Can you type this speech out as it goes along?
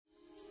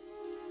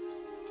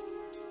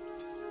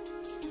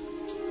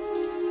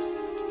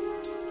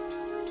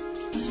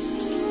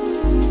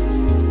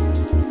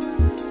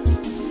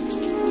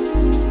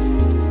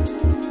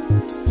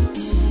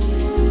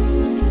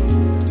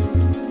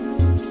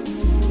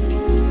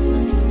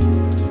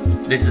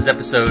This is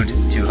episode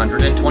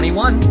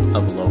 221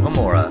 of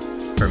Alohomora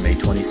for May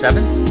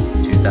 27,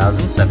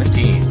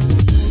 2017.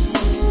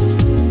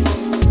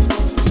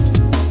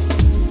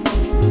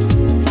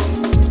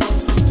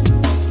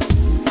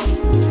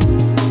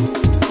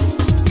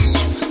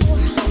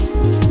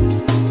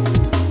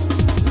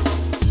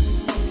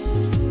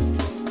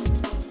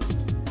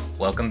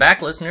 Welcome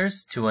back,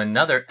 listeners, to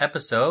another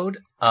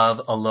episode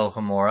of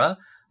Alohomora,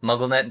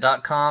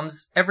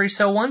 MuggleNet.com's every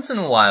so once in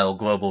a while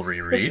global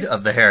reread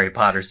of the Harry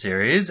Potter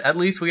series. At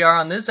least we are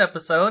on this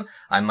episode.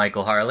 I'm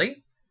Michael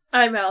Harley.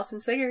 I'm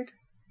Allison Sigurd.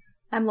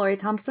 I'm Lori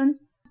Thompson.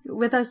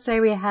 With us today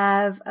we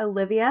have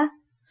Olivia.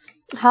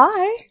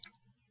 Hi.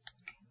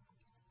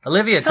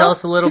 Olivia, tell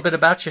us a little bit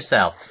about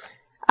yourself.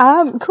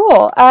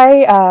 Cool.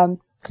 I'm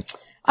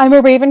a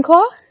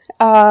Ravenclaw.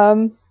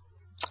 I'm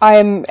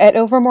at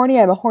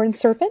Overmorny. I'm a Horned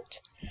Serpent.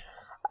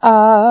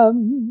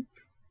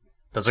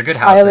 Those are good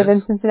houses. I live in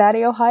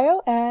Cincinnati,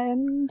 Ohio,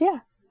 and yeah.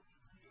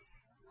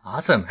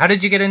 Awesome. How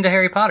did you get into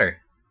Harry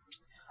Potter?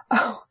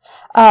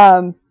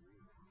 I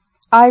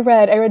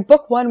read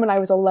book 1 when I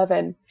was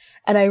 11,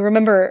 and I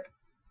remember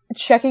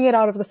checking it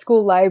out of the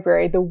school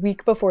library the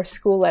week before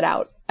school let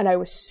out, and I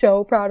was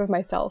so proud of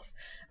myself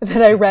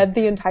that I read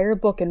the entire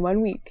book in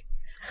 1 week.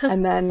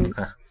 And then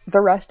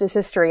the rest is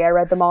history. I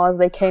read them all as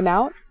they came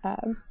out,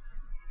 and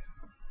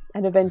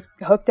have been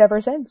hooked ever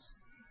since.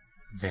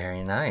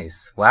 Very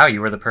nice. Wow,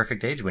 you were the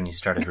perfect age when you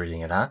started reading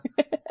it, huh?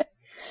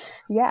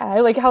 Yeah, I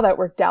like how that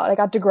worked out. I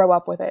got to grow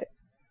up with it.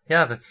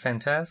 Yeah, that's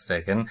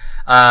fantastic. And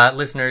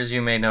listeners,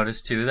 you may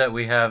notice, too, that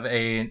we have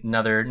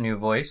another new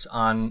voice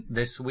on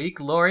this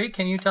week. Lori,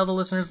 can you tell the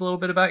listeners a little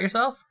bit about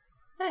yourself?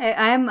 Hey,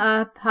 I'm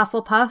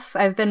Hufflepuff.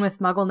 I've been with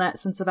MuggleNet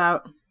since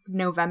about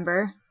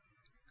November.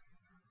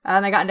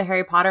 And I got into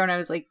Harry Potter when I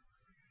was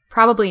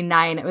probably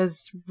 9. It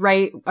was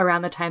right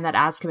around the time that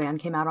Azkaban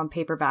came out on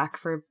paperback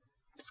for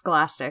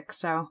Scholastic,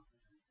 so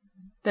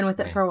been with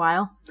it for a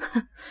while.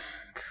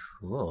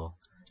 Cool.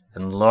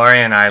 And Lori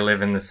and I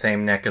live in the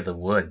same neck of the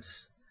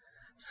woods.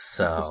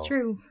 So this is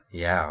true.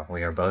 Yeah,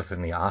 we are both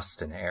in the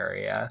Austin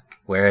area,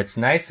 where it's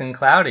nice and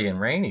cloudy and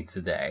rainy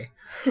today.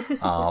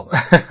 But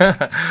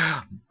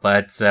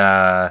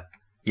yeah,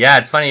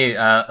 it's funny,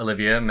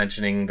 Olivia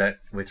mentioning that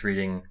with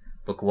reading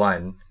book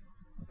 1.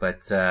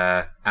 But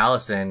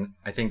Allison,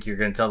 I think you're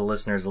going to tell the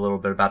listeners a little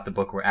bit about the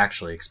book we're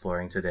actually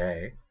exploring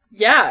today.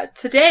 Yeah,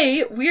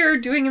 today we're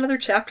doing another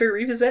chapter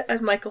revisit,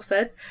 as Michael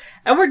said,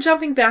 and we're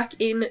jumping back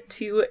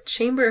into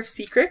Chamber of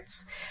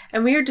Secrets,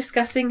 and we are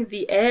discussing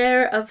the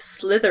Heir of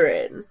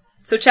Slytherin.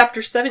 So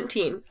chapter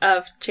 17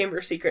 of Chamber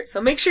of Secrets.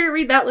 So make sure you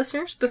read that,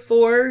 listeners,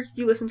 before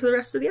you listen to the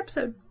rest of the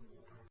episode.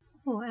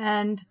 Oh,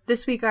 and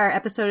this week our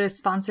episode is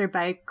sponsored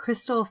by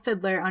Crystal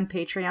Fiddler on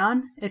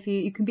Patreon. If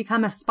you can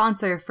become a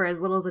sponsor for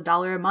as little as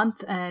 $1 a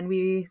month, and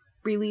we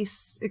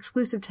release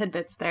exclusive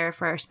tidbits there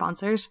for our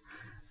sponsors.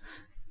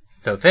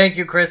 So thank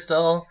you,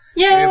 Crystal.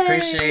 Yay! We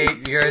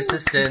appreciate your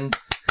assistance.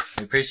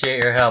 We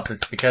appreciate your help.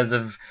 It's because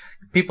of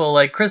people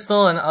like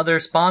Crystal and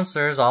other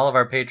sponsors, all of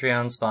our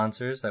Patreon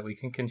sponsors, that we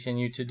can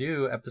continue to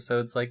do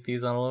episodes like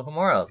these on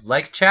Alohomora,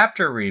 like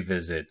chapter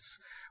revisits,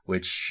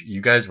 which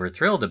you guys were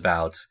thrilled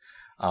about.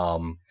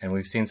 And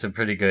we've seen some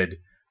pretty good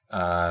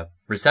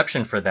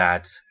reception for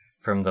that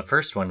from the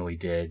first one we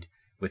did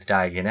with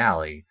Diagon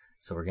Alley.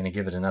 So we're going to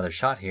give it another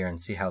shot here and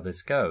see how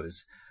this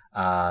goes.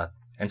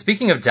 And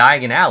speaking of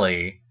Diagon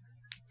Alley,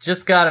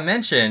 just gotta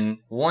mention,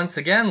 once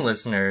again,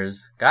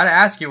 listeners, gotta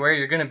ask you where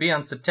you're gonna be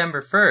on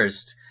September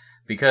 1st,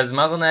 because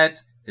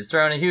MuggleNet is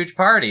throwing a huge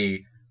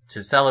party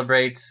to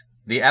celebrate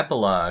the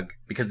epilogue,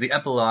 because the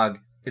epilogue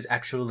is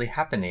actually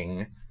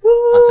happening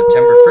on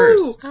September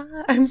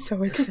 1st. I'm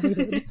so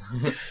excited.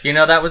 You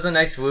know, that was a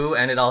nice woo,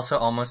 and it also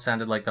almost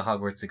sounded like the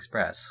Hogwarts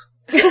Express.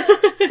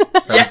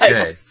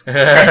 Yes. Good.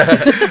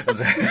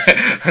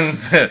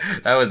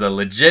 That was a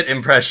legit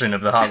impression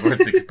of the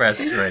Hogwarts Express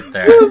right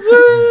there.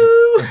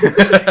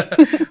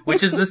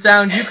 Which is the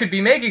sound you could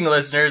be making,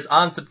 listeners,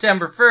 on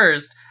September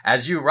 1st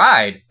as you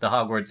ride the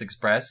Hogwarts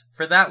Express,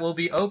 for that will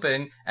be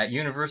open at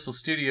Universal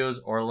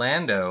Studios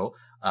Orlando,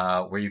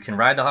 where you can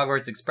ride the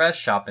Hogwarts Express,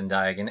 shop in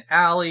Diagon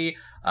Alley,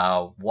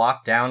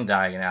 walk down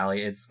Diagon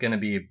Alley. It's going to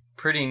be a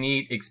pretty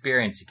neat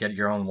experience. You get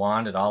your own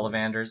wand at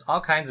Ollivander's,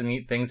 all kinds of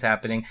neat things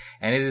happening,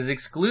 and it is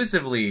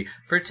exclusively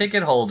for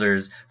ticket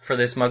holders for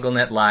this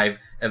MuggleNet Live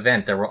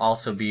event. There will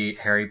also be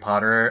Harry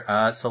Potter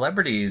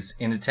celebrities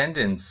in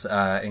attendance,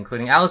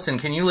 including Allison.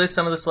 Can you list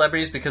some of the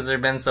celebrities, because there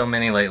have been so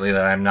many lately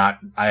that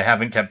I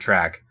haven't kept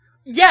track.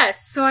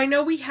 Yes, so I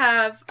know we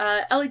have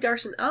Ellie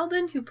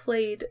Darson-Alden, who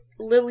played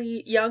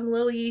young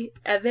Lily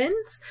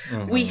Evans.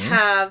 Mm-hmm. We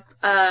have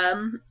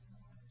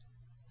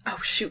oh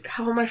shoot,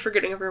 how am I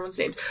forgetting everyone's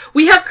names?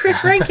 We have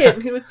Chris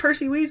Rankin, who is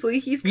Percy Weasley.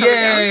 He's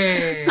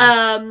coming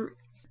out.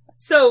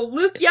 So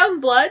Luke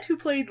Youngblood, who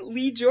played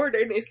Lee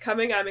Jordan, is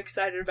coming. I'm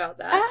excited about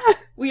that.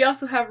 We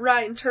also have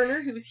Ryan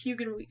Turner, who is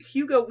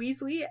Hugo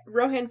Weasley,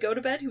 Rohan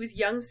Gotobed, who is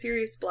young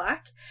Sirius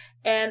Black,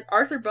 and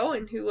Arthur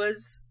Bowen, who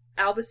was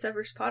Albus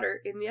Severus Potter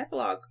in the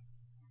epilogue.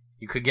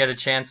 You could get a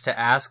chance to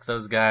ask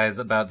those guys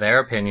about their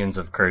opinions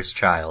of Cursed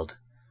Child.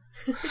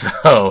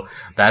 So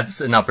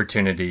that's an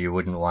opportunity you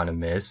wouldn't want to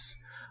miss.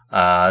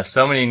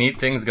 So many neat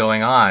things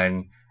going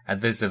on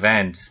at this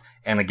event.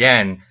 And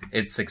again,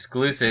 it's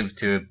exclusive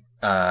to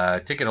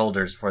ticket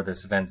holders for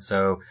this event.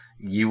 So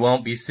you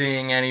won't be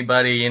seeing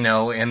anybody,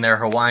 in their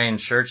Hawaiian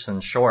shirts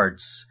and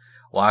shorts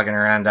walking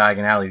around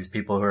Diagon Alley. These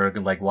people who are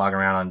like walking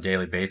around on a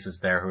daily basis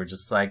there who are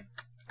just like,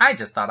 I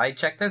just thought I'd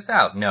check this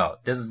out. No,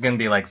 this is going to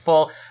be like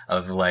full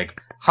of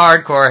like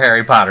hardcore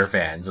Harry Potter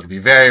fans. It'll be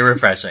very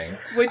refreshing.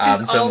 Which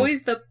is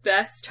always the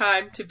best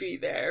time to be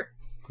there.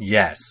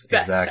 Yes,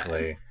 best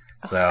exactly.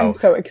 Time. So I'm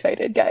so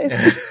excited, guys.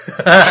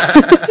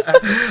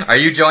 Are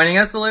you joining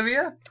us,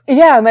 Olivia?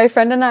 Yeah, my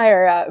friend and I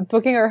are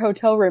booking our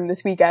hotel room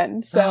this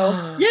weekend.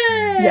 So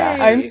yay! Yeah,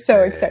 I'm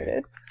so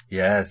excited.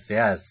 Yes.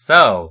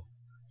 So,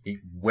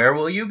 where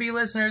will you be,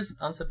 listeners,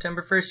 on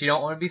September 1st? You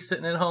don't want to be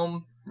sitting at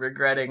home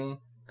regretting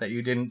that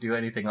you didn't do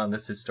anything on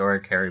this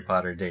historic Harry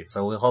Potter date.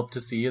 So we'll hope to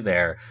see you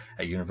there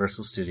at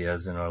Universal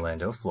Studios in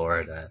Orlando,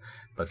 Florida.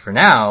 But for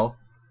now,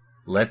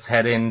 let's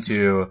head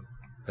into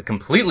a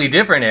completely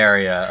different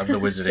area of the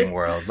wizarding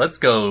world. Let's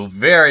go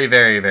very,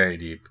 very, very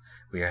deep.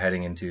 We are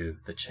heading into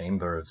the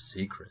Chamber of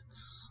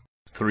Secrets.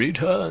 3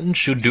 turns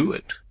should do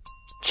it.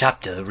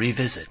 Chapter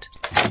Revisit.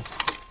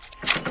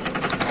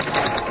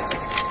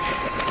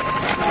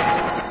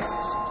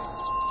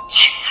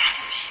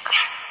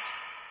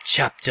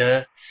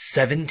 Chapter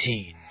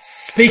 17.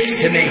 Speak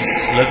to me,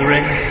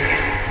 Slytherin.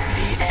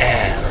 The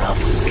heir of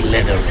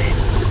Slytherin.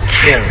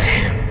 Kill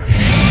him.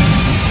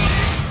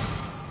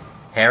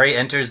 Harry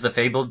enters the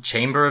fabled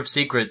Chamber of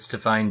Secrets to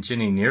find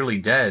Ginny nearly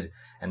dead,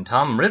 and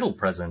Tom Riddle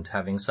present,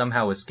 having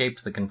somehow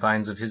escaped the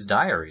confines of his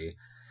diary.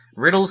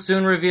 Riddle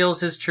soon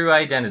reveals his true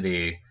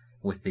identity,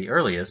 with the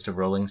earliest of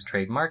Rowling's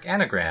trademark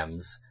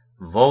anagrams,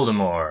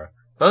 Voldemort.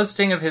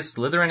 Boasting of his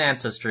Slytherin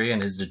ancestry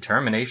and his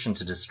determination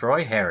to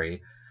destroy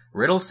Harry,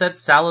 Riddle sets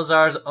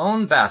Salazar's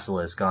own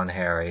basilisk on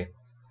Harry.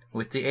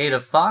 With the aid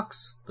of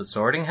Fawkes, the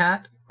Sorting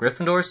Hat,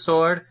 Gryffindor's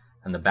sword,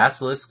 and the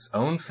basilisk's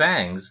own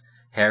fangs,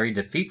 Harry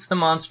defeats the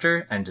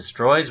monster and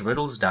destroys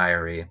Riddle's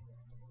diary.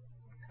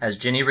 As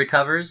Ginny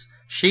recovers,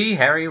 she,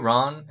 Harry,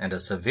 Ron, and a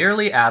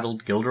severely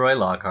addled Gilderoy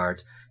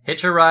Lockhart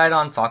hitch a ride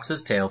on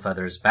Fawkes's tail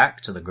feathers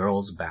back to the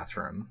girls'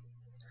 bathroom.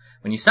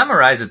 When you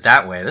summarize it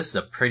that way, this is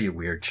a pretty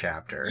weird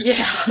chapter.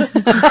 Yeah.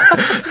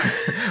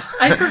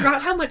 I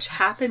forgot how much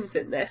happens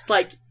in this.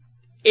 Like,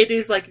 it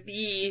is like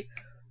the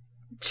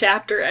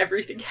chapter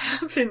everything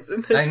happens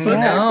in this book,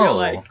 I feel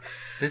like.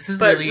 This is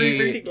but really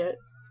rereading it.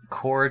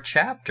 Core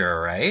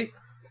chapter, right?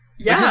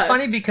 Yeah. Which is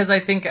funny because I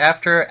think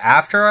after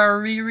our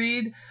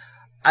reread,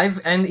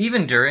 and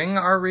even during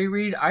our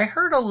reread, I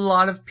heard a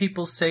lot of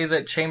people say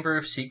that Chamber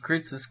of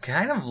Secrets is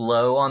kind of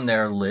low on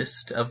their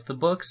list of the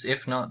books,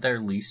 if not their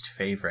least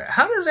favorite.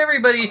 How does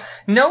everybody,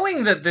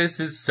 knowing that this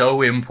is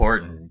so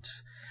important,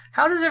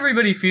 how does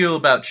everybody feel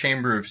about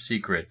Chamber of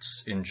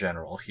Secrets in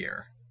general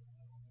here?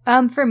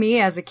 For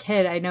me, as a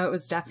kid, I know it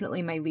was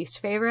definitely my least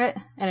favorite,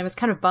 and I was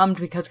kind of bummed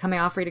because coming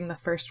off reading the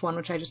first one,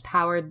 which I just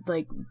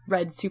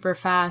read super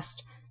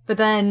fast, but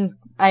then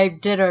I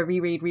did a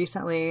reread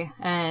recently,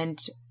 and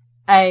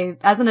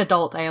as an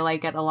adult, I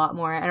like it a lot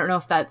more. I don't know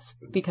if that's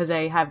because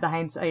I have the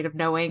hindsight of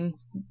knowing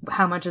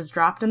how much is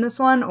dropped in this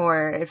one,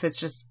 or if it's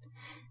just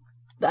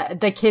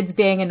the kids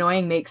being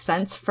annoying makes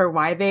sense for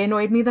why they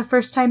annoyed me the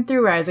first time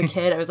through, where as a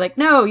kid, I was like,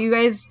 no, you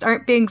guys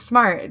aren't being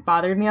smart. It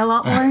bothered me a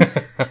lot more.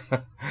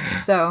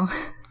 So.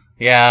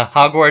 Yeah,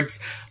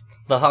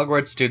 the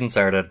Hogwarts students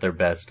aren't at their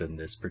best in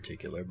this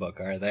particular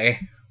book, are they?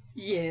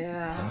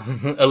 Yeah.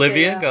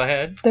 Olivia, go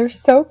ahead. They're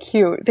so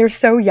cute. They're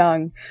so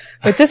young.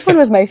 But this one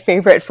was my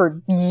favorite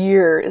for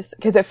years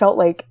because it felt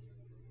like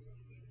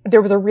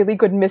there was a really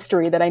good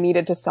mystery that I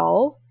needed to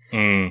solve.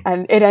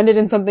 And it ended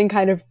in something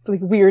kind of like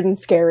weird and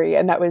scary,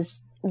 and that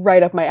was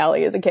right up my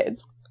alley as a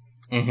kid.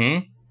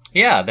 Mm-hmm.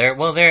 Yeah,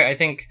 I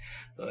think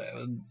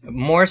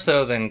more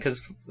so than,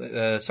 because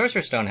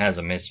Sorcerer's Stone has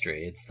a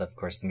mystery. It's, of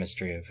course, the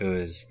mystery of who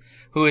is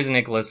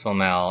Nicholas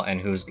Flamel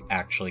and who's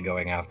actually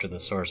going after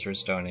the Sorcerer's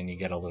Stone, and you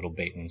get a little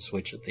bait and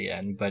switch at the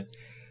end. But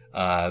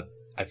I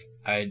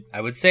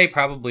would say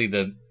probably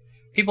the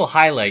people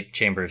highlight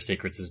Chamber of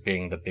Secrets as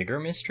being the bigger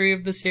mystery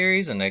of the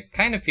series, and I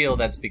kind of feel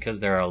that's because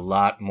there are a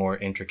lot more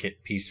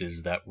intricate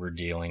pieces that we're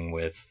dealing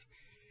with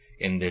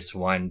in this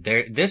one.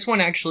 This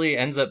one actually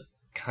ends up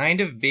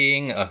kind of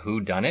being a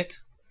whodunit.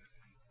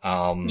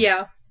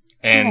 Yeah.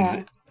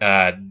 And,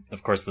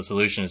 of course, the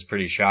solution is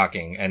pretty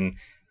shocking, and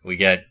we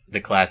get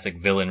the classic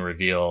villain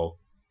reveal,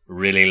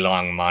 really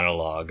long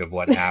monologue of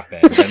what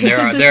happened.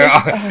 And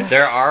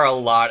there are a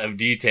lot of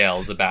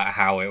details about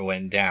how it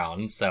went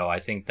down. So I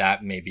think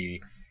that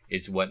maybe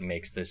is what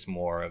makes this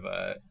more of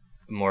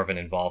an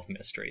involved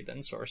mystery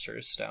than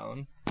Sorcerer's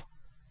Stone.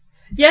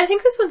 Yeah, I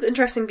think this one's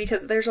interesting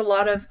because there's a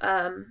lot of,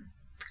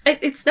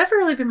 it's never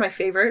really been my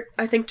favorite.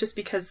 I think just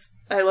because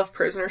I love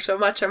Prisoner so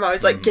much, I'm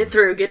always like, get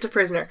to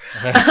Prisoner.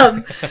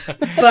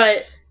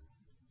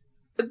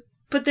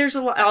 But there's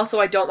a lot. Also,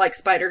 I don't like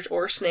spiders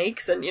or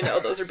snakes, and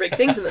those are big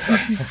things in this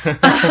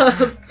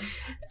book.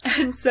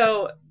 And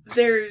so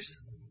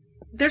there's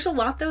there's a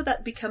lot, though,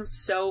 that becomes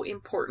so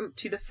important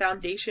to the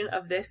foundation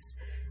of this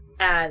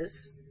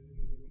as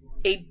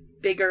a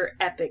bigger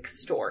epic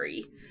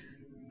story.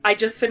 I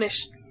just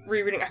finished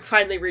rereading, I'm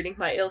finally reading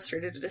my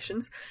illustrated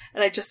editions,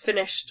 and I just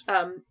finished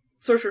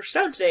Sorcerer's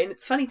Stone today, and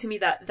it's funny to me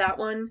that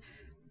one,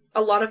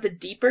 a lot of the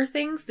deeper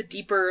things, the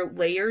deeper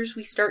layers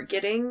we start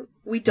getting,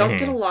 we don't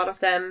get a lot of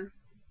them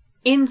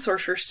in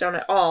Sorcerer's Stone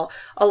at all.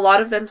 A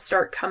lot of them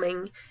start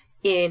coming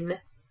in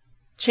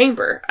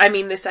Chamber. I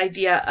mean, this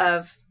idea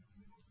of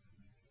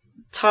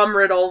Tom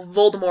Riddle,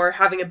 Voldemort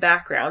having a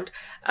background.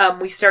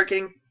 We start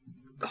getting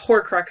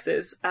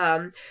Horcruxes.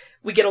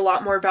 We get a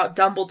lot more about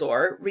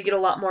Dumbledore. We get a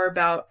lot more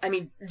about, I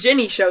mean,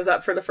 Ginny shows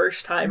up for the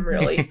first time,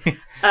 really.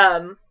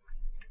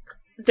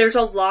 There's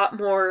a lot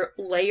more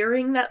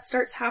layering that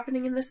starts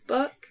happening in this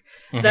book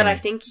that I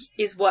think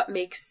is what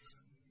makes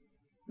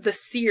the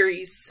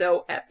series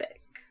so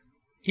epic.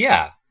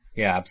 Yeah,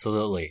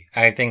 absolutely.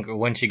 I think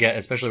once you get,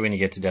 especially when you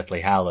get to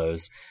Deathly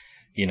Hallows,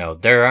 you know,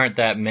 there aren't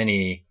that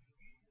many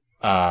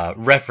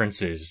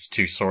references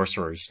to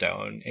Sorcerer's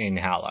Stone in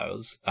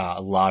Hallows.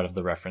 A lot of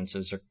the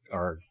references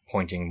are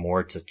pointing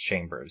more to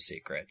Chamber of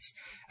Secrets,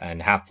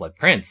 and Half-Blood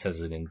Prince has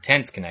an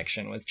intense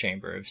connection with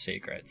Chamber of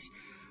Secrets.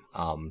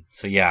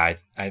 So yeah,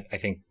 I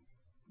think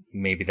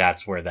maybe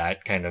that's where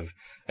that kind of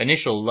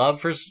initial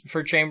love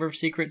for Chamber of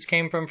Secrets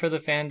came from for the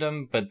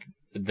fandom, but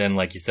then,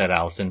 like you said,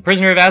 Allison,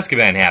 Prisoner of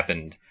Azkaban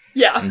happened.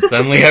 Yeah. And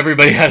suddenly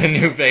everybody had a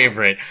new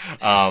favorite.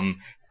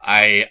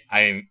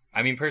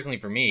 I mean, personally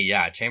for me,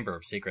 yeah, Chamber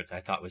of Secrets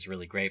I thought was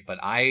really great, but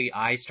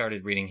I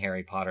started reading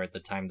Harry Potter at the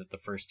time that the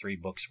first 3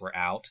 books were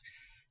out.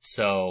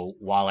 So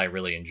while I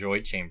really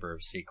enjoyed Chamber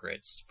of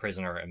Secrets,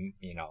 Prisoner,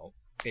 you know,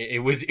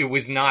 it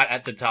was not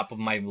at the top of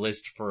my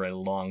list for a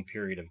long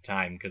period of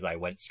time because I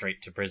went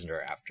straight to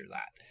Prisoner after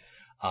that.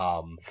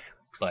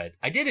 But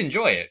I did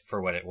enjoy it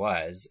for what it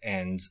was,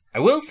 and I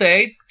will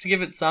say,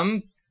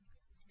 to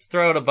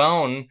throw it a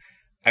bone,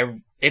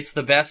 it's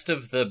the best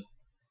of the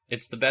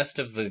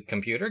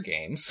computer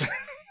games.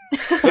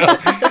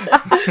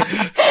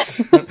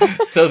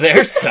 so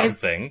there's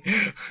something.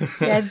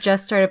 Yeah, I've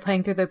just started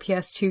playing through the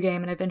PS2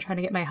 game, and I've been trying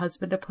to get my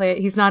husband to play it.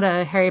 He's not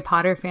a Harry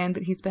Potter fan,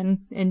 but he's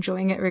been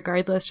enjoying it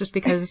regardless, just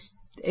because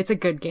it's a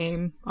good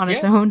game on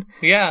its own.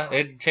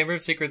 Yeah, Chamber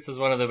of Secrets is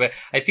one of the best.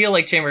 I feel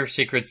like Chamber of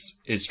Secrets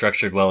is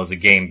structured well as a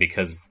game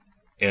because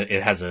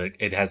it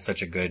has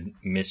such a good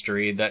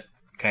mystery that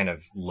kind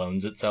of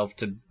loans itself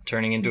to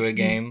turning into a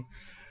game.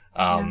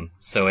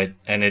 So it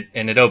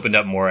opened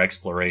up more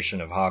exploration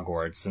of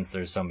Hogwarts since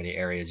there's so many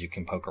areas you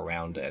can poke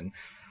around in,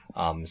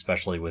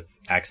 especially with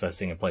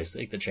accessing a place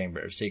like the Chamber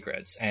of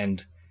Secrets.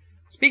 And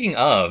speaking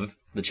of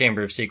the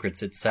Chamber of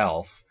Secrets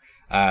itself,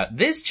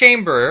 this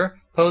chamber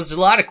posed a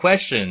lot of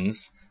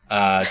questions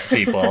to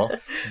people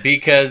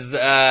because,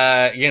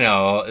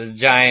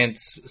 giant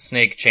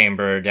snake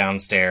chamber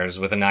downstairs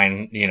with a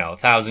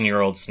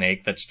 1,000-year-old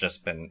snake that's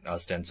just been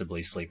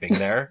ostensibly sleeping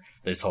there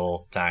this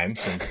whole time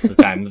since the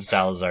time of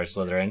Salazar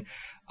Slytherin.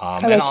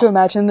 I like to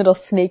imagine little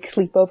snake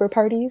sleepover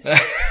parties.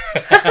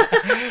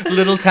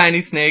 Little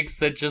tiny snakes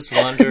that just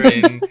wander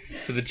in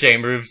to the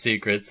Chamber of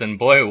Secrets, and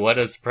boy, what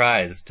a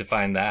surprise to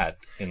find that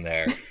in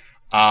there.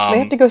 They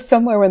have to go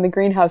somewhere when the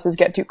greenhouses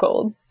get too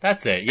cold.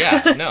 That's it.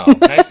 Yeah, no,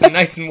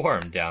 nice and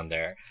warm down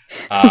there.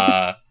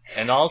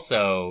 And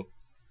also,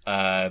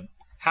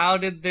 how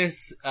did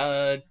this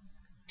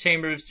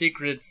Chamber of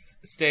Secrets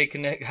stay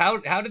connected?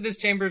 How did this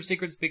Chamber of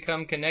Secrets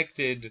become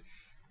connected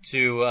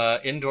to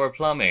indoor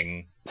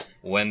plumbing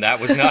when that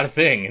was not a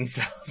thing in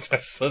Salazar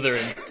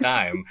Slytherin's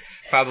time?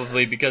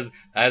 Probably because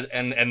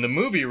and the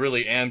movie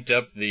really amped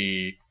up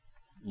the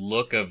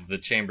look of the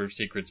Chamber of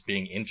Secrets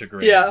being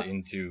integrated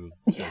into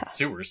the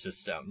sewer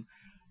system.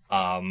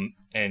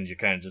 And you're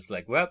kind of just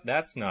like, well,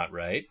 that's not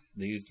right.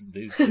 These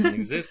didn't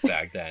exist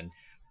back then.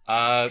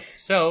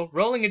 So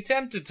Rowling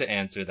attempted to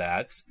answer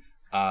that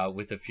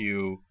with a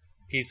few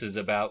pieces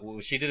about,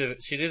 well, she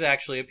did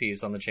actually a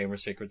piece on the Chamber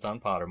of Secrets on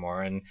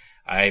Pottermore, and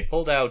I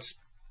pulled out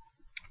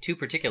 2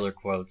 particular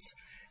quotes,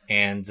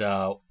 and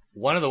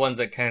one of the ones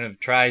that kind of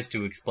tries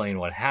to explain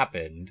what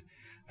happened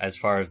as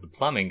far as the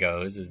plumbing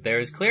goes is there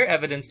is clear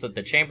evidence that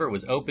the chamber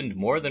was opened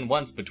more than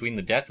once between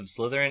the death of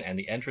Slytherin and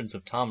the entrance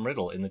of Tom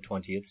Riddle in the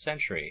 20th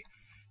century.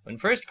 When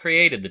first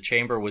created, the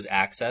chamber was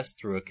accessed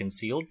through a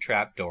concealed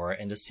trapdoor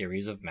and a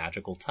series of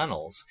magical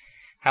tunnels.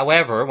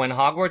 However, when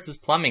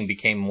Hogwarts' plumbing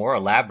became more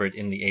elaborate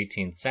in the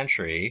 18th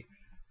century,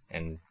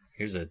 and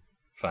here's a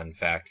fun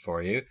fact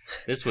for you,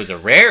 this was a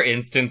rare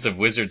instance of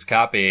wizards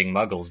copying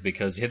muggles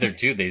because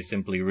hitherto they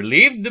simply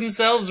relieved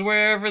themselves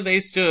wherever they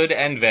stood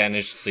and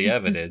vanished the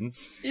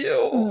evidence.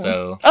 Ew.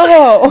 So,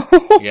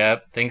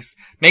 yep,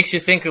 makes you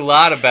think a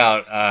lot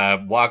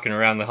about walking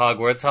around the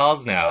Hogwarts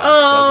halls now.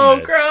 Oh,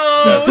 doesn't it?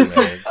 gross.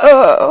 Doesn't it?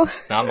 Oh.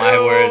 It's not my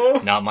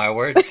word, not my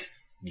words.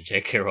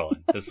 J.K.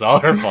 Rowling. This is all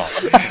her fault.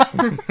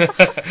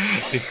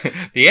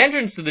 The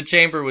entrance to the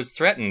chamber was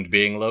threatened,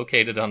 being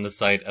located on the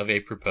site of a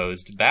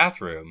proposed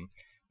bathroom,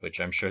 which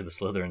I'm sure the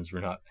Slytherins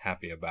were not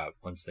happy about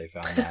once they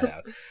found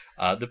that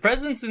out. The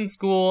presence in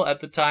school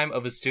at the time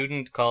of a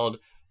student called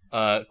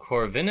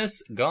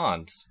Corvinus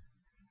Gaunt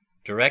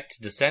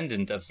direct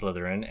descendant of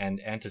Slytherin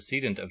and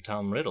antecedent of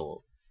Tom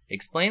Riddle,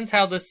 explains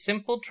how the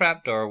simple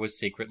trapdoor was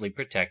secretly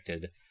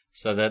protected,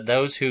 so that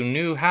those who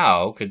knew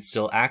how could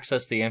still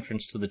access the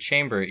entrance to the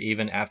chamber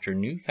even after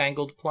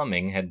newfangled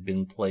plumbing had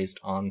been placed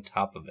on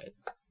top of it.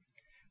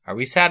 Are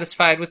we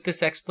satisfied with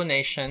this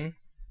explanation?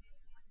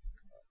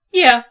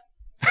 Yeah.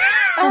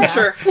 I'm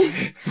sure.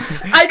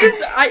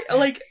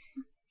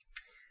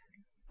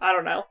 I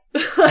don't know.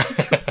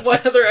 Like,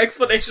 what other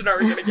explanation are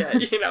we going to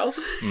get, you know?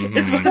 Mm-hmm.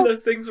 It's one of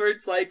those things where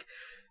it's like,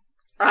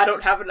 I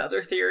don't have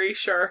another theory,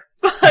 sure.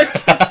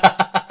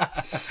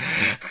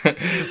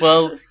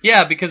 Well,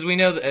 yeah, because we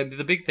know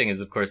the big thing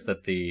is, of course,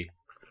 that the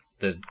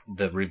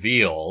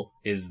reveal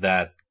is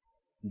that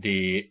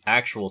the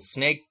actual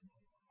snake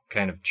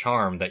kind of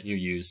charm that you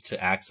use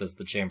to access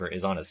the chamber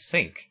is on a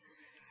sink.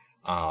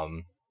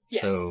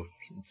 Yes. So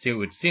it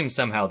would seem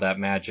somehow that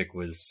magic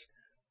was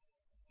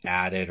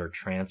added or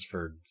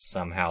transferred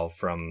somehow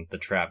from the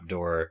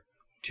trapdoor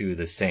to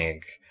the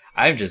sink.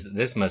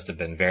 This must have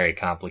been very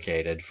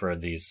complicated for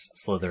these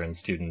Slytherin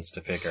students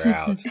to figure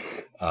out,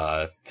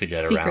 to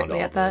get secretly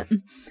around all this.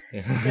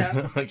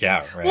 Yeah.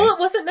 Yeah, right. Well, it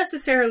wasn't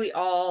necessarily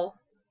all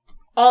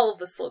of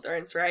the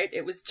Slytherins, right?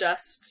 It was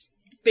just,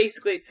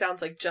 basically it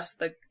sounds like just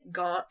the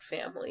Gaunt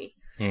family,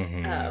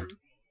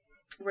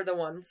 were the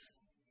ones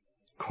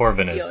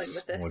Corvinus dealing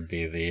with this. Would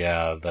be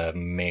the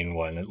main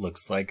one, it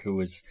looks like, who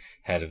was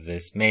head of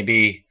this.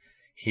 Maybe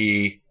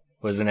he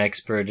was an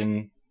expert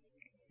in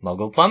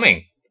Muggle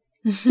plumbing.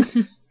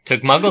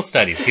 Took Muggle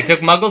studies. He took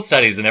Muggle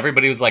studies, and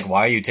everybody was like,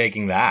 why are you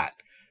taking that?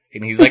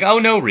 And he's like, oh,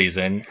 no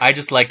reason. I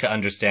just like to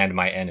understand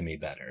my enemy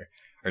better.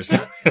 Or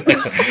something.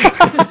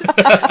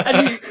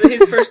 And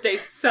his first day,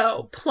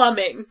 so,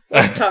 plumbing.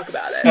 Let's talk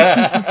about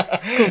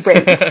it.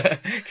 Great.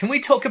 Can we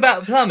talk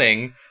about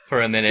plumbing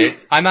for a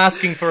minute? I'm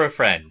asking for a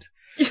friend.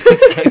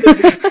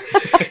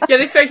 Yeah,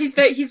 this guy,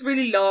 he's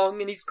really long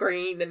and he's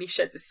green and he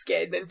sheds his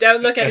skin, and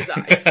don't look at his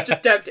eyes.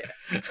 Just don't do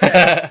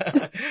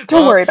it.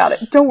 Don't worry about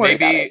it. Don't worry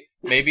about it.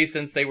 Maybe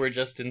since they were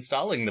just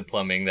installing the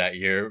plumbing that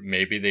year,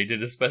 maybe they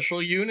did a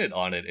special unit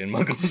on it in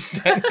Muggle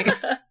studies.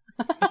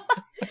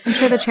 I'm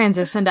sure the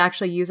transition to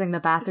actually using the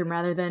bathroom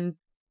rather than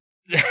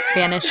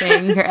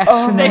banishing your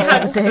extra They notes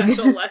have was big.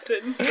 special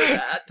lessons for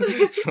that.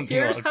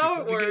 Here's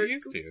how it to get works.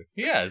 used to.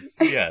 Yes.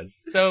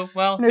 So,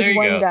 well, There's there you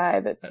one go. guy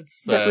that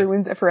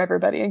ruins it for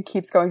everybody and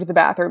keeps going to the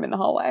bathroom in the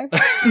hallway.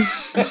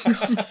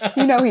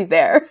 You know he's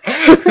there.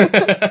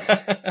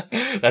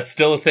 That's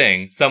still a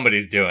thing.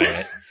 Somebody's doing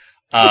it.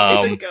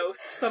 It's a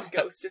ghost. Some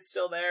ghost is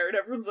still there, and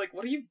everyone's like,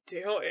 what are you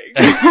doing?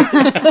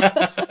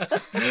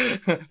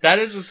 That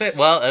is the thing.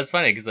 Well, that's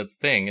funny, because that's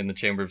the thing in the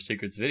Chamber of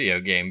Secrets video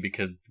game,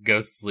 because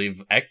ghosts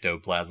leave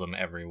ectoplasm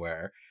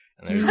everywhere,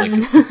 and there's like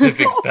a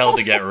specific spell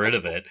to get rid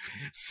of it.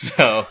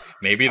 So,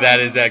 maybe that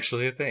is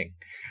actually a thing.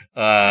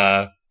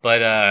 But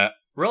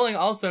Rowling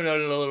also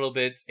noted a little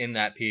bit in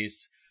that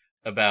piece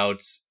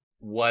about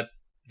what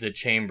the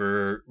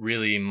chamber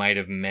really might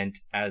have meant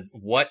as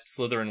what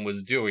Slytherin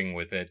was doing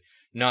with it.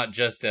 Not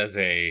just as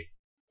a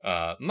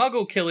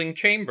muggle-killing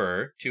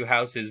chamber to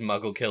house his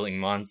muggle-killing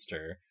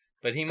monster,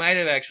 but he might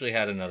have actually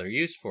had another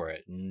use for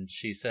it. And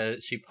she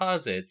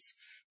posits,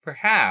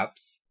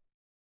 perhaps,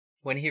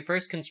 when he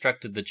first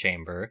constructed the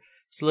chamber,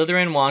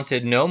 Slytherin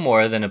wanted no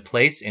more than a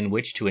place in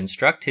which to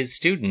instruct his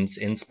students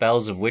in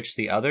spells of which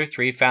the other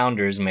three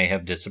founders may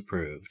have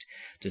disapproved.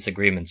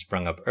 Disagreement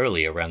sprung up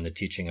early around the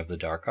teaching of the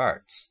dark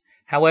arts.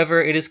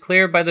 However, it is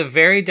clear by the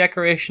very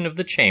decoration of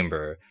the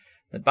chamber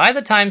that by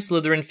the time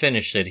Slytherin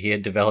finished it, he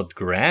had developed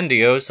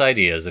grandiose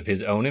ideas of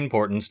his own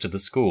importance to the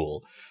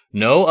school.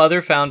 No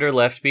other founder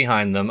left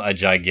behind them a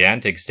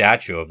gigantic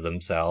statue of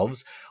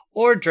themselves,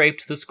 or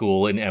draped the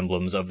school in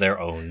emblems of their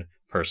own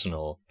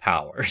personal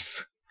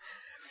powers.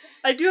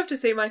 I do have to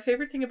say, my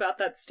favorite thing about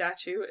that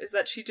statue is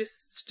that she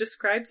just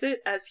describes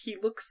it as he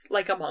looks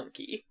like a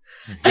monkey.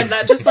 And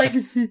that just, like,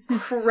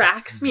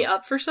 cracks me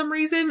up for some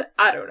reason.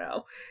 I don't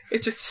know.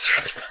 It just is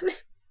really funny.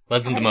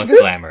 Wasn't the most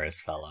glamorous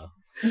fellow.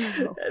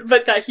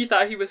 But that he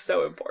thought he was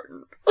so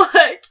important.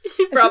 Like,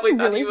 he probably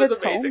thought he was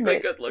amazingly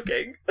good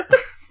looking.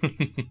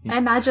 I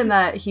imagine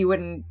that he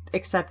wouldn't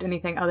accept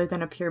anything other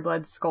than a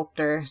pureblood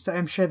sculptor, so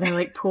I'm sure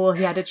the pool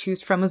he had to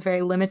choose from was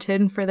very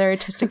limited for their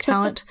artistic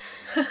talent.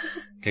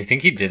 Do you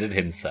think he did it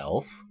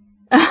himself?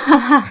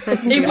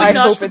 It would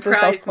not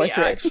surprise me,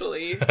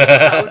 actually.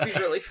 That would be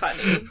really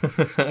funny.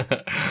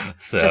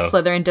 Just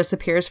Slytherin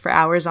disappears for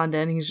hours on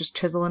end, he's just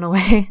chiseling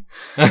away.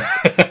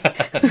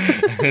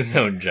 His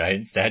own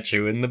giant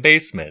statue in the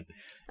basement.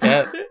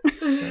 Yeah,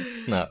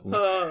 it's not.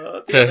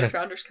 The other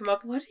founders come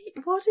up. What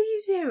are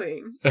you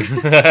doing?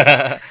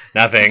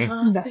 Nothing.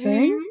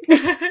 Nothing.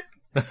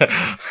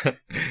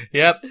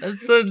 Yep,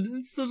 it's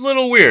a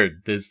little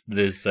weird.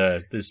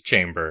 This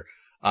chamber.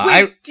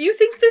 Wait, do you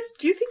think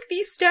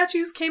these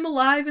statues came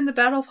alive in the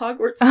Battle of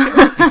Hogwarts too?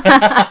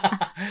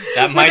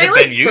 That might have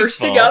been useful.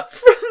 Bursting up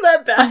from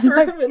that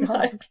bathroom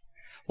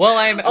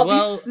and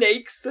these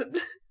snakes. And...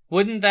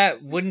 Wouldn't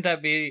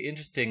that be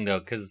interesting though?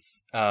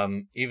 Because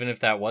even if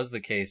that was the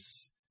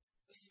case,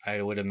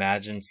 I would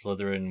imagine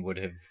Slytherin would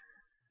have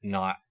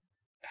not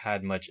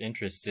had much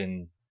interest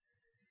in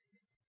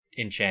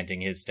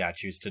enchanting his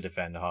statues to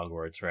defend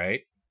Hogwarts,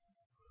 right?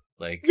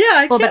 Like,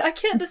 yeah, I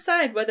can't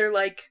decide whether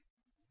like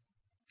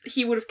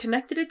he would have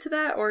connected it to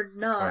that or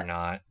not. Or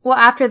not. Well,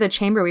 after the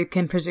chamber, we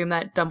can presume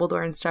that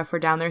Dumbledore and stuff were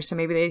down there, so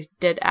maybe they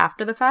did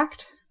after the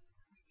fact.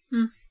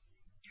 Well,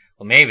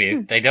 maybe.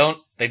 They don't.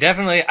 They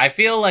definitely... I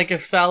feel like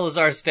if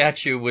Salazar's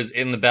statue was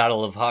in the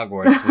Battle of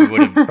Hogwarts, we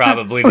would have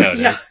probably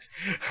noticed.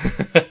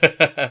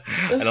 I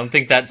don't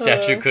think that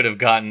statue could have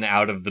gotten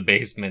out of the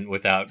basement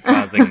without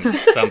causing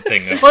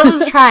something. Well, it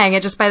was trying.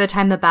 It just, by the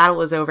time the battle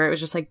was over, it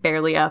was just, like,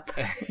 barely up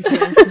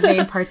into the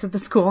main parts of the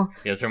school.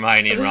 Yes,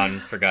 Hermione and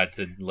Ron forgot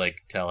to, like,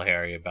 tell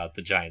Harry about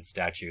the giant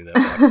statue that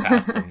walked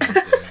past them.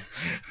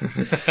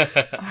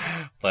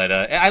 But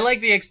I like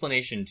the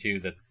explanation,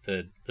 too, that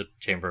the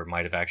chamber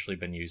might have actually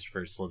been used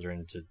for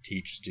Slytherin to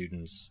teach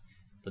students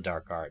the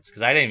dark arts.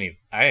 Because I didn't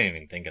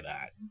even think of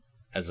that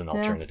as an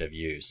alternative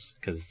use.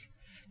 Because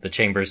the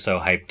chamber's so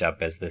hyped up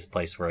as this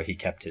place where he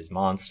kept his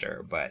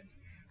monster, but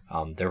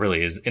there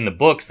really is, in the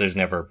books, there's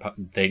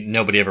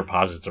nobody ever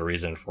posits a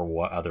reason for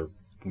what other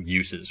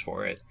uses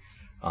for it.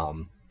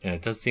 And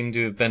it does seem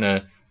to have been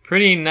a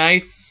pretty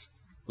nice,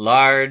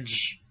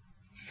 large,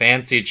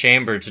 fancy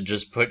chamber to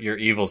just put your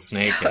evil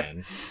snake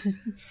in.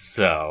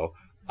 So,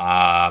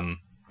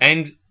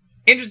 and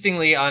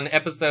interestingly, on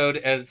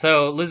episode,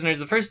 so listeners,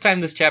 the first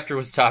time this chapter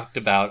was talked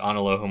about on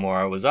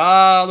Alohomora was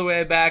all the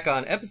way back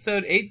on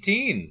episode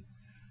 18.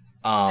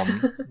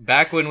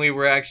 Back when we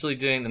were actually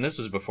doing, and this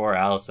was before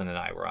Allison and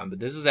I were on, but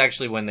this was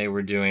actually when they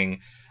were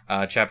doing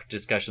chapter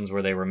discussions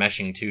where they were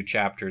meshing two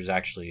chapters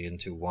actually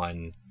into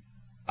one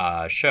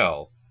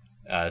show.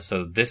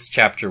 So this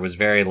chapter was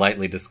very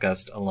lightly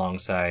discussed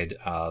alongside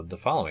the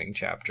following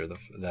chapter,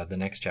 the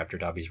next chapter,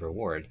 Dobby's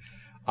Reward.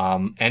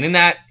 And in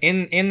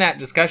that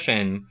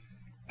discussion,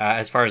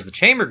 as far as the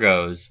chamber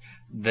goes,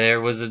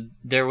 there was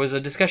a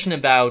discussion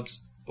about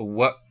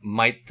what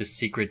might the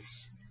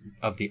secrets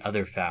of the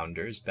other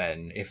founders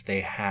been, if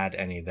they had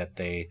any that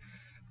they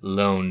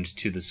loaned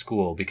to the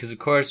school. Because of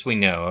course we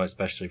know,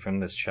 especially from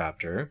this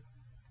chapter,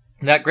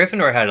 that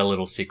Gryffindor had a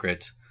little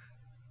secret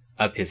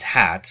up his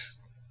hat.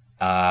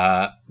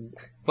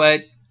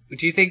 But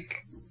do you think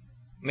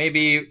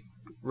maybe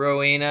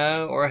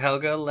Rowena or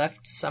Helga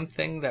left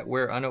something that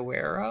we're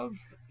unaware of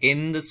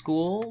in the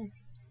school?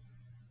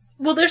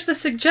 Well, there's the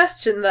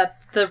suggestion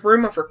that the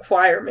Room of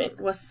Requirement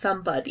was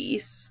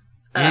somebody's.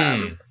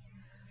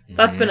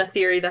 That's been a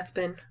theory that's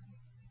been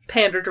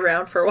pandered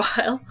around for a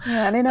while.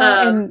 Yeah, and I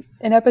know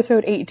in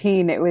episode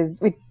 18,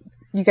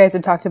 you guys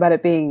had talked about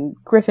it being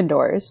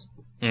Gryffindor's.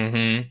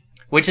 Mm-hmm.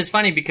 Which is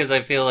funny because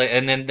I feel like,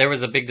 and then there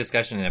was a big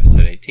discussion in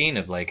episode 18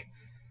 of like,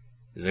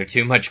 is there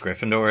too much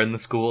Gryffindor in the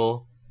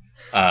school?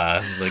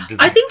 I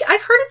think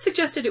I've heard it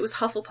suggested it was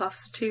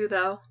Hufflepuff's too,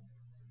 though.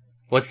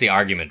 What's the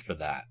argument for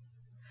that?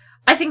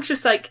 I think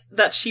just like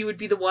that she would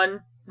be the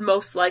one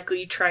most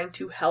likely trying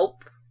to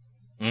help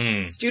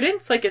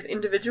students, like as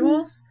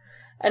individuals,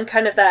 and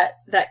kind of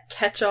that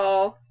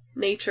catch-all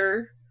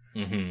nature.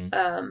 Mm-hmm.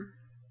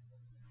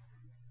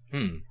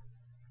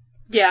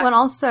 Yeah. Well, and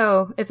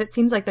also, if it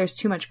seems like there's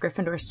too much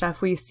Gryffindor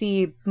stuff, we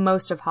see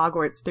most of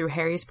Hogwarts through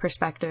Harry's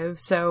perspective,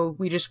 so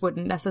we just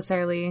wouldn't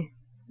necessarily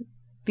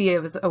be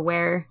as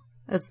aware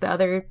as the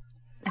other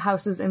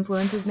house's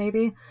influences,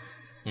 maybe.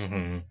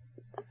 Mm-hmm.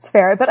 That's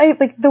fair, but I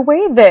like the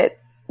way that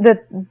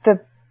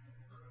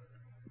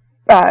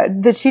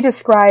that she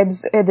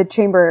describes the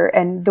chamber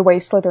and the way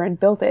Slytherin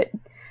built it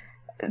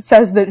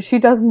says that she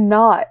does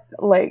not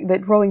like,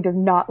 that Rowling does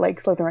not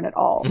like Slytherin at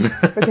all,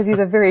 because he's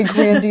a very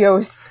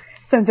grandiose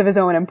sense of his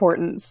own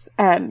importance,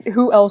 and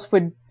who else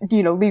would,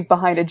 leave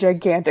behind a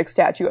gigantic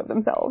statue of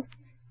themselves?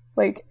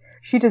 Like,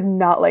 she does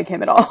not like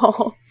him at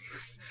all.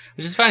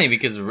 Which is funny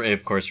because,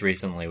 of course,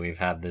 recently we've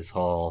had this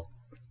whole,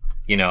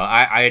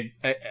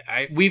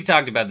 we've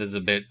talked about this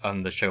a bit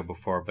on the show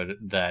before, but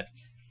that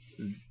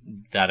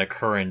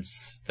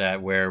occurrence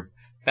that where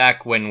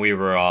back when we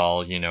were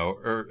all,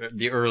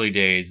 the early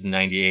days,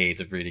 98,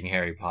 of reading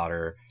Harry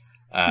Potter,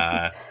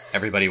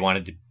 everybody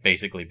wanted to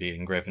basically be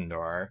in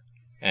Gryffindor,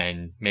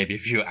 and maybe a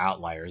few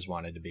outliers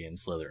wanted to be in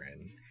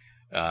Slytherin.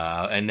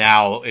 And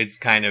now it's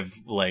kind of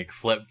like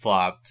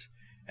flip-flopped,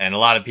 and a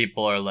lot of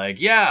people are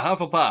like, yeah,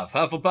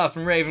 Hufflepuff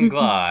and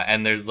Ravenclaw,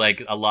 and there's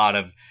like a lot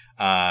of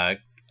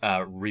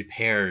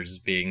repairs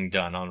being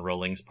done on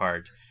Rowling's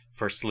part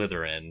for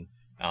Slytherin,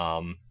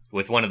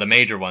 with one of the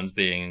major ones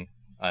being,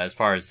 as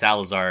far as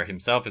Salazar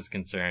himself is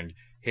concerned,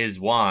 his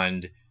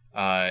wand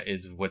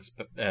is what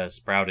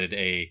sprouted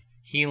a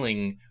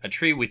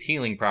tree with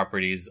healing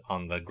properties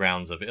on the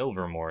grounds of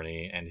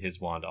Ilvermorny, and his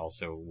wand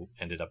also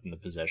ended up in the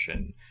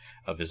possession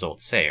of his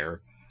old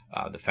Sayer,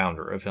 the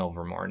founder of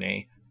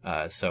Ilvermorny.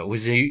 So it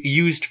was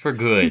used for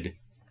good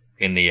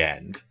in the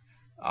end,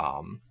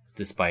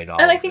 despite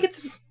all. And I think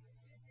it's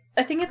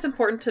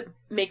important to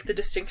make the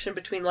distinction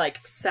between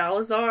like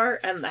Salazar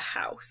and the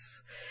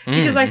house,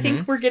 because I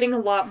think we're getting a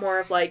lot more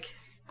of like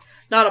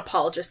not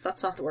apologist,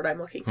 that's not the word I'm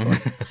looking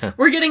for.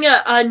 We're getting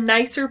a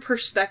nicer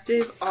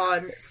perspective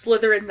on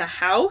Slytherin the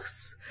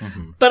house,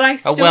 but I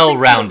still a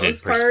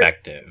well-rounded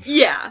perspective.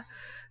 Yeah.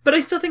 But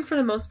I still think for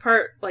the most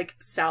part, like,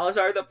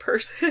 Salazar the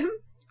person,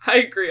 I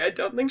agree, I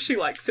don't think she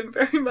likes him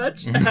very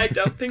much, and I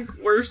don't think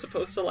we're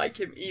supposed to like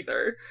him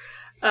either.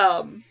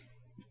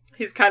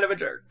 He's kind of a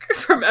jerk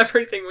from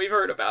everything we've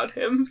heard about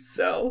him,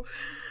 so...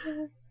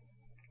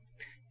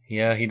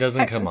 Yeah, he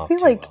doesn't come off too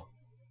well.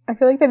 I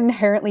feel like that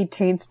inherently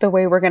taints the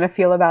way we're going to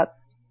feel about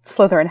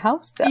Slytherin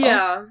House, though.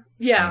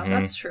 Yeah,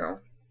 that's true.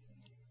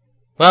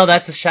 Well,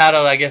 that's a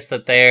shadow, I guess,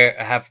 that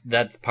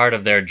that's part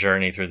of their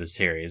journey through the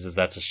series, is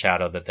that's a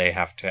shadow that they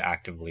have to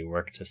actively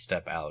work to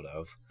step out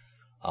of.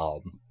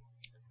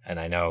 And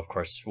I know, of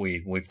course,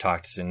 we've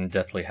talked in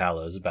Deathly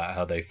Hallows about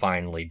how they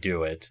finally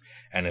do it,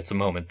 and it's a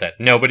moment that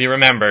nobody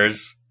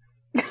remembers.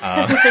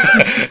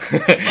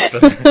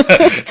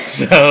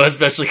 So,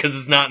 especially because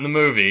it's not in the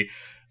movie.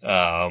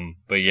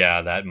 But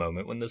yeah, that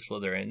moment when the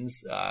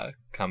Slytherins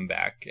come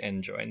back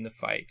and join the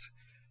fight.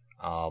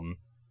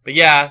 But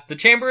yeah, the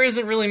chamber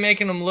isn't really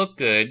making them look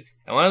good,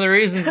 and one of the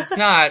reasons it's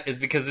not is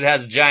because it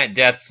has a giant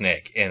death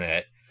snake in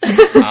it.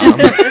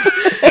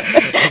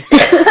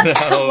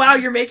 So, wow,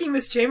 you're making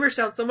this chamber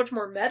sound so much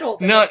more metal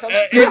than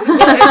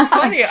it's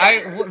funny.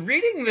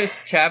 Reading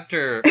this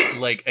chapter,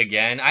 like,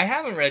 again, I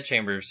haven't read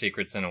Chamber of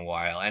Secrets in a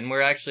while, and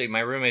my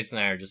roommates and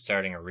I are just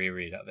starting a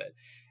reread of it.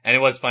 And it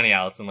was funny,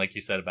 Allison, like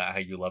you said about how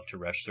you love to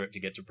rush through it to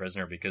get to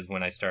Prisoner, because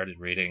when I started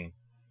reading,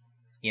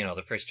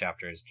 the first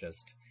chapter is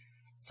just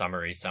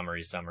summary.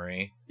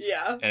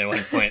 Yeah. And at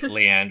one point,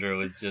 Leandra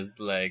was just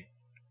like,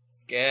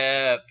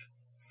 skip,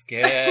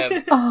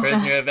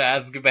 Prisoner of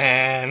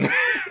Azkaban.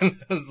 I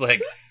was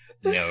like,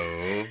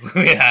 no,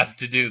 we have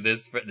to do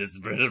this. This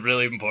is a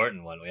really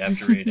important one. We have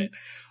to read it.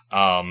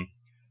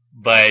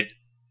 But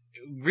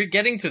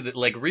getting to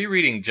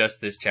rereading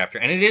just this chapter,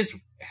 and I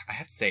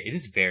have to say, it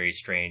is very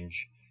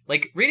strange.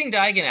 Like, reading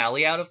Diagon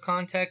Alley out of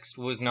context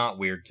was not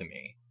weird to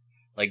me.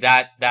 Like,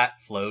 that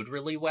flowed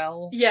really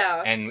well.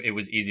 Yeah. And it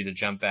was easy to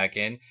jump back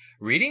in.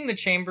 Reading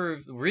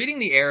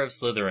the Heir of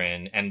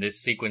Slytherin and this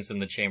sequence in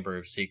the Chamber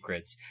of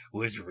Secrets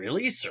was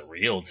really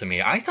surreal to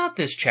me. I thought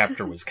this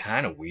chapter was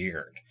kind of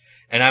weird.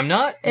 And I'm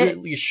not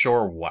really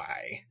sure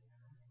why.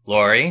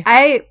 Lori?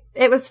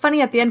 It was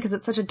funny at the end because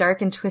it's such a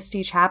dark and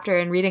twisty chapter,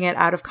 and reading it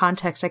out of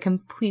context, I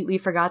completely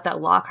forgot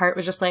that Lockhart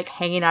was just, like,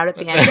 hanging out at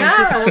the entrance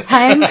this whole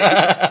time.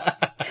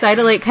 So I had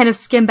to, like, kind of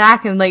skim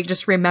back and, like,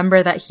 just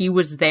remember that he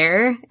was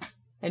there.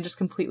 And just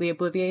completely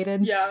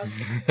obliviated. Yeah.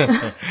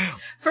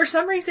 For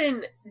some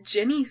reason,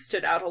 Ginny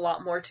stood out a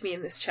lot more to me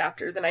in this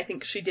chapter than I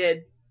think she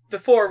did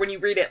before when you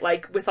read it,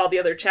 like, with all the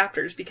other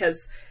chapters,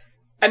 because,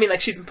 I mean, like,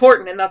 she's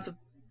important and that's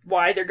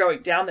why they're going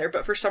down there,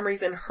 but for some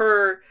reason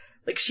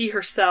she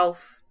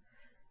herself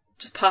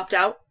just popped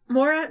out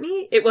more at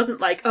me. It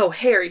wasn't like, oh,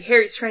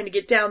 Harry's trying to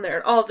get down there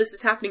and all of this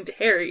is happening to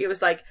Harry. It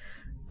was like,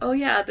 oh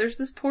yeah, there's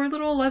this poor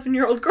little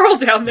 11-year-old girl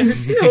down there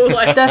too.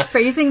 Like, the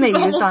phrasing they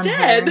used on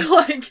dead. her.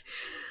 Like,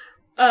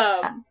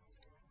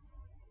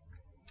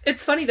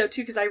 it's funny though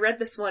too, because I read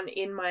this one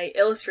in my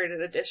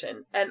illustrated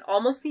edition, and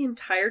almost the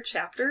entire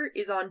chapter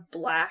is on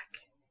black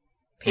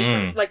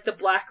paper. Like, the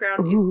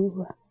background is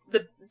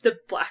the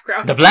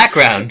background. The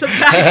background. The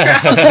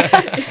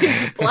background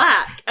is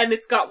black, and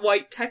it's got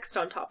white text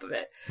on top of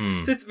it.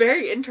 So it's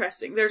very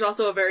interesting. There's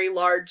also a very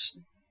large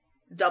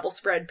double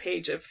spread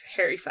page of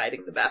Harry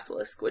fighting the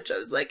basilisk, which I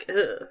was like,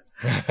 ugh.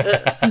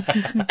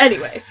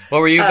 Anyway. What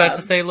were you about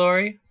to say,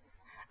 Lori?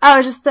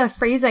 Oh, just the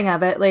phrasing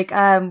of it. Like,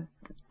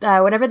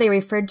 whenever they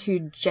referred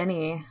to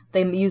Jenny,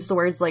 they used the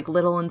words like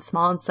little and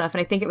small and stuff.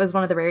 And I think it was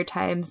one of the rare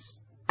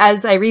times,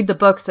 as I read the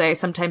books, I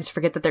sometimes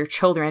forget that they're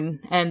children.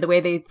 And the way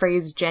they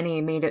phrased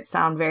Jenny made it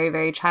sound very,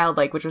 very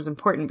childlike, which was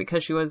important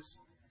because she was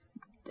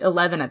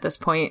 11 at this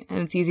point, and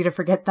it's easy to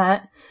forget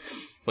that.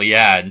 Well,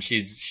 yeah, and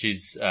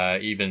she's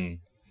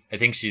I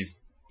think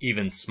she's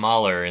even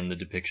smaller in the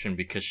depiction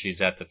because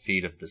she's at the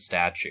feet of the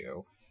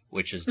statue,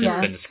 which has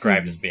just been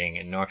described as being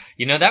enormous.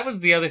 That was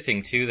the other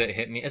thing, too, that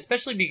hit me,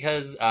 especially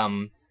because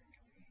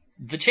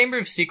the Chamber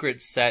of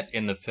Secrets set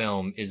in the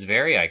film is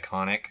very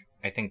iconic.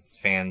 I think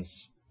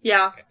fans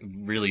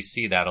really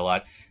see that a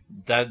lot.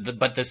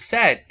 But the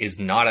set is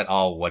not at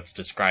all what's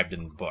described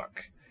in the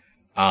book.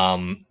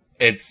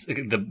 It's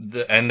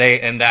and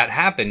that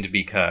happened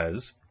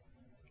because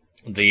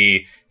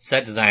the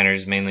set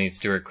designers, mainly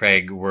Stuart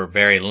Craig, were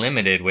very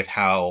limited with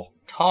how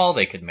tall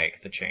they could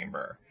make the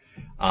chamber.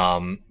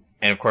 And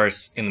of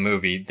course, in the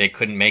movie, they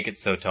couldn't make it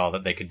so tall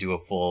that they could do a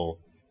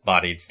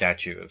full-bodied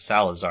statue of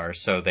Salazar,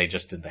 so they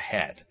just did the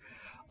head.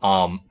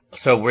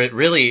 So we're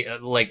really,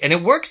 and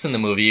it works in the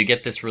movie. You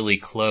get this really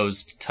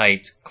closed,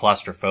 tight,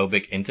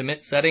 claustrophobic,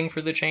 intimate setting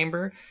for the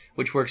chamber,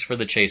 which works for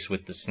the chase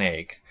with the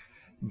snake.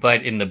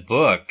 But in the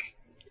book,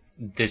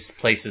 this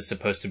place is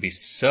supposed to be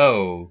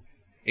so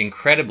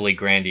incredibly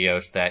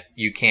grandiose that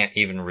you can't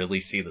even really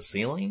see the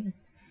ceiling.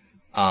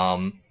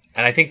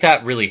 And I think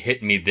that really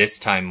hit me this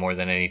time more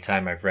than any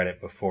time I've read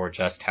it before,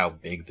 just how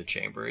big the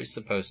chamber is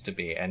supposed to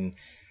be. And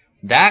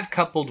that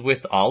coupled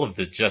with all of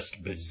the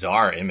just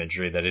bizarre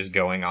imagery that is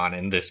going on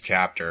in this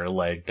chapter,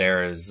 like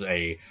there is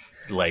a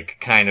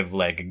kind of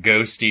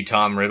ghosty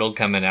Tom Riddle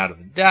coming out of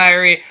the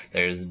diary.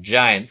 There's a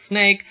giant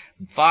snake.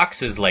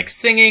 Fox is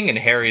singing and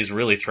Harry's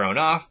really thrown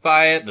off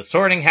by it. The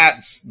Sorting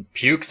Hat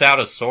pukes out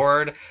a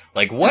sword.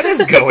 What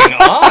is going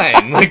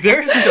on?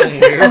 There's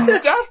some weird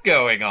stuff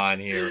going on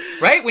here.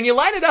 Right? When you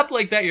line it up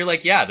like that, you're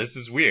yeah, this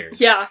is weird.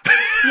 Yeah.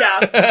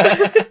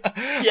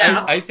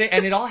 Yeah. I think,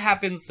 and it all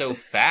happens so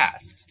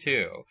fast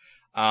too.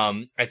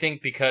 I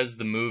think because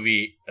the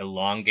movie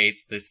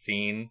elongates this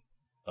scene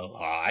a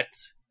lot,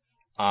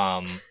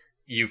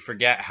 you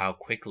forget how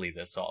quickly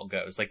this all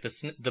goes.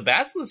 The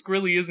basilisk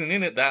really isn't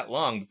in it that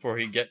long before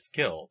he gets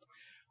killed.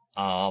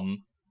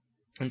 And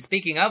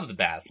speaking of the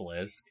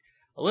basilisk,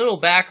 a little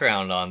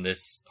background on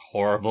this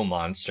horrible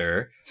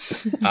monster.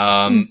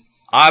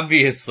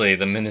 Obviously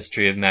the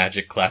Ministry of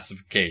Magic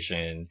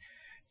classification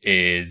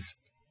is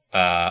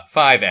 5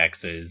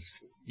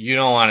 X's. You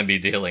don't want to be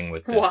dealing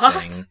with this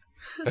thing.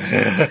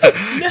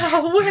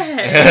 No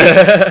way.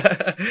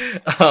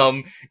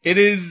 It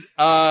is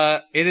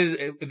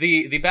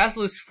the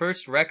basilisk's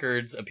first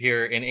records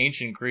appear in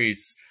ancient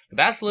Greece. The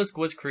basilisk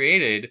was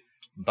created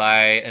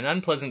by an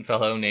unpleasant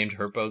fellow named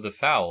Herpo the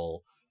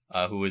Fowl,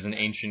 who was an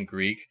ancient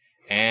Greek,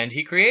 and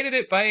he created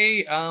it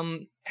by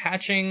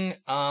hatching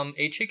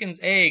a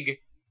chicken's egg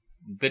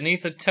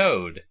beneath a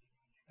toad,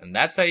 and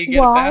that's how you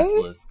get a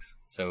basilisk.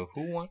 So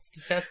who wants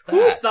to test that?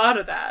 Who thought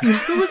of that?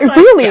 Who was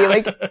Really?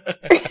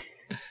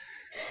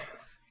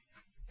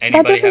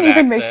 Anybody that doesn't have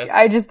even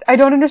access? I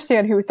don't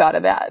understand who thought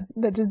of that.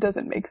 That just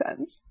doesn't make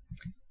sense.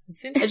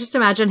 I just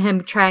imagine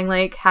him trying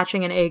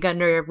hatching an egg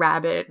under a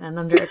rabbit and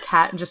under a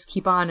cat and just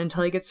keep on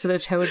until he gets to the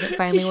toad that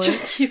finally works. He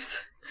just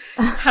keeps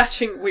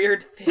hatching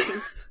weird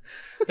things.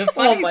 The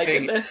funny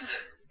thing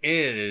goodness.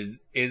 is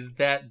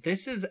that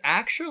this is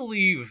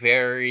actually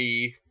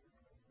very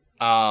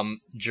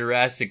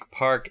Jurassic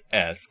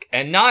Park-esque,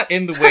 and not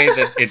in the way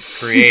that it's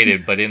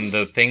created, but in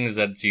the things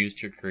that's used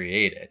to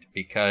create it,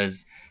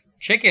 because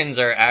chickens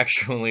are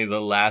actually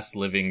the last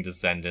living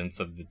descendants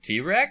of the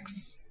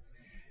T-Rex,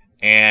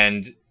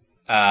 and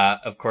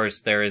of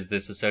course there is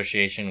this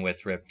association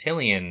with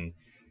reptilian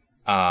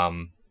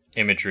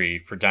imagery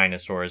for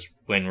dinosaurs,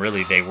 when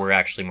really they were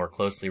actually more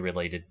closely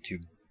related to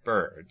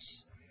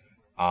birds.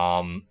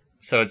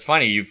 So it's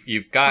funny,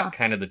 you've got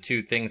kind of the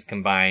two things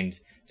combined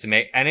to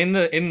make, and in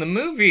the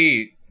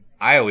movie,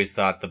 I always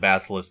thought the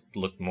basilisk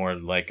looked more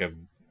like a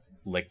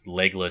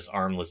legless,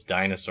 armless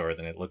dinosaur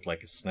than it looked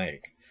like a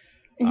snake.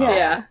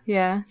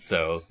 Yeah.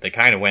 So they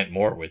kind of went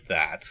more with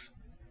that.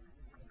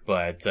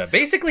 But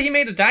basically he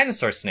made a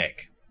dinosaur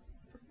snake.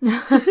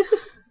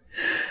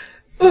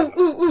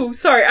 Ooh,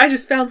 sorry, I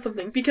just found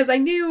something, because I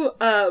knew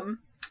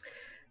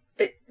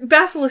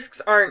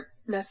basilisks aren't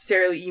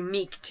necessarily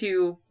unique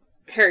to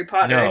Harry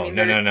Potter. No,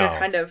 they're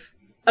kind of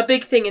a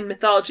big thing in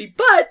mythology,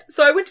 but,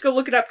 so I went to go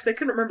look it up because I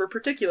couldn't remember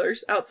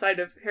particulars outside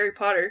of Harry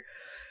Potter,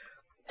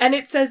 and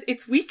it says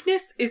its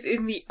weakness is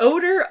in the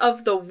odor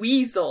of the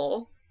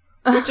weasel,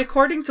 which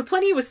according to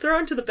Pliny was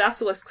thrown to the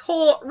basilisk's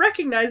hole,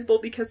 recognizable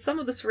because some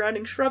of the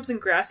surrounding shrubs and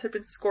grass had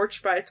been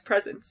scorched by its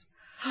presence.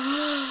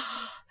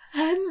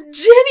 And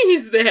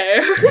Ginny's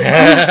there!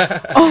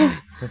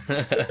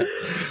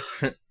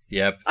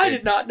 Yep. I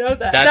did not know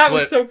that. That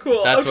was so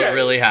cool. That's what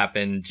really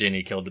happened.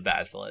 Ginny killed the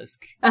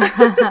basilisk.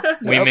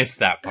 We missed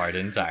that part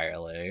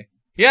entirely.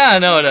 Yeah,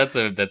 no, that's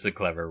a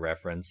clever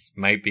reference.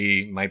 Might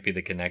be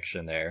the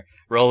connection there.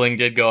 Rowling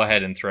did go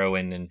ahead and throw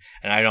in, and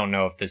I don't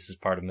know if this is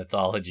part of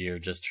mythology or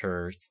just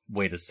her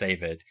way to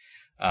save it.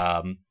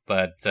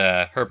 But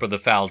Herpa the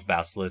Fowl's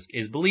basilisk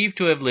is believed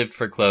to have lived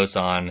for close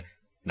on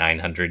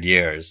 900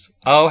 years.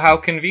 Oh, how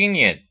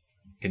convenient.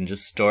 You can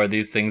just store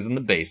these things in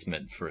the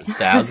basement for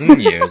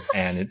 1,000 years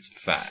and it's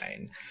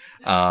fine.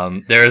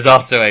 There is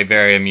also a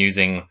very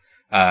amusing,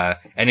 and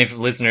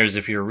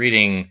if you're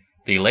reading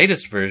the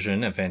latest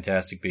version of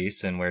Fantastic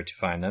Beasts and Where to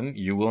Find Them,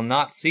 you will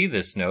not see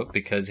this note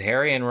because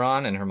Harry and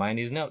Ron and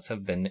Hermione's notes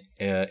have been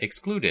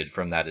excluded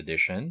from that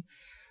edition.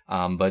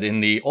 But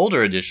in the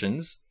older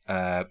editions,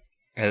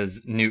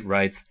 as Newt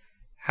writes,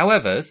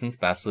 however, since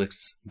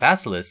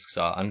basilisks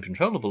are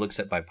uncontrollable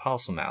except by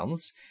parcel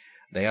mouths,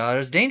 they are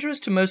as dangerous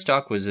to most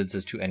dark wizards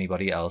as to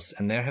anybody else,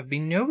 and there have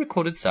been no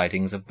recorded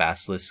sightings of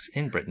basilisks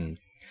in Britain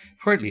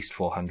for at least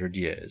 400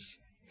 years.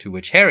 To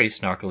which Harry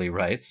snarkily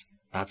writes,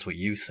 that's what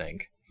you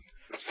think.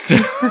 So,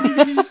 Oh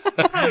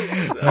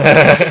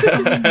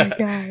my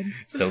god.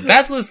 So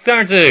basilisks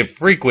aren't a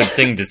frequent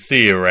thing to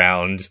see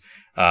around,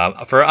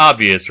 for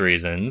obvious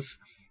reasons.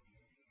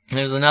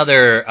 There's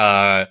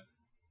another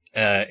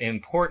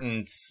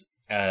important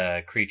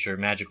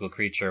magical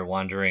creature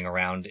wandering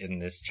around in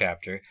this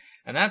chapter,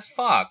 and that's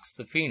Fawkes,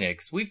 the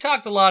Phoenix. We've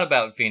talked a lot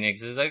about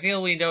Phoenixes. I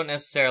feel we don't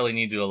necessarily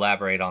need to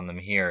elaborate on them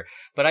here,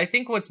 but I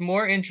think what's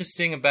more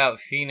interesting about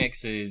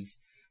Phoenixes,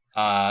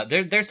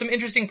 there's some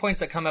interesting points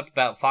that come up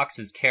about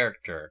Fawkes'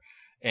 character,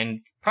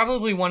 and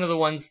probably one of the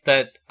ones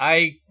that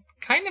I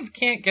kind of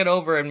can't get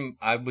over, and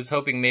I was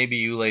hoping maybe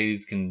you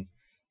ladies can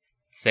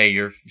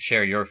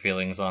share your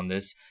feelings on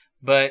this,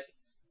 but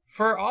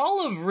for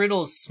all of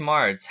Riddle's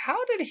smarts,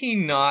 how did he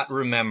not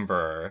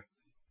remember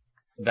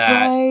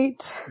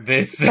that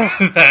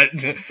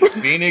that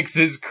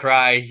Phoenix's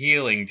cry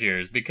healing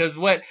tears? Because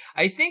what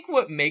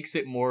makes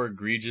it more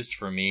egregious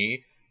for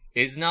me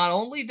is not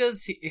only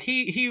does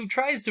he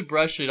tries to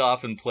brush it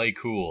off and play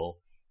cool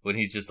when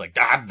he's just like,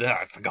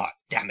 I forgot,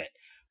 damn it.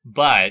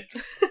 But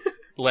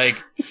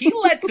like, he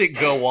lets it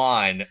go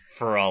on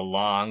for a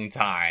long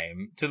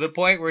time, to the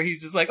point where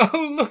he's just like,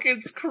 oh, look,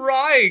 it's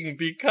crying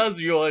because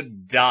you're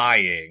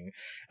dying.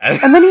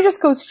 And then he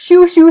just goes,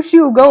 shoo, shoo,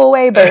 shoo, go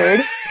away,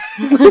 bird.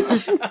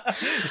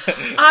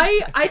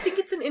 I think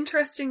it's an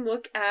interesting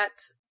look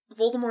at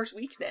Voldemort's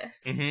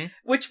weakness,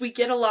 which we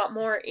get a lot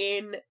more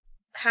in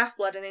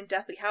Half-Blood and in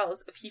Deathly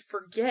Hallows. If he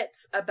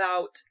forgets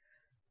about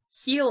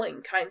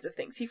healing kinds of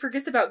things. He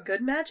forgets about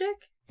good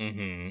magic.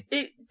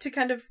 To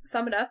kind of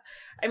sum it up,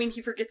 I mean,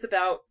 he forgets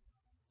about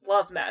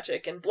love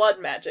magic and blood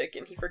magic,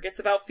 and he forgets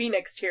about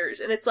phoenix tears,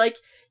 and it's like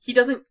he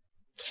doesn't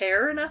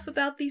care enough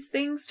about these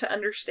things to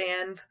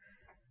understand,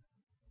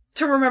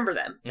 to remember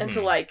them, and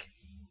to like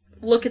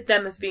look at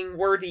them as being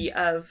worthy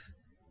of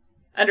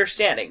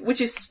understanding,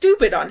 which is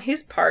stupid on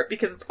his part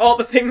because it's all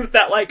the things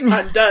that like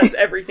undoes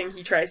everything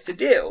he tries to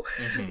do.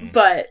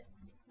 But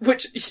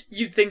which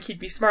you'd think he'd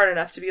be smart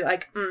enough to be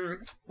like,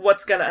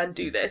 what's gonna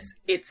undo this?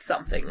 It's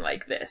something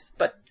like this.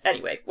 But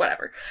anyway,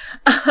 whatever.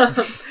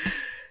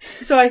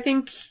 So I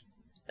think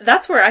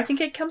that's where I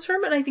think it comes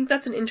from, and I think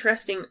that's an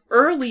interesting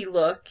early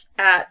look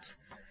at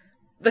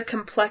the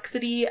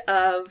complexity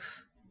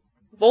of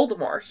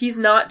Voldemort. He's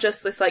not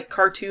just this, like,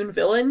 cartoon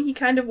villain he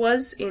kind of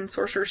was in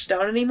Sorcerer's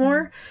Stone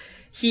anymore.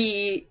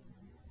 He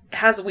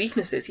has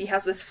weaknesses. He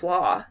has this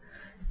flaw.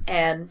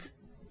 And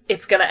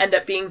it's going to end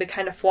up being the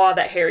kind of flaw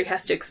that Harry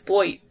has to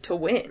exploit to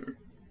win.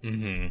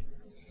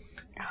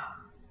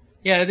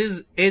 Yeah, it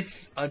is.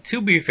 It's,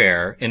 to be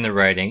fair, in the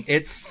writing,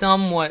 it's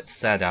somewhat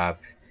set up.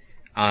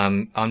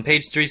 On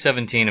page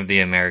 317 of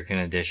the American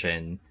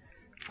edition,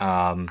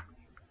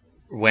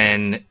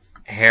 when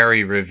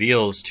Harry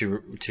reveals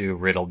to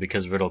Riddle,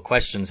 because Riddle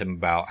questions him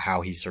about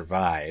how he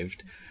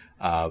survived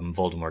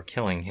Voldemort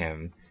killing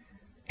him,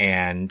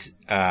 and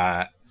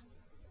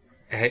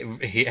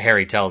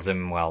Harry tells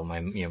him, well,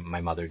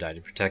 my mother died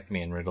to protect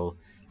me, and Riddle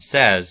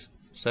says,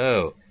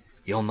 so,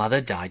 your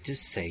mother died to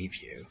save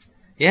you.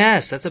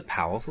 Yes, that's a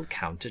powerful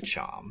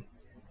counter-charm.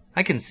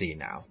 I can see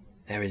now.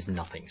 There is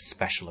nothing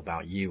special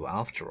about you,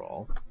 after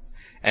all.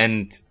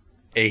 And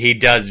he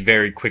does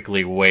very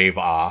quickly wave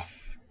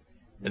off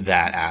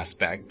that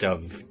aspect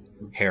of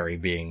Harry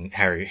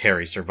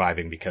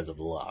surviving because of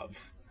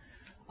love.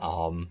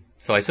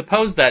 So I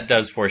suppose that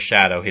does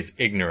foreshadow his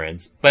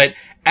ignorance, but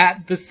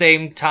at the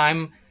same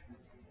time,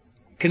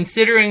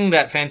 considering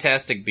that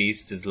Fantastic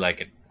Beasts is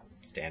like a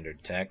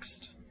standard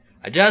text,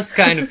 I just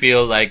kind of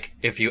feel like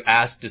if you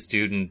asked a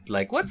student,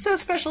 like, what's so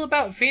special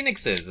about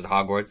phoenixes at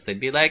Hogwarts, they'd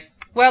be like,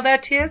 well, their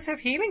tears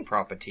have healing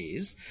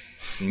properties.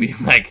 And be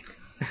like,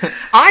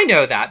 I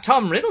know that.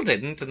 Tom Riddle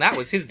didn't, and that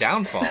was his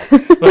downfall.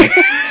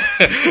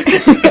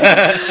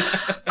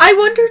 I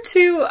wonder,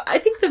 too, I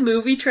think the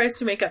movie tries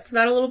to make up for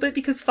that a little bit,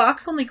 because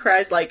Fox only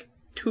cries, like,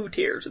 2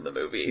 tears in the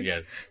movie.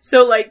 Yes.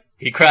 So, like...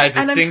 He cries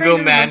a single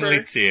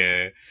manly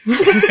tear.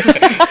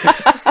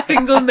 A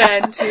single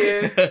man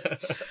tear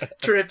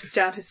drips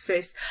down his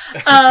face.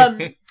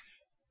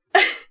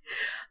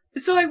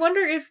 So I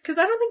wonder if... Because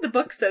I don't think the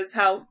book says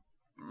how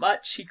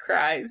much he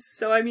cries.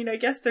 So, I mean, I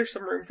guess there's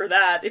some room for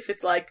that. If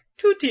it's, like,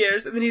 2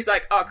 tears, and then he's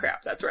like, oh,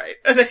 crap, that's right.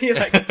 And then he,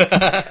 like,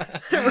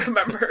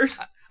 remembers.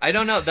 I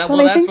don't know. That's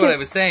what I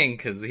was saying,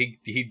 because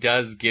he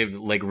does give...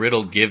 Like,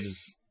 Riddle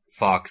gives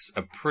Fox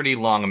a pretty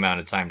long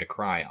amount of time to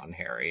cry on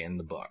Harry in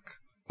the book.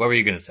 What were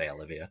you going to say,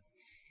 Olivia?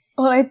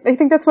 Well, I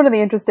think that's one of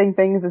the interesting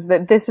things, is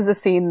that this is a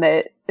scene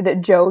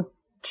that Joe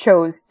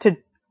chose to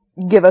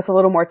give us a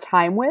little more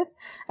time with,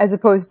 as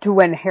opposed to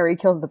when Harry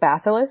kills the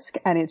basilisk,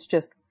 and it's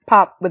just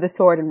pop with a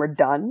sword and we're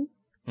done.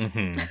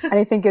 And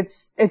I think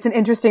it's an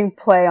interesting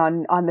play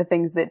on the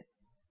things that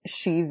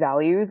she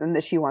values and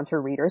that she wants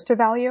her readers to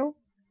value.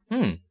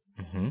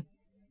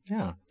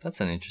 Yeah,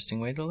 that's an interesting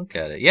way to look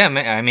at it. Yeah,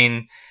 I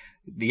mean...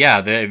 Yeah,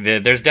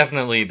 there's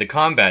definitely, the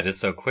combat is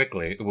so quick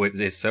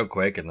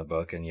in the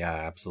book, and yeah,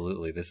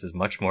 absolutely, this is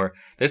much more,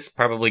 this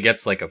probably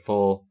gets like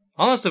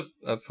almost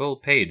a full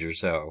page or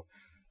so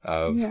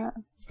of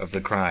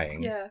the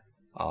crying. Yeah.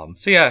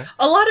 So yeah.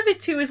 A lot of it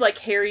too is like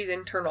Harry's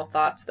internal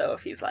thoughts, though,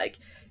 if he's like,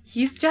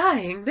 he's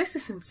dying, this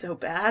isn't so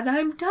bad,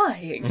 I'm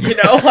dying, you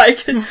know,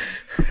 like.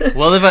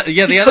 Well,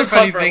 the other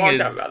funny thing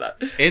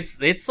is,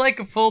 it's like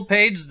a full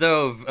page,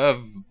 though,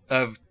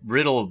 of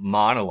Riddle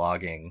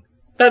monologuing.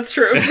 That's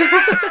true.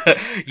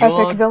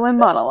 Epic villain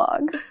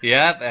monologues.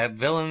 Yeah,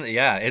 villain.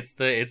 Yeah, it's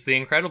the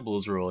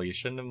Incredibles rule. You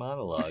shouldn't have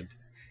monologued.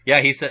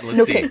 Yeah, he said.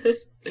 Let's see.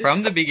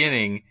 From the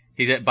beginning,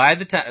 he said by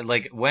the time,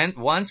 like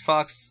once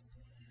Fox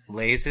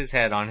lays his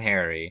head on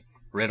Harry,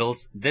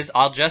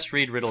 I'll just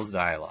read Riddle's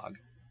dialogue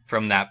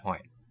from that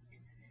point.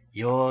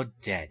 You're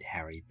dead,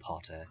 Harry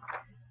Potter.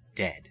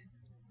 Dead.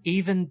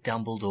 Even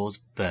Dumbledore's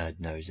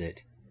bird knows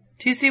it.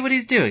 Do you see what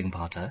he's doing,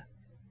 Potter?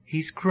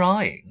 He's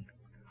crying.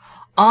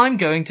 I'm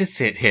going to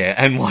sit here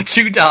and watch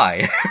you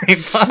die,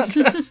 Harry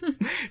Potter.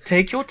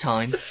 Take your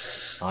time.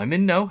 I'm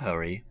in no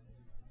hurry.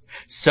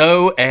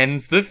 So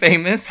ends the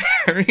famous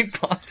Harry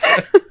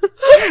Potter.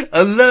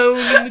 Alone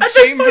in the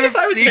Chamber of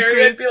Secrets,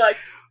 Harry, I'd be like,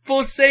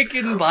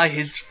 forsaken by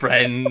his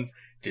friends,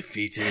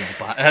 defeated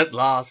at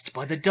last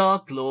by the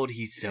Dark Lord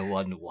he so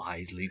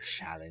unwisely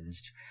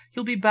challenged.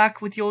 You'll be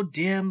back with your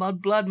dear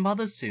mudblood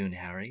mother soon,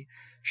 Harry.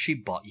 She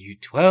bought you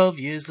 12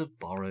 years of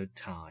borrowed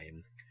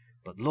time.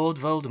 But Lord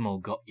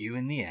Voldemort got you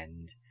in the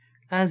end,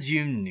 as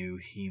you knew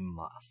he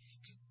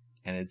must.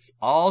 And it's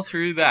all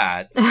through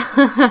that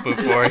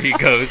before he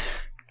goes,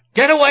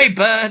 get away,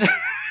 bird!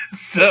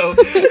 So...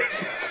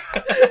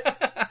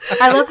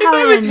 I love how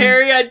if I was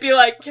Harry, I'd be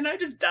like, can I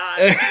just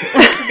die?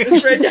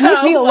 Just right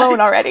now. Leave me alone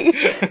already.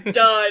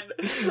 Done.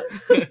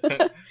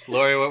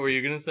 Lori, what were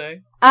you gonna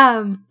say?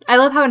 I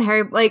love how in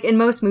Harry, like, in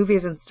most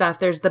movies and stuff,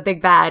 there's the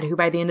big bad who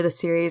by the end of the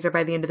series or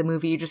by the end of the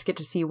movie you just get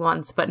to see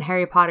once. But in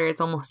Harry Potter,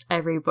 it's almost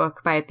every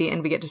book by at the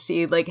end we get to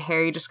see, like,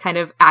 Harry just kind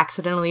of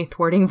accidentally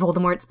thwarting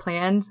Voldemort's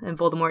plans and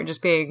Voldemort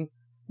just being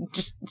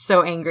just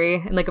so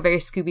angry in, like, a very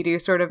Scooby-Doo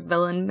sort of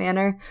villain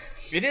manner.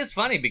 It is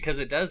funny because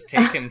it does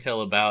take him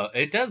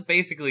it does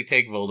basically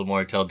take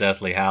Voldemort till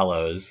Deathly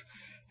Hallows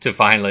to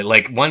finally,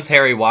 like, once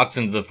Harry walks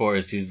into the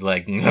forest, he's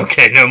like,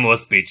 okay, no more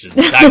speeches,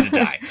 time to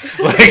die.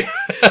 Like,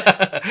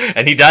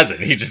 and he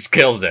doesn't, he just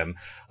kills him.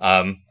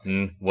 How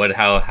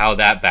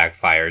that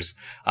backfires.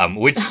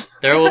 Which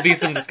there will be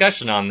some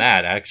discussion on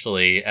that,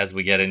 actually, as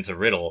we get into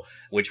Riddle,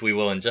 which we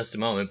will in just a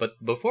moment.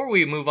 But before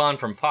we move on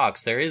from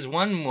Fawkes, there is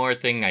one more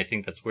thing I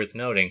think that's worth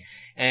noting.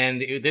 And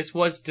this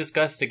was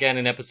discussed again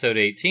in episode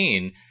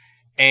 18.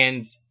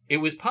 And it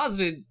was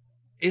posited,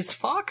 is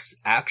Fawkes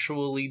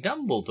actually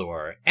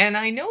Dumbledore? And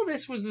I know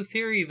this was a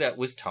theory that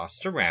was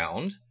tossed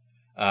around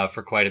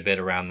for quite a bit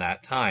around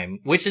that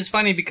time. Which is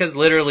funny because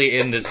literally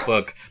in this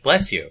book,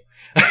 bless you.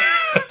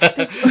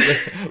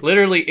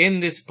 Literally in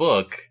this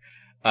book,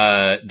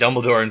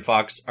 Dumbledore and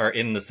Fawkes are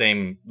in the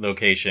same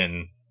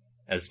location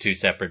as two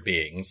separate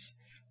beings,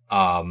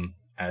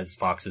 as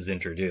Fawkes is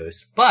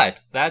introduced.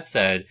 But that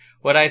said,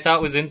 what I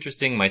thought was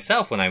interesting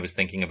myself when I was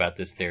thinking about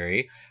this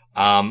theory,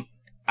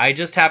 I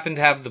just happened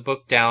to have the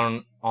book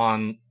down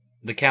on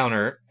the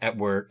counter at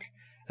work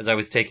as I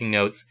was taking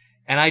notes,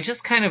 and I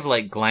just kind of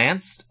like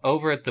glanced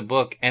over at the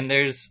book, and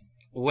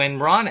when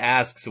Ron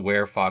asks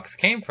where Fawkes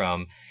came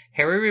from,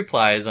 Harry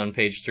replies on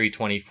page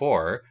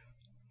 324,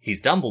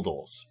 he's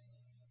Dumbledore's.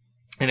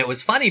 And it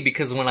was funny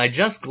because when I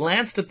just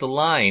glanced at the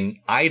line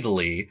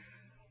idly,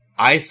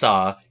 I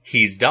saw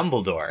he's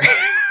Dumbledore.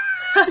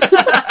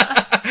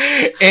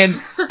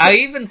 And I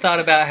even thought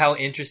about how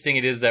interesting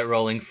it is that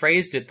Rowling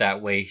phrased it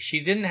that way.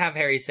 She didn't have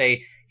Harry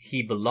say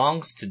he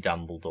belongs to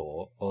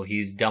Dumbledore or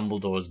he's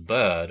Dumbledore's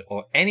bird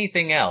or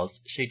anything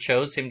else. She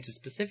chose him to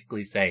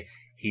specifically say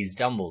he's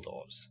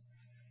Dumbledore's.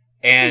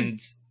 And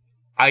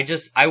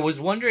I was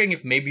wondering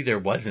if maybe there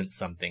wasn't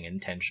something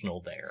intentional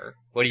there.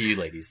 What do you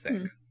ladies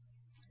think?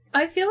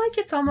 I feel like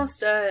it's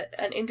almost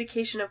an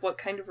indication of what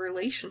kind of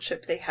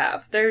relationship they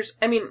have.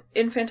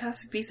 In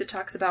Fantastic Beasts it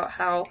talks about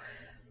how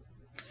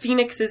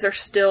phoenixes are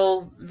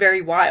still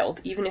very wild,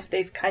 even if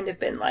they've kind of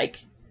been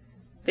like,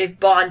 they've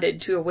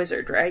bonded to a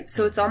wizard, right?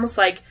 So it's almost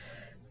like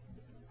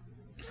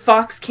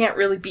Fawkes can't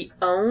really be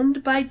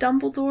owned by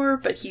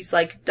Dumbledore, but he's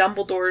like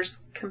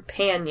Dumbledore's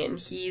companion.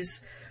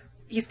 He's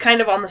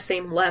kind of on the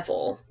same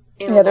level.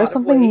 There's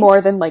something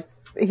more than like,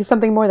 he's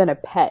something more than a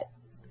pet.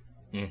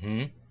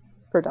 Mm-hmm.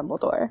 For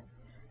Dumbledore.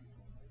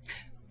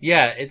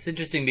 Yeah, it's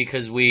interesting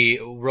because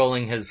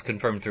Rowling has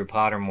confirmed through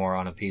Pottermore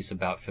on a piece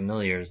about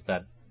familiars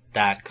that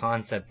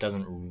concept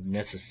doesn't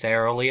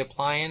necessarily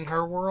apply in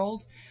her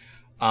world.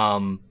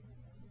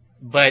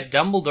 But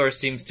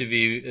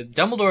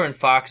Dumbledore and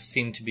Fawkes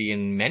seem to be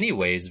in many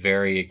ways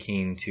very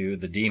akin to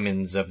the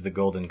demons of the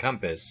Golden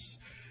Compass,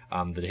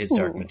 his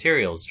Dark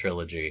Materials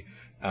trilogy.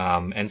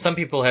 And some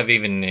people have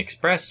even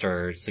expressed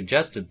or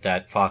suggested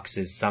that Fawkes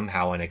is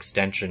somehow an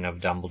extension of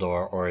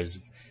Dumbledore or is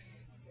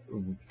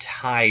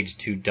tied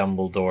to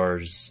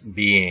Dumbledore's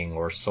being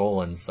or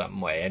soul in some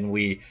way. And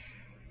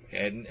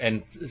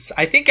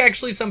I think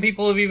actually some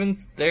people have even,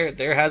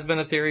 there has been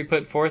a theory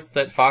put forth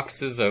that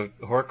Fawkes is a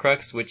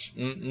Horcrux, which,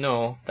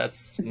 no.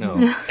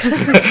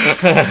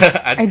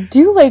 I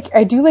do like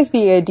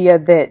the idea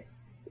that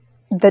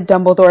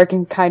Dumbledore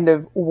can kind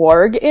of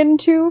warg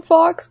into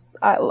Fawkes,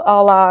 a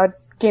la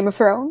Game of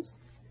Thrones.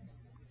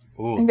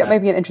 Ooh, I think that might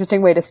be an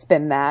interesting way to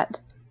spin that.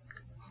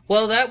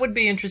 Well, that would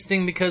be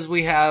interesting because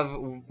we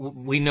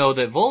know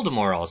that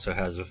Voldemort also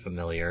has a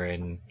familiar,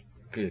 and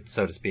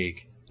so to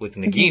speak, with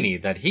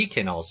Nagini that he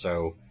can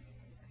also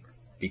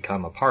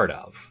become a part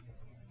of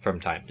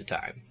from time to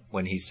time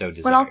when he's so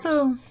desires. But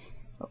also,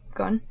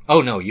 go on.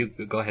 Oh no, you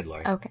go ahead,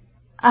 Laurie. Okay.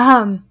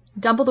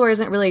 Dumbledore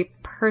isn't really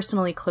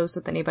personally close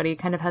with anybody. He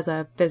kind of has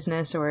a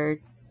business or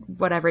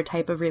whatever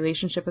type of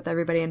relationship with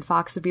everybody, and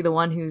Fawkes would be the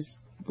one who's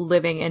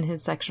living in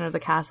his section of the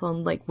castle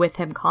and like with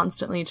him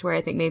constantly, to where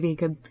I think maybe he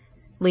could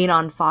lean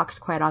on Fawkes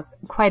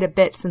quite a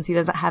bit, since he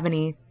doesn't have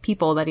any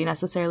people that he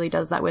necessarily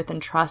does that with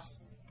and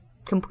trusts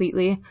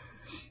completely.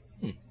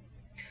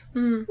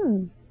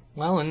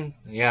 Well,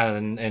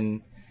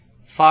 and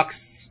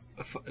Fox,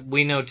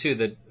 we know too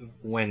that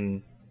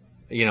when,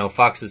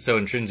 Fox is so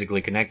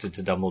intrinsically connected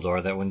to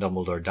Dumbledore that when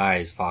Dumbledore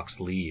dies, Fox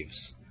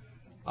leaves.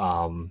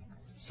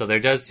 So there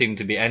does seem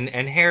to be, and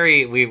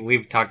Harry,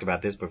 we've talked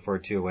about this before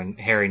too, when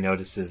Harry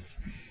notices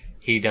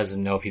he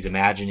doesn't know if he's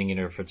imagining it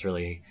or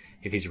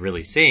if he's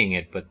really seeing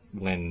it, but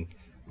when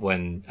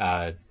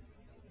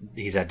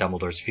he's at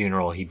Dumbledore's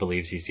funeral, he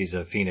believes he sees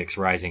a phoenix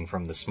rising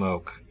from the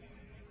smoke,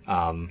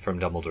 from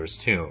Dumbledore's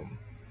tomb.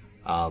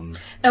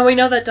 And we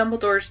know that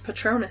Dumbledore's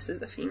Patronus is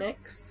the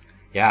phoenix.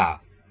 Yeah,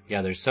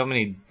 there's so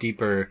many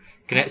deeper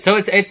so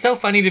it's so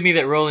funny to me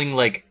that Rowling,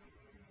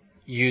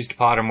 used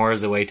Pottermore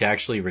as a way to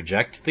actually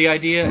reject the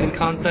idea and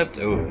concept.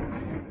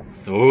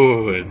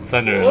 Ooh, it's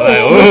thunder.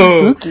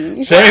 Ooh,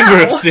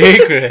 Chamber of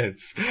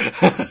Secrets.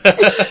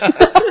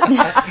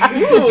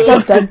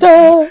 Dun, dun,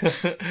 dun.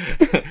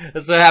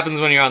 That's what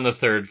happens when you're on the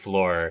third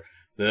floor.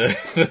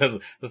 The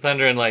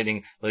thunder and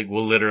lightning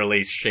will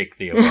literally shake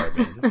the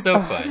apartment. It's so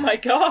fun. Oh my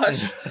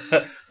gosh.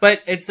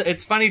 But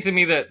it's funny to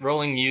me that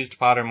Rowling used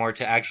Pottermore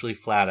to actually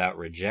flat out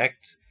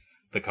reject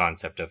the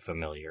concept of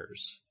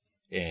familiars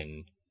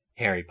in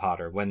Harry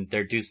Potter, when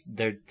there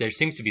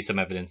seems to be some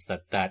evidence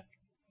that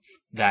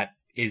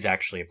is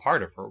actually a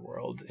part of her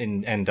world,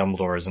 and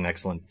Dumbledore is an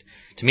excellent,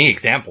 to me,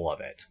 example of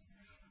it.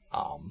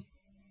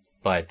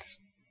 But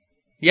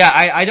yeah,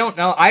 I don't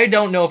know. I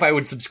don't know if I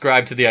would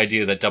subscribe to the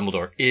idea that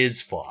Dumbledore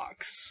is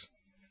Fox.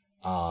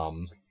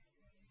 But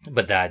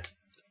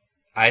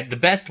the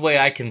best way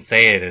I can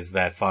say it is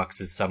that Fox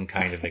is some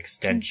kind of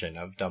extension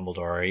of Dumbledore,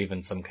 or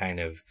even some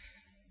kind of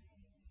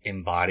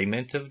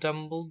embodiment of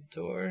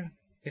Dumbledore.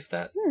 If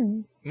that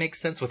makes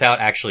sense, without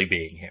actually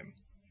being him,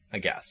 I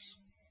guess.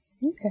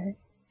 Okay.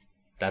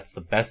 That's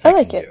the best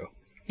I can do.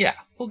 Yeah,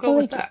 we'll go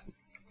with that.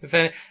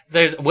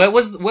 What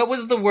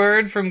was the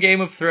word from Game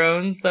of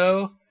Thrones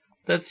though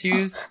that's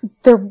used?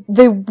 They're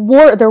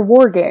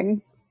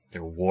warging.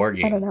 They're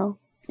warging. I don't know.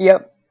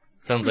 Yep.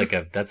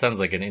 That sounds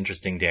like an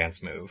interesting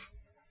dance move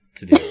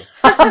to do.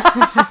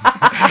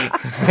 I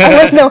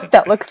don't know what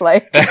that looks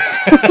like.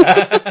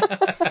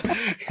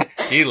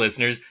 Gee,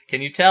 listeners,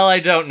 can you tell I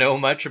don't know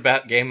much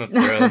about Game of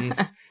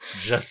Thrones?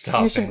 Just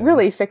off. You should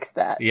really fix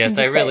that. Yes,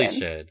 I really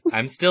should.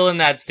 I'm still in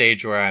that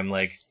stage where I'm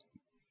like,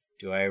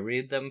 do I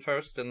read them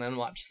first and then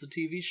watch the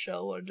TV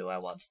show, or do I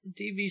watch the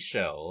TV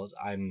show?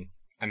 I'm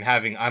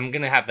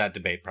gonna have that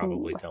debate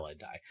probably till I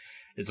die.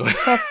 Is what,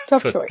 tough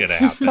what's choice. gonna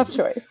happen. Tough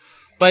choice.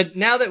 But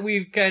now that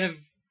we've kind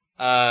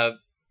of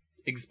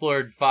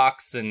explored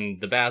Fox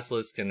and the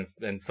Basilisk and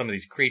some of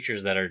these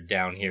creatures that are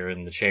down here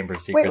in the Chamber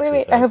of Secrets.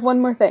 Wait! I have one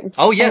more thing.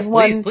 Oh yes,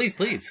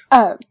 please.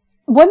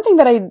 One thing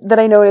that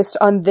I noticed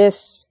on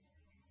this,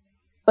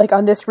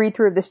 on this read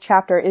through of this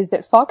chapter, is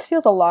that Fox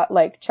feels a lot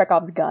like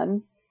Chekhov's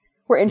gun.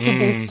 We're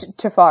introduced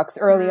to Fox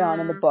early on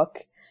in the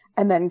book,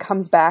 and then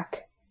comes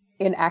back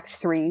in Act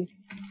 3.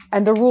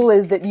 And the rule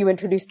is that you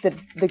introduce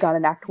the gun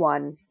in Act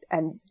 1,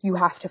 and you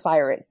have to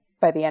fire it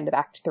by the end of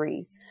Act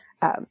 3.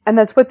 And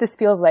that's what this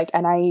feels like,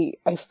 and I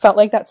felt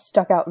like that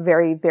stuck out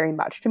very, very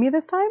much to me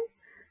this time.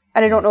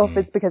 And I don't know if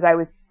it's because I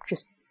was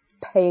just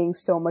paying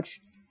so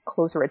much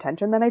closer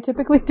attention than I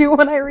typically do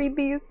when I read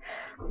these,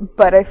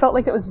 but I felt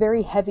like it was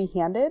very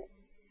heavy-handed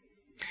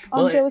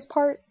on Joe's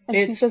part, and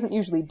she doesn't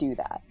usually do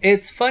that.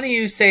 It's funny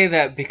you say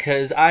that,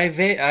 because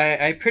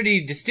I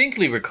pretty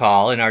distinctly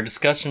recall in our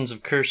discussions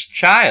of Cursed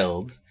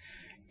Child,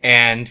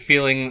 and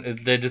feeling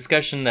the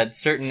discussion that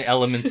certain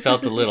elements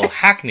felt a little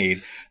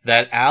hackneyed,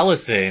 that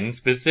Allison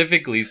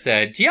specifically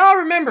said, do y'all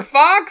remember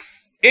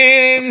Fox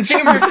in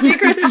Chamber of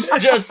Secrets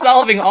just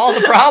solving all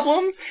the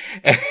problems?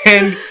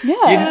 And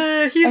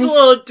he's a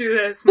little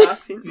Deus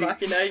Ex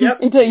Machina. Yep.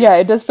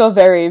 It does feel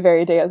very,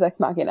 very Deus Ex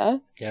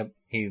Machina. Yep.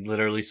 He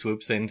literally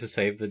swoops in to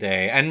save the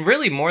day. And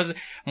really, more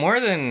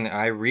than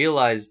I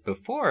realized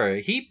before,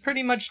 he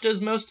pretty much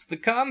does most of the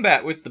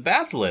combat with the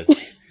Basilisk.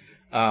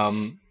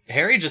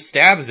 Harry just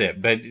stabs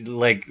it, but,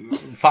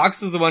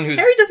 Fox is the one who's...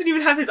 Harry doesn't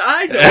even have his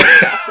eyes open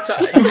half the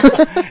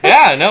time.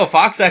 Yeah, no,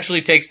 Fox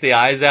actually takes the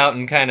eyes out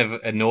and kind of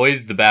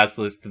annoys the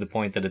Basilisk to the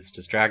point that it's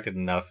distracted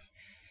enough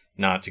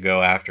not to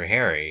go after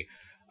Harry.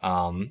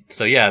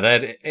 So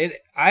yeah,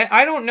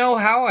 I don't know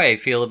how I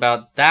feel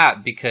about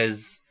that,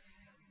 because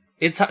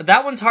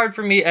that one's hard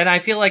for me, and I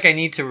feel like I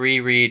need to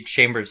reread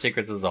Chamber of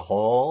Secrets as a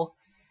whole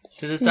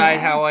to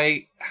decide how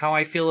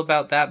I feel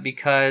about that,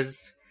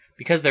 because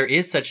there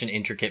is such an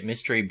intricate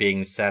mystery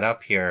being set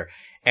up here.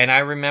 And I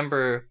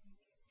remember,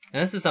 and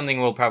this is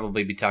something we'll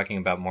probably be talking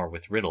about more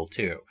with Riddle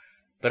too,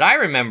 but I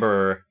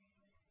remember,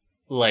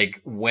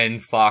 when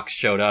Fox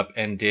showed up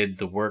and did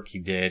the work he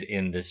did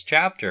in this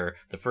chapter,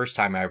 the first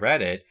time I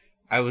read it,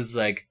 I was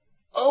like,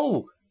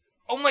 oh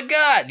my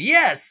god,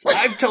 yes!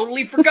 I've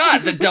totally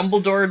forgot that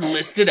Dumbledore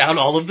listed out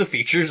all of the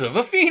features of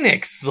a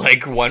phoenix,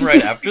 one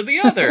right after the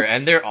other,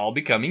 and they're all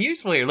becoming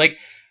useful here.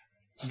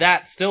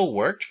 That still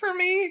worked for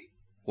me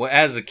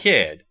as a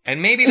kid.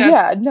 And maybe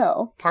that's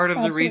part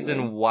of the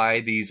reason why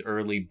these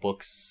early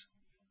books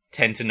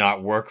tend to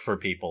not work for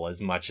people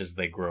as much as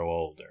they grow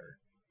older.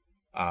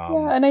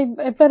 Yeah, and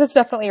I bet it's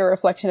definitely a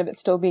reflection of it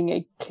still being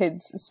a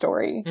kid's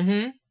story.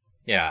 Mm-hmm.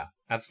 Yeah,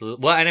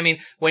 absolutely. Well, and I mean,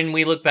 when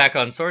we look back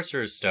on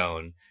Sorcerer's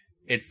Stone,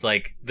 it's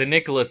like the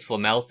Nicholas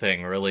Flamel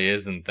thing really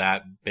isn't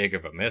that big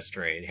of a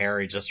mystery.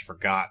 Harry just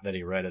forgot that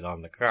he read it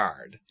on the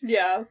card.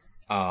 Yeah.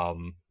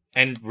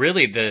 And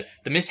really, the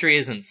mystery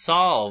isn't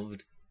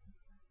solved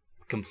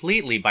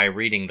completely by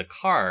reading the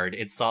card.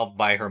 It's solved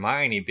by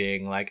Hermione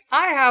being like,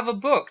 I have a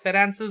book that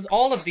answers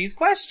all of these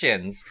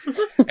questions.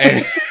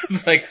 And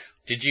it's like,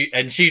 did you,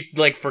 and she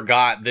like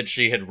forgot that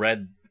she had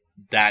read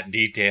that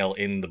detail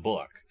in the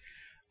book.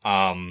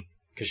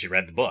 Cause she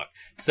read the book.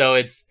 So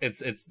it's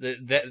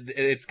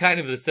kind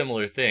of the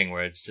similar thing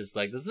where it's just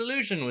like the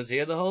solution was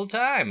here the whole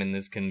time in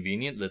this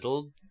convenient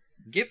little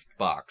gift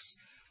box.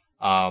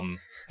 And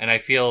I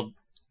feel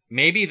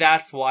maybe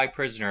that's why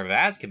Prisoner of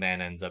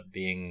Azkaban ends up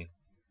being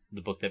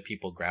the book that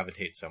people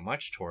gravitate so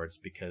much towards,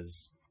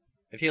 because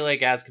I feel like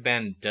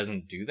Azkaban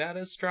doesn't do that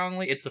as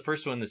strongly. It's the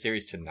first one in the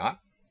series to not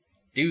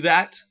do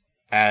that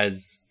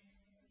as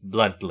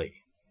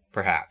bluntly,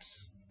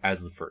 perhaps,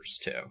 as the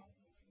first two.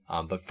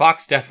 But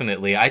Fox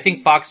definitely, I think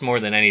Fox more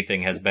than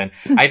anything has been,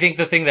 I think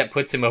the thing that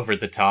puts him over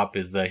the top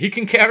is he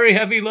can carry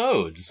heavy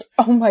loads.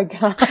 Oh my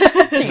god.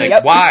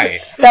 Like,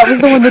 why? That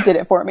was the one that did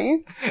it for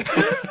me.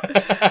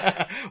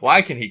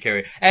 Why can he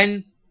carry?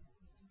 And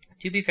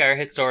to be fair,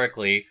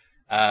 historically,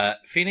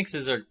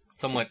 phoenixes are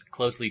somewhat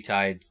closely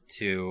tied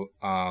to,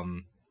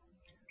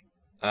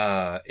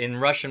 in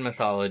Russian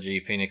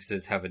mythology,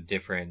 phoenixes have a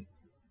different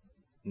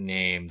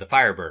name, the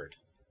Firebird.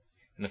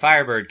 And the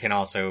Firebird can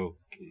also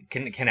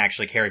can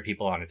actually carry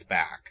people on its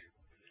back.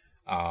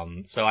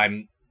 So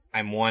I'm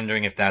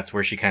wondering if that's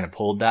where she kind of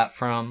pulled that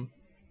from.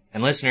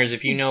 And listeners,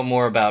 if you know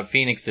more about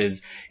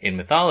phoenixes in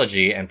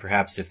mythology, and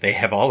perhaps if they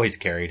have always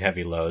carried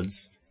heavy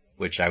loads,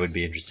 which I would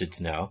be interested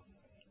to know.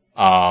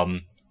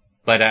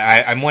 But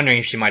I'm wondering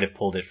if she might have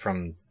pulled it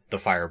from the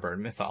Firebird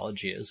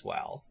mythology as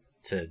well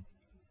to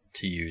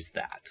use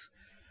that.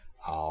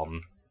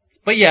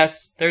 But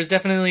yes, there's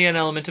definitely an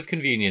element of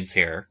convenience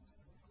here.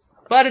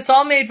 But it's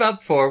all made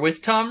up for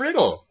with Tom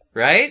Riddle,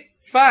 right?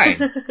 It's fine.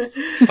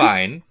 It's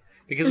fine.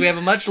 Because we have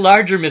a much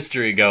larger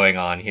mystery going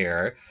on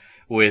here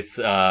with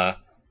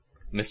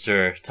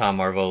Mr. Tom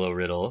Marvolo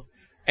Riddle.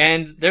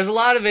 And there's a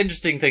lot of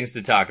interesting things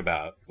to talk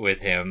about with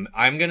him.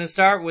 I'm going to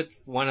start with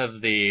one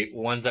of the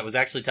ones that was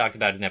actually talked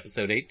about in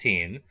episode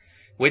 18,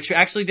 which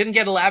actually didn't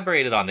get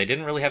elaborated on. They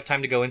didn't really have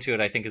time to go into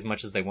it, I think, as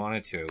much as they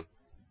wanted to.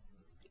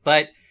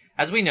 But,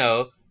 as we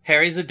know,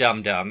 Harry's a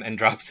dum-dum and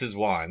drops his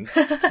wand.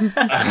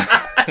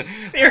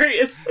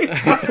 Seriously. Every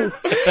time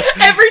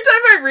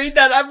I read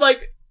that, I'm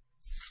like,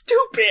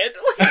 stupid.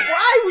 Like,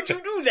 why would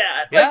you do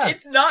that? Yeah. Like,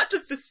 it's not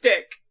just a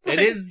stick. Like,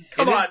 It is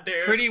dude.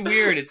 pretty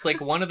weird. It's like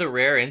one of the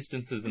rare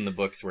instances in the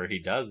books where he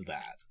does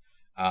that.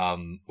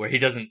 Where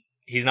the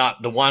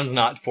wand's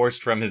not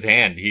forced from his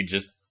hand. He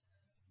just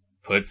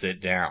puts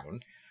it down.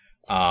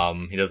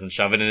 He doesn't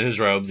shove it in his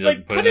robes. He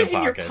doesn't put it in a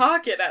pocket. Your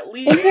pocket, at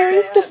least. In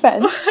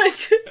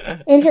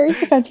Harry's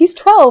defense, he's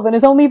 12 and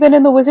has only been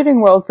in the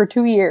Wizarding World for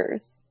 2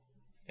 years.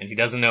 And he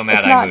doesn't know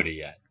Mad-Eye Moody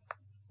yet.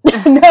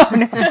 No.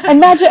 And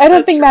magic, I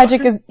don't think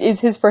magic is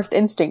his first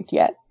instinct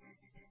yet.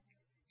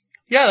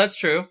 Yeah, that's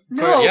true.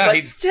 No,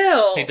 but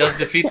still. He does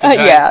defeat the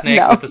giant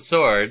snake with a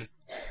sword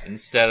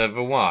instead of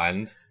a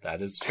wand.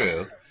 That is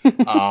true.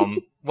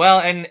 Well,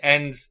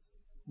 and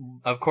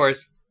of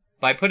course,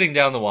 by putting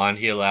down the wand,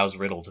 he allows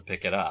Riddle to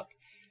pick it up.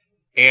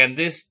 And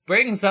this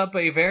brings up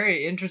a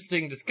very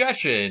interesting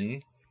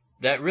discussion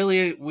that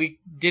really we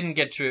didn't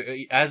get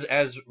to,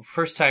 as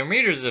first-time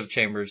readers of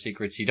Chamber of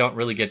Secrets, you don't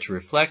really get to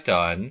reflect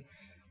on.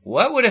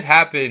 What would have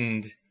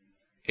happened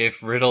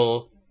if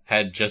Riddle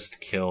had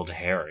just killed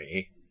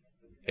Harry?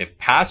 If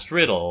past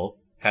Riddle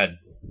had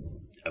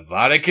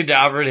Avada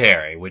Kedavra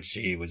Harry, which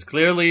he was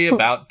clearly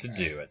about to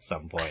do at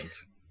some point.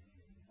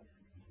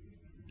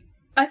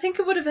 I think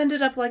it would have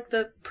ended up like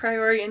the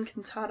Priori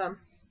Incantatem,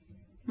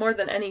 more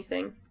than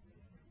anything.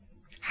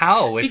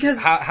 How?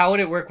 How would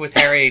it work with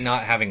Harry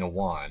not having a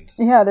wand?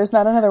 Yeah, there's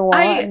not another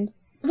wand.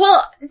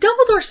 Well,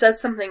 Dumbledore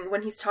says something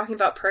when he's talking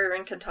about Priori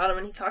Incantatem,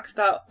 and he talks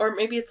about, or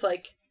maybe it's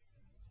like,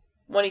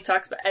 when he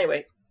talks about,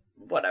 anyway,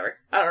 whatever.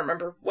 I don't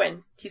remember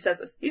when he says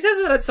this. He says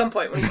it at some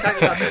point when he's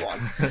talking about their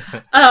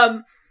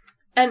wands.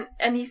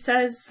 And he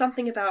says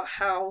something about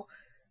how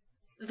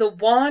the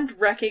wand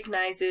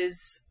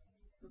recognizes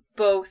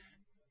both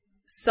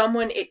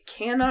someone it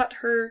cannot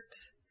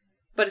hurt,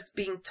 but it's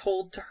being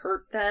told to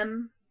hurt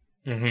them.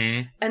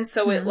 Mm-hmm. And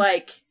so it,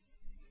 like,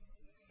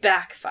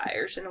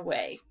 backfires in a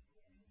way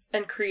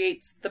and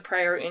creates the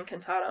Priori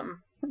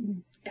Incantatem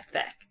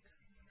effect.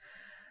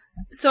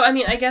 So, I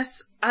mean, I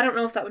guess, I don't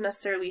know if that would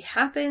necessarily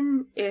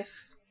happen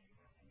if,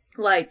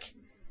 like,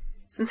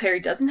 since Harry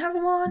doesn't have a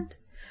wand,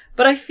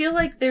 but I feel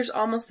like there's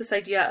almost this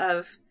idea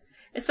of,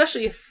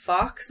 especially if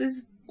Fawkes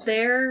is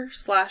there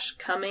 /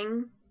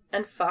 coming,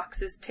 and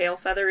Fawkes' tail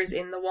feather is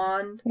in the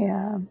wand.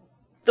 Yeah.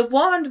 The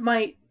wand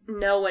might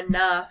know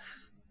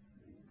enough,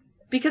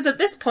 because at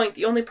this point,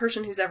 the only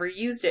person who's ever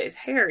used it is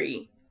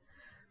Harry.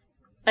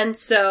 And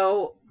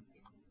so,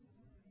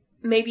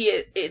 maybe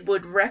it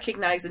would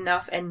recognize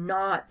enough and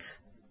not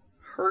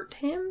hurt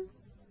him.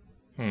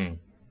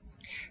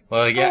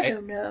 Well, yeah, I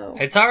don't know.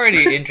 It's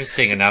already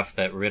interesting enough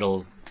that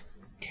Riddle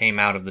came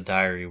out of the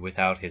diary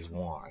without his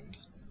wand.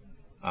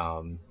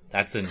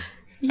 That's an...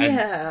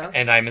 Yeah.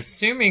 And I'm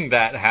assuming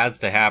that has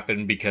to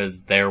happen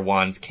because their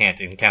wands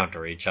can't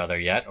encounter each other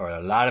yet, or a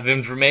lot of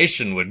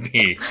information would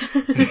be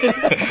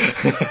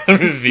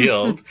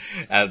revealed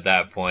at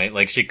that point.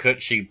 Like, she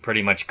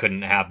pretty much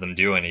couldn't have them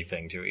do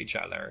anything to each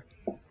other,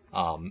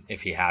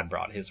 if he had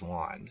brought his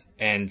wand.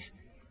 And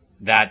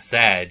that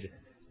said,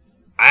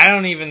 I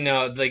don't even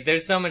know, like,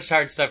 there's so much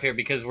hard stuff here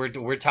because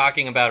we're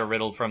talking about a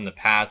Riddle from the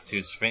past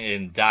who's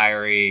in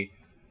diary.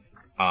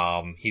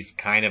 He's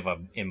kind of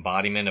an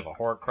embodiment of a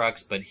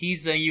Horcrux, but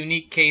he's a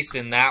unique case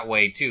in that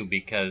way too,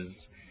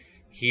 because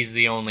he's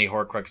the only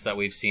Horcrux that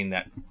we've seen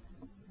that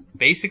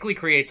basically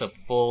creates a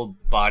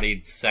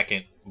full-bodied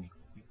second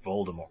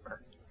Voldemort.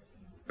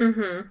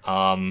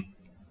 Mm-hmm.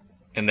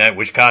 And that,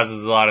 which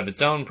causes a lot of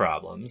its own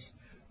problems.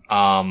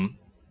 And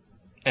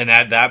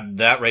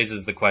that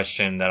raises the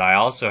question that I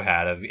also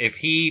had of if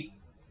he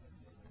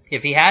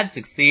had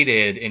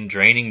succeeded in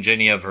draining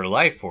Ginny of her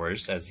life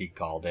force, as he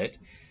called it,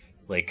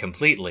 like,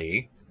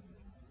 completely,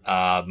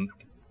 what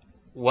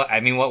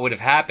would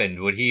have happened?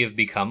 Would he have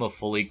become a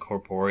fully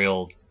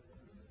corporeal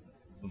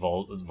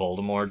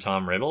Voldemort,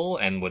 Tom Riddle?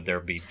 And would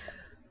there be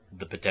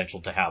the potential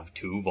to have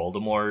two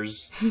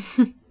Voldemorts?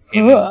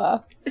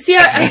 See,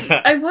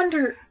 I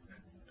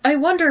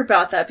wonder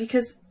about that,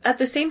 because at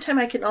the same time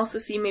I can also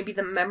see maybe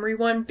the memory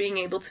one being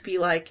able to be,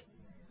 like,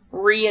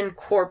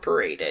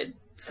 reincorporated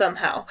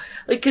somehow.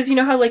 Like, because you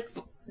know how, like,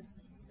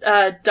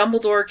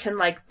 Dumbledore can,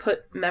 like,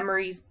 put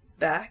memories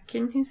back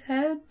in his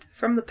head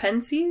from the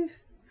pensieve?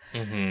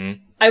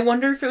 Mm-hmm. I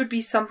wonder if it would be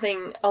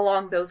something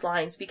along those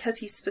lines, because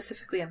he's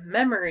specifically a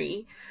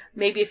memory.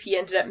 Maybe if he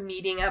ended up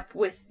meeting up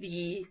with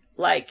the,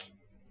 like,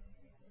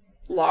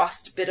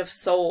 lost bit of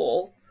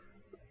soul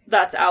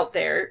that's out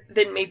there,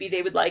 then maybe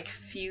they would, like,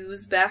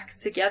 fuse back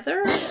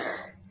together?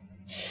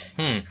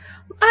 I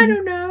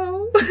don't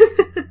know.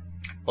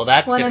 Well,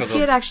 that's difficult. If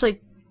he had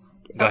actually...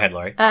 Go ahead,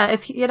 Laurie.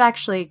 If he had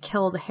actually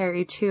killed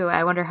Harry, too,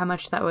 I wonder how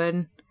much that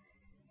would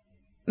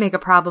make a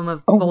problem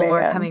of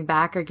Voldemort coming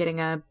back or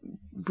getting a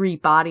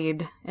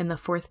rebodied in the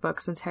fourth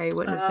book, since Harry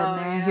wouldn't have been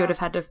there. Yeah. He would have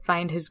had to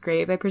find his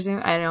grave, I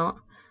presume.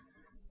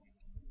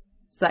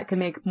 So that could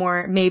make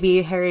more...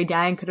 Maybe Harry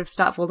dying could have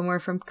stopped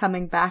Voldemort from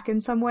coming back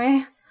in some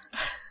way.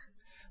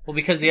 Well,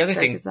 because the other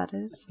thing... That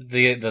is.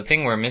 The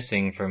thing we're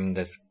missing from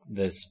this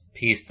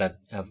piece that,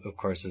 of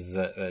course,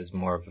 is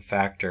more of a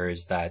factor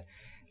is that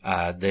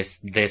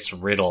this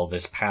riddle,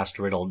 this past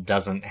riddle,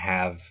 doesn't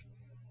have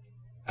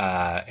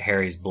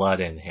Harry's blood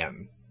in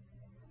him.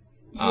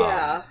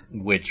 Yeah.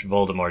 Which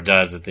Voldemort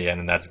does at the end,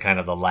 and that's kind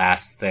of the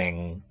last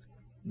thing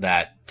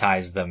that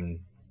ties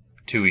them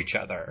to each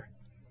other.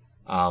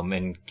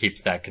 And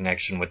keeps that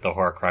connection with the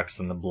Horcrux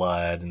and the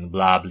blood and the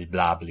blah, blah,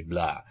 blah, blah,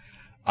 blah.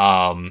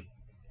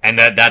 And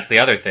that's the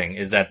other thing,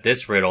 is that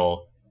this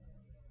riddle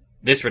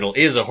is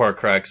a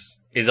Horcrux,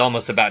 is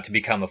almost about to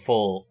become a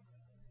full,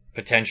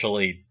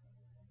 potentially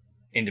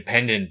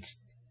independent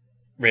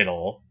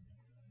riddle,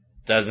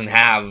 doesn't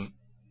have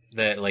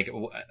the, like,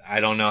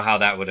 I don't know how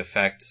that would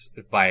affect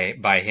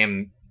by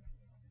him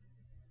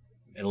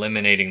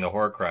eliminating the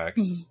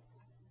Horcrux.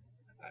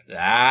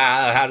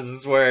 How does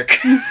this work?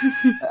 Can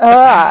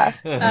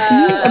you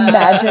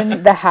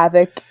imagine the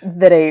havoc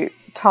that a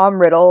Tom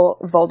Riddle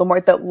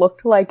Voldemort that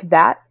looked like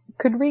that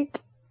could wreak?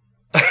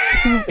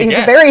 He's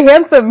a very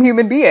handsome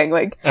human being.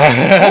 Like, oh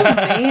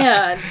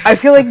man, I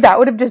feel like that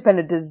would have just been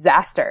a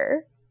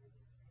disaster.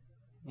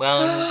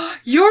 Well,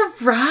 you're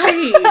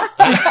right.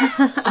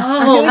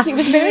 I feel like he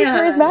was very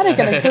charismatic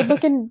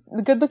and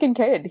a good-looking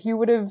kid. He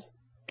would have,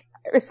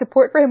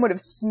 support for him would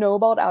have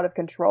snowballed out of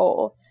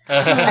control,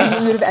 and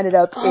he would have ended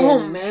up. Oh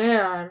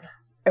man.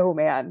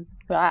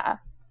 Ah.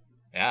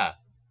 Yeah.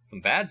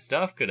 Some bad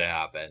stuff could have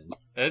happened.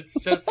 It's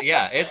just,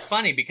 it's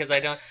funny because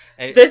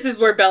this is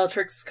where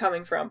Bellatrix is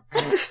coming from.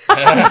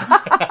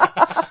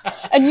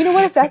 And you know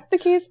what? If that's the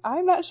case,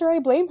 I'm not sure I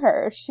blame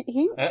her.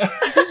 He's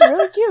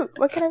really cute.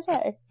 What can I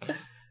say?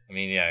 I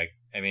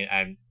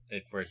mean,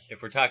 if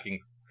we're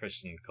talking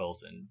Christian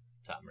Coulson,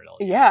 Tom Riddle,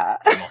 yeah,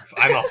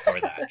 I'm all for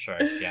that. Sure,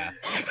 yeah.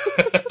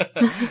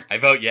 I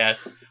vote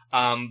yes.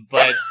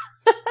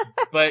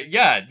 But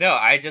yeah, no,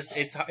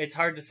 it's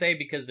hard to say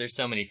because there's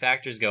so many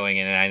factors going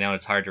in, and I know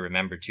it's hard to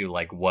remember too,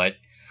 like what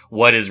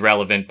is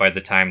relevant by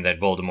the time that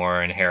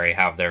Voldemort and Harry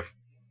have their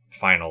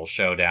final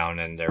showdown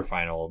and their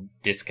final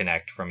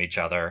disconnect from each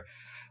other.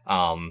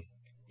 How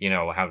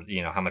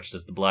much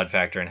does the blood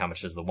factor in, how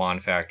much does the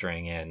wand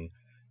factoring in,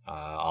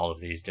 all of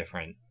these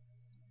different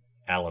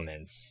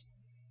elements.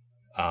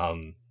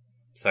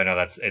 So I know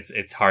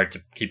it's hard to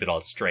keep it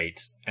all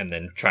straight and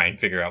then try and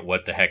figure out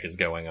what the heck is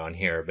going on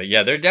here. But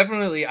yeah,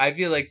 I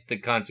feel like the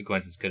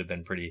consequences could have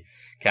been pretty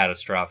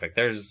catastrophic.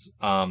 There's,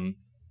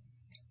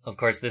 of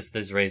course,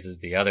 this raises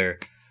the other,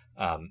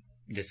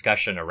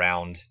 discussion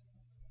around,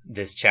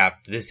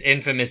 this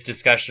infamous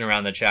discussion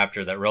around the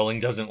chapter that Rowling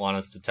doesn't want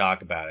us to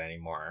talk about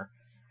anymore.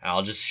 And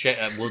I'll just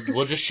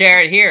we'll just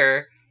share it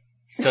here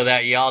so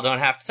that y'all don't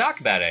have to talk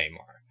about it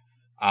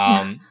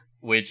anymore.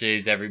 Which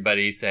is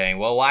everybody saying,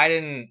 well, why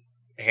didn't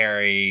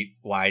Harry?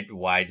 Why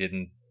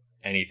wasn't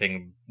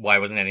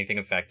anything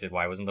affected?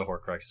 Why wasn't the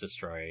Horcrux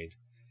destroyed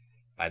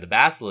by the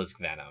basilisk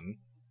venom?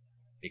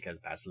 Because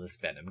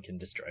basilisk venom can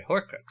destroy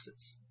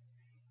Horcruxes.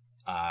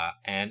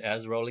 And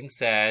as Rowling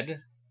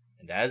said,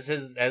 and as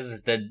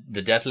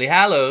the Deathly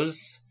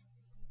Hallows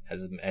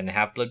and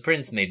Half-Blood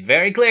Prince made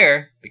very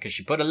clear, because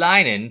she put a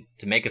line in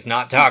to make us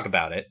not talk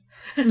about it.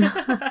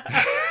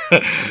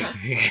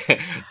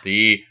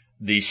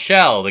 The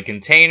shell, the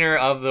container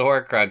of the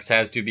Horcrux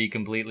has to be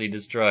completely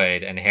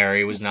destroyed, and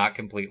Harry was not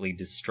completely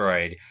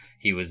destroyed.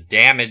 He was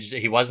damaged.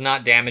 He was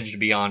not damaged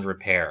beyond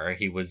repair.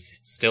 He was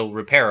still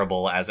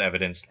repairable, as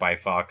evidenced by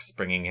Fawkes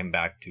bringing him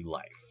back to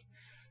life.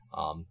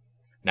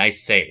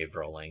 Nice save,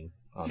 Rowling,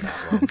 on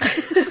that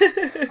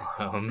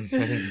one.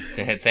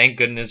 Thank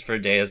goodness for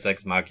Deus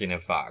Ex Machina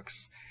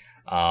Fawkes.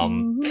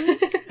 But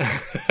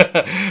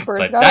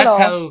that's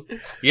how.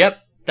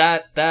 Yep,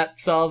 that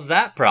solves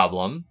that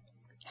problem.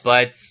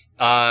 But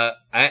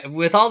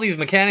with all these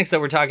mechanics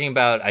that we're talking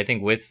about, I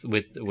think with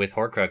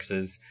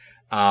Horcruxes,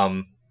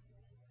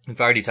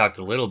 we've already talked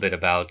a little bit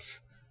about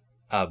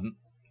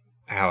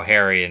how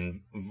Harry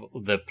and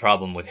the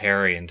problem with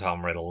Harry and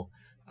Tom Riddle.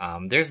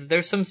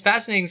 There's some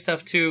fascinating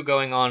stuff too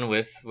going on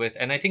with,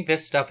 and I think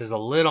this stuff is a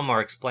little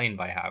more explained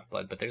by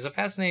Half-Blood, but there's a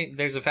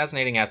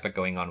fascinating aspect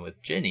going on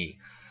with Ginny,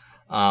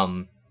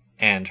 and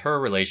her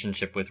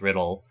relationship with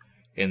Riddle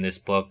in this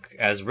book.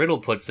 As Riddle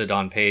puts it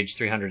on page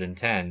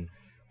 310,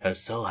 her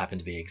soul happened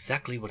to be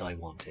exactly what I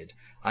wanted.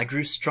 I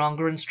grew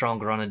stronger and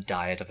stronger on a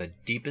diet of her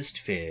deepest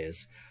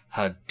fears,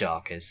 her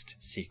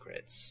darkest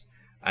secrets.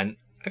 And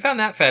I found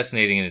that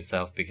fascinating in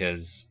itself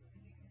because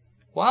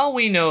while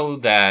we know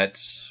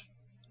that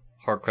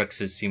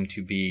Horcruxes seem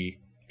to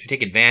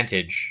take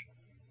advantage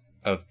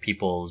of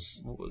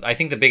people's... I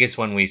think the biggest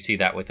one we see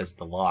that with is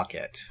the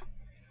locket.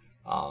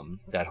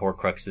 That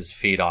Horcruxes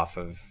feed off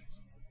of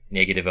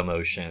negative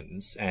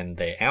emotions, and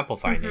they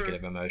amplify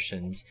negative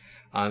emotions.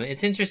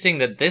 It's interesting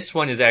that this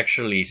one is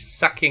actually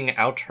sucking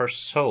out her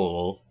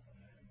soul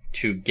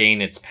to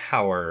gain its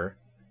power,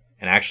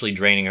 and actually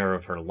draining her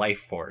of her life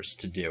force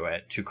to do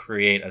it, to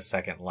create a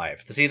second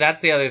life. See,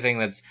 that's the other thing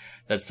that's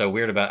so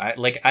weird about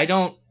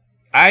it.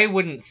 I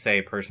wouldn't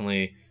say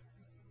personally,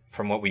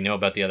 from what we know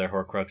about the other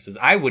Horcruxes,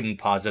 I wouldn't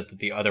posit that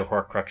the other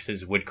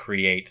Horcruxes would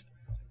create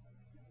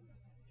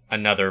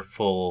another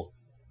full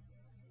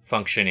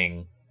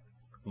functioning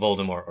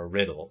Voldemort or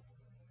Riddle.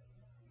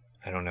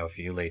 I don't know if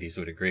you ladies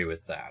would agree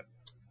with that.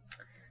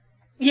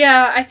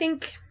 Yeah, I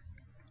think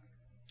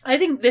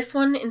this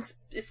one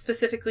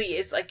specifically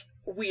is like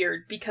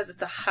weird because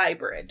it's a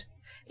hybrid.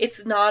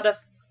 It's not a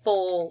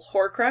full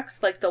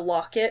Horcrux like the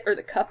locket or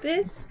the cup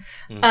is.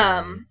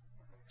 Mm-hmm.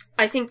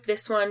 I think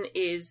this one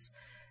is...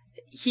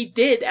 He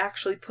did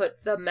actually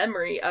put the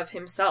memory of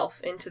himself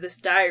into this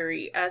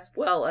diary as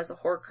well as a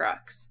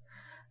Horcrux.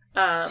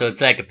 So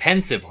it's like a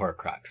pensive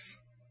Horcrux.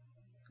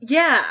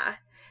 Yeah.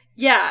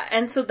 Yeah,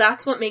 and so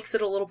that's what makes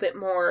it a little bit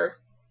more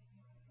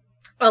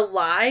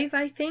alive,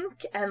 I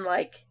think, and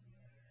like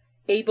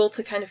able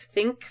to kind of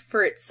think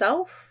for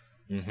itself.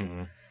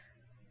 Mm-hmm.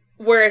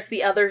 Whereas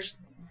the others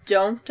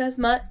don't as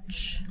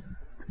much.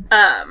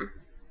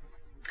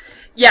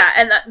 Yeah,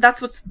 and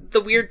that's what's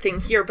the weird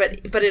thing here, but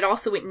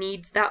it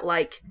needs that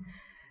like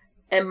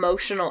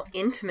emotional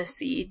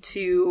intimacy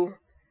to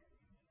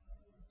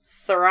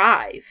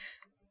thrive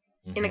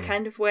in a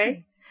kind of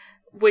way,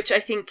 which I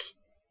think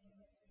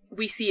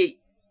we see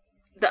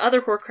the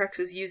other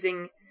Horcruxes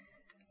using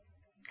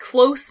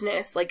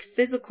closeness, like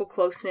physical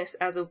closeness,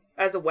 as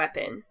a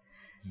weapon.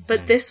 Mm-hmm.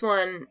 But this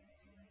one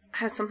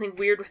has something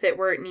weird with it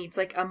where it needs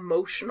like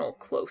emotional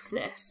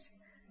closeness,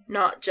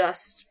 not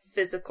just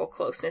physical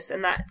closeness,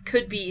 and that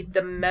could be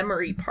the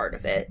memory part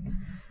of it.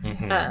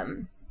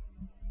 Mm-hmm.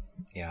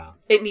 Yeah.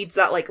 It needs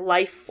that like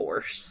life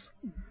force.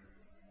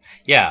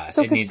 Yeah.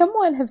 So could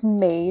someone have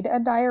made a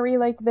diary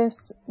like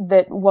this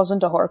that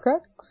wasn't a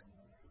Horcrux?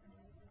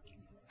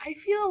 I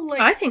feel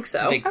like I think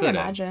so. They could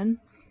imagine.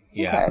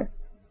 Yeah. Okay.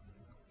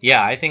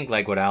 Yeah, I think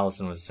like what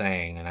Allison was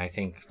saying, and I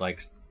think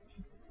like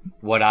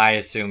what I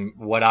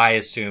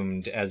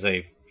assumed as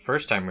a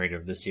first-time reader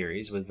of the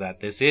series was that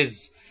this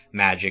is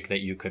magic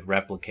that you could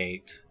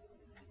replicate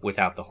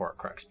without the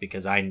Horcrux,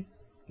 because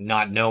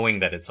not knowing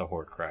that it's a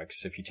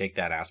Horcrux, if you take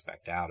that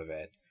aspect out of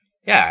it,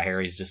 yeah,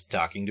 Harry's just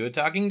talking to a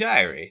talking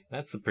diary.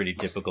 That's a pretty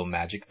typical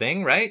magic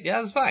thing, right? Yeah,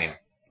 it's fine.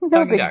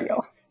 No big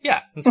deal.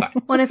 Yeah, it's fine.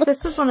 Well, if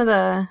this was one of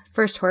the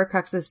first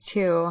Horcruxes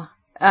too,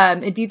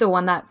 it'd be the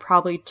one that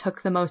probably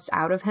took the most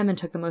out of him and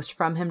took the most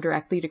from him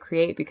directly to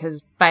create,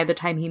 because by the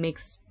time he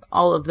makes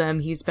all of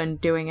them, he's been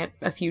doing it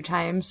a few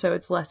times, so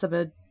it's less of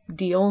a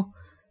deal.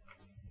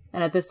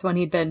 And at this one,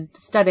 he'd been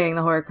studying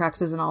the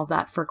Horcruxes and all of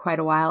that for quite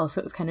a while, so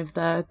it was kind of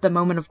the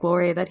moment of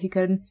glory that he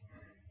could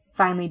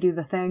finally do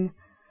the thing.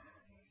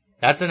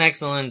 That's an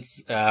excellent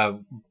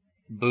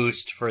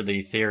boost for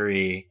the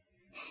theory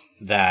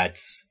that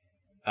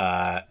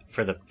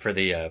for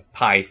the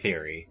pie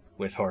theory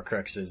with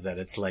Horcruxes, that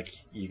it's like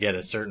you get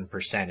a certain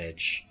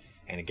percentage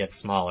and it gets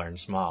smaller and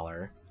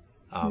smaller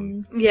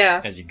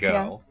as you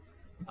go.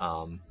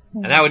 And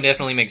that would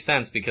definitely make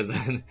sense, because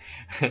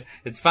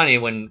it's funny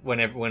when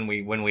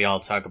we all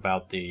talk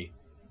about the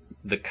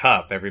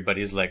cup,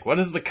 everybody's like, what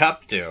does the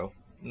cup do?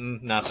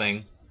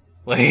 Nothing.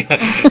 Like,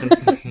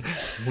 it's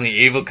the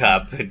evil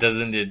cup. It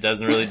doesn't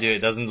really do, it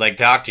doesn't like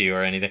talk to you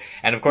or anything.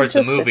 And of course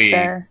the movie,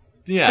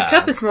 the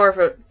cup is more of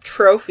a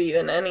trophy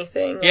than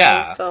anything. Yeah. I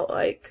always felt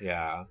like.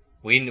 Yeah.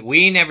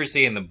 We never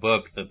see in the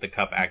book that the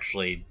cup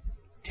actually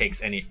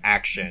takes any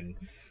action,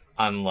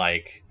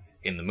 unlike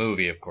in the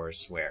movie, of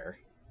course, where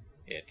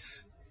it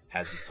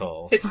has its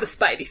whole... It's the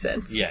Spidey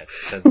sense. Yes,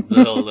 it has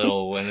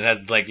little, and it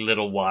has like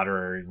little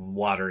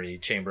watery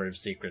Chamber of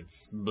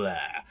Secrets, blah.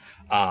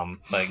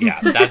 But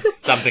yeah, that's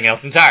something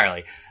else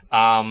entirely.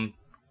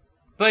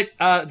 But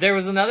there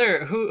was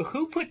another,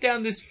 who put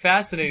down this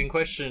fascinating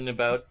question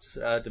about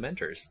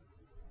Dementors?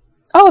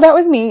 Oh, that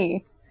was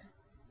me.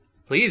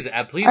 Please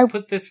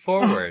put this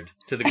forward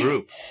to the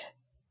group.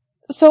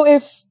 So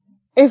if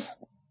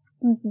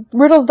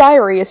Riddle's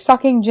diary is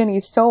sucking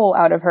Ginny's soul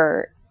out of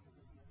her,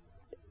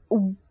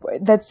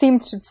 that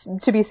seems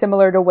to be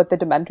similar to what the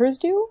Dementors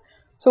do.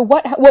 So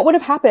what would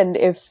have happened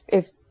if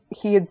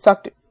he had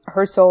sucked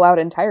her soul out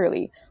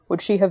entirely?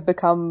 Would she have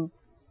become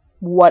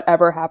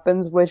whatever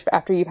happens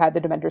after you've had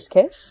the Dementor's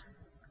kiss?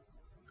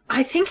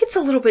 I think it's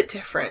a little bit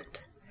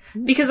different,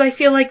 because I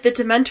feel like the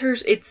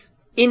Dementors, it's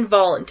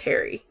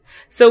involuntary.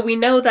 So we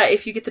know that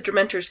if you get the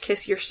Dementor's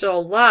kiss, you're still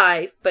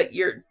alive, but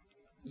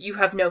you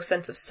have no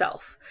sense of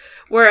self.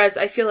 Whereas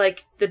I feel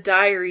like the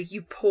diary,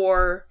 you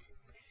pour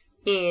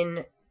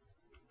in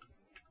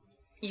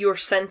your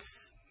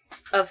sense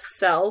of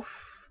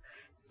self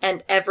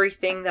and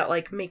everything that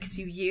like makes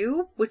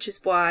you, which is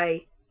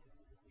why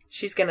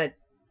she's gonna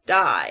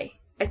die.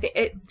 I think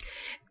it.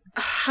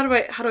 How do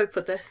I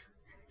put this?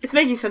 It's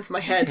making sense in my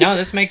head. No,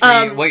 this makes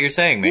what you're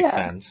saying makes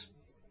sense.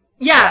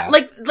 Yeah,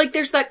 like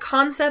there's that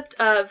concept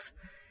of,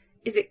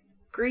 is it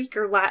Greek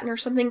or Latin or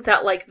something,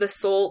 that like the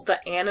soul,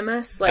 the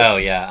animus, like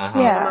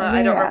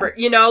I don't remember.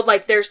 You know,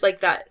 like there's like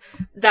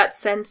that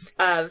sense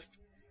of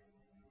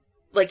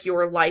like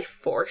your life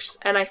force,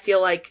 and I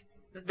feel like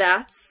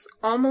that's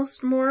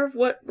almost more of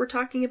what we're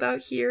talking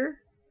about here.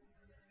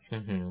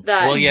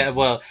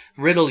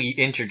 Mm-hmm. Riddle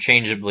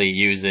interchangeably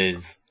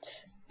uses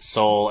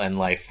soul and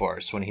life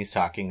force when he's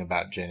talking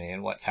about Ginny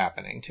and what's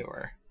happening to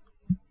her.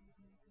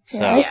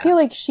 So I feel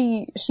like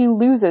she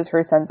loses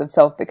her sense of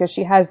self because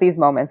she has these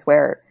moments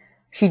where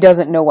she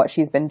doesn't know what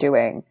she's been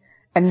doing,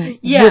 and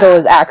Riddle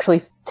is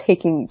actually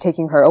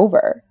taking her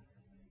over.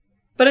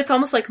 But it's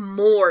almost like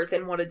more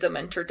than what a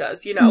Dementor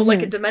does, you know? Mm-hmm.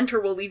 Like a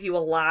Dementor will leave you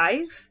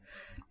alive,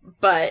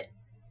 but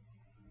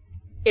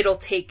it'll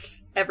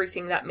take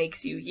everything that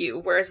makes you you,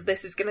 whereas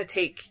this is gonna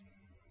take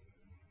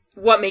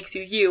what makes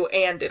you you,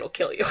 and it'll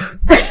kill you.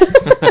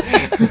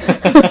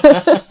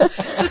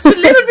 Just a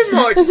little bit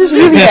more, just a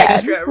little bit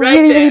extra, right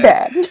there. Really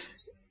bad.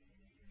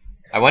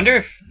 I wonder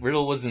if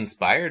Riddle was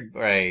inspired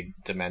by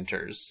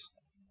Dementors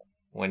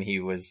when he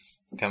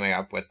was coming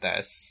up with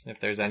this, if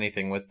there's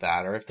anything with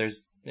that, or if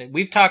there's...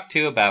 We've talked,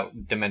 too,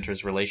 about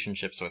Dementors'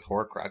 relationships with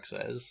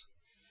Horcruxes.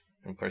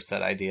 And of course,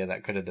 that idea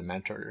that could a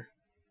Dementor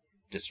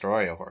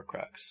destroy a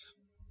Horcrux.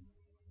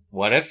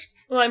 What if...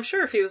 Well, I'm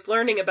sure if he was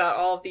learning about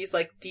all of these,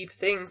 like, deep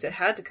things, it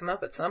had to come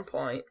up at some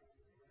point.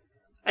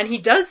 And he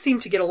does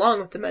seem to get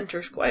along with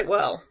Dementors quite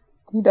well.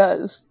 He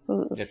does.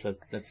 Yes,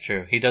 that's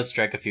true. He does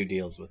strike a few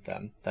deals with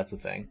them. That's a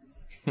thing.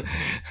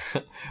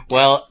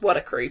 Well... What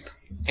a creep.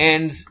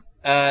 And...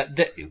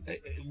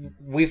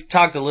 we've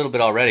talked a little bit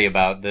already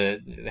about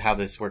how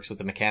this works with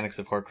the mechanics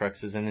of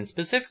Horcruxes, and then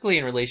specifically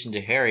in relation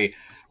to Harry,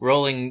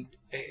 Rowling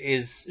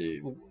is...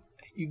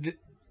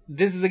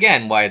 This is,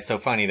 again, why it's so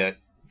funny that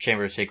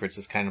Chamber of Secrets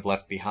is kind of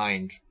left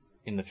behind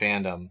in the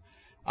fandom.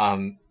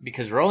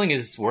 Because Rowling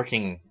is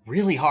working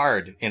really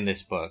hard in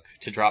this book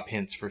to drop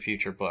hints for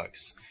future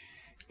books.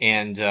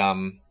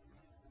 And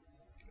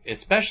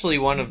especially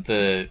one of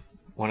the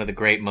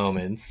great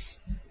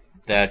moments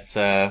that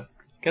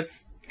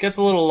gets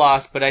a little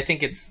lost, but I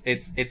think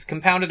it's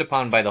compounded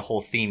upon by the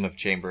whole theme of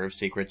Chamber of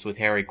Secrets, with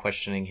Harry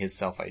questioning his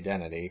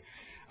self-identity.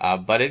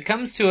 But it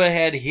comes to a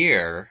head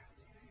here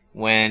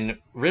when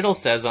Riddle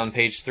says on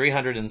page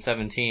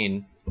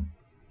 317,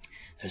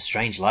 "There's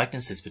strange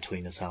likenesses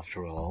between us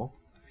after all.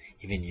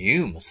 Even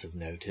you must have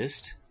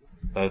noticed.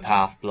 Both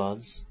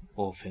half-bloods,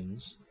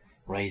 orphans,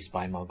 raised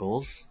by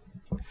muggles.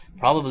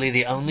 Probably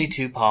the only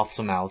two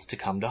pathsome owls to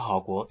come to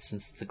Hogwarts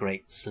since the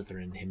great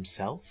Slytherin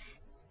himself.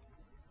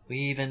 We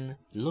even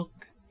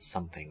look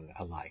something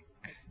alike."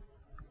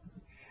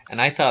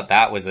 And I thought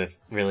that was a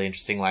really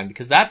interesting line,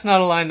 because that's not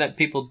a line that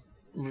people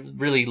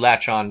really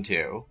latch on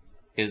to,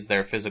 is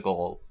their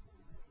physical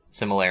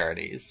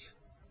similarities.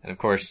 And of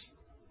course,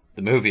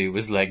 the movie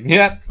was like,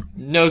 yep,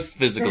 no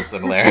physical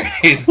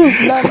similarities. No.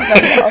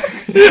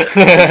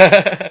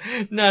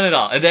 Not at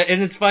all. And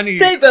it's funny.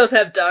 They both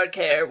have dark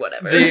hair,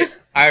 whatever.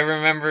 I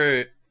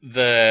remember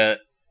the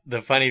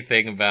funny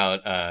thing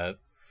about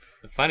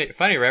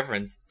funny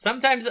reference.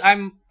 Sometimes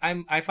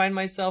I find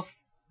myself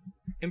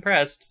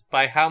impressed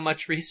by how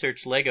much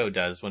research Lego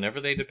does whenever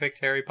they depict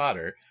Harry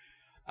Potter.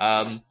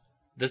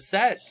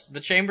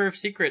 The Chamber of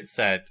Secrets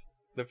set,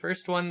 the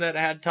first one that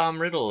had Tom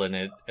Riddle in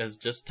it as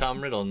just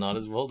Tom Riddle, not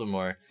as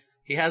Voldemort.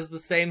 He has the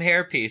same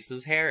hairpiece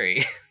as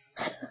Harry.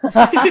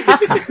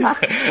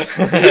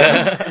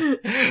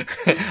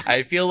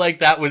 I feel like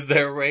that was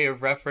their way of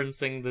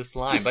referencing this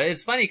line, but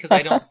it's funny because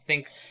I don't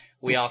think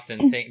we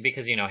often think,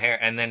 because Harry,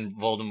 and then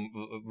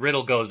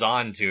Riddle goes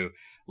on to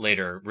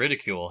later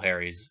ridicule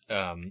Harry's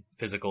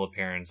physical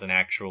appearance and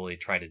actually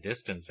try to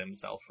distance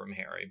himself from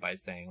Harry by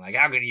saying, like,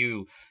 how could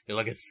you're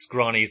like a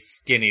scrawny,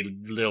 skinny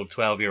little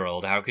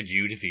 12-year-old, how could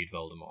you defeat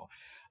Voldemort?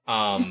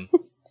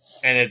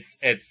 And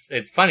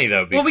it's funny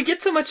though. Well, we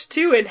get so much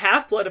too in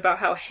Half-Blood about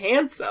how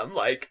handsome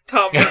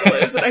Tom Riddle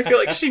is, and I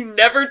feel like she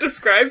never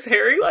describes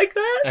Harry like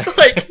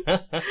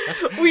that.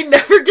 We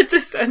never get the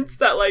sense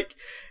that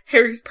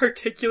Harry's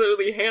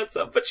particularly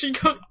handsome, but she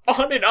goes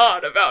on and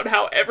on about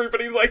how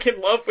everybody's in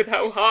love with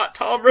how hot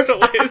Tom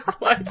Riddle is.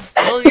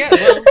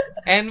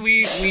 And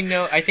we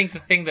know. I think the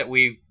thing that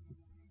we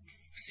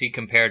see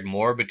compared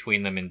more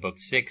between them in book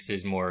 6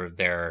 is more of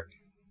their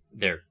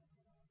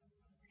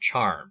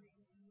charm.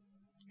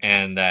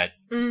 And that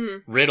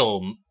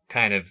Riddle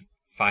kind of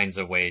finds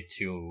a way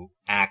to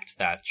act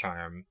that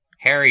charm.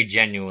 Harry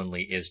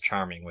genuinely is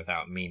charming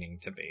without meaning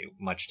to be,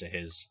 much to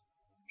his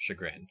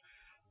chagrin.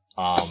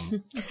 But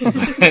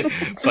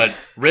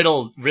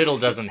Riddle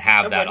doesn't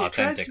have that authentically. When he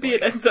tries to be,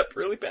 it ends up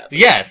really bad.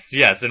 Yes,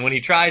 and when he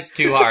tries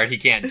too hard, he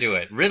can't do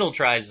it. Riddle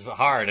tries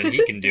hard and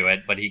he can do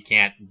it, but he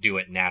can't do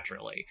it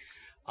naturally.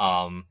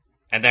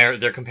 And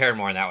they're compared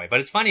more in that way. But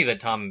it's funny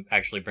that Tom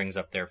actually brings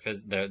up their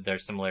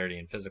similarity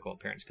in physical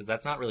appearance, because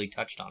that's not really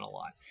touched on a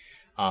lot.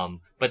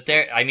 But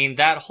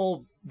that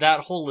whole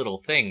little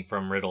thing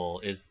from Riddle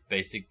is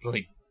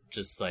basically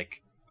just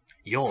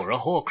you're a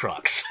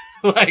Horcrux.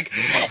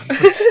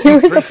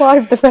 Here's the plot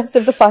of the rest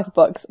of the 5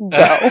 books. Go.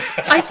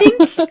 I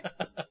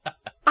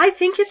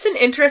think it's an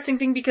interesting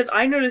thing, because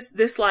I noticed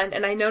this line,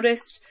 and I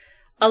noticed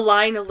a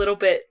line a little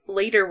bit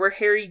later where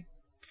Harry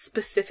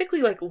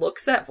specifically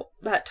looks at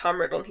that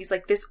Tom Riddle, and he's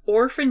like, this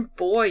orphan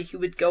boy who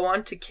would go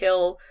on to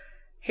kill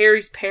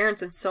Harry's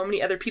parents and so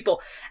many other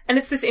people. And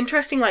it's this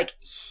interesting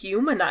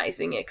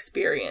humanizing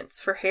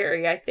experience for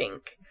Harry, I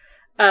think,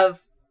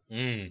 of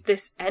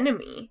this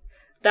enemy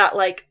that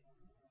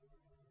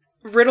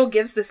Riddle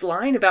gives this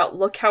line about,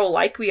 look how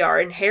alike we are,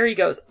 and Harry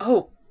goes,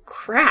 oh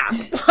crap,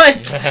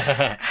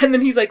 and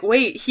then he's like,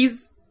 wait,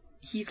 he's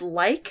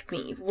like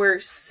me,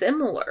 we're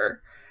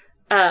similar.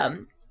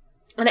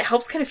 And it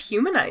helps kind of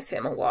humanize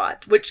him a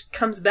lot, which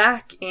comes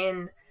back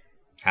in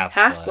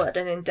Half-Blood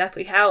and in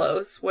Deathly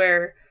Hallows,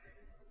 where,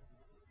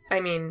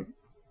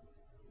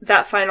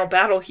 that final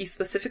battle, he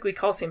specifically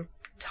calls him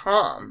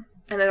Tom,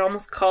 and it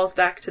almost calls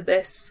back to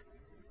this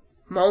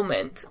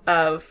moment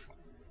of,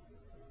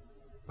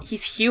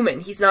 he's human,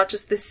 he's not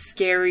just this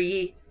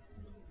scary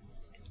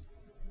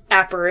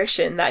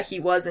apparition that he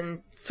was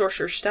in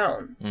Sorcerer's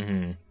Stone.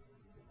 Mm-hmm.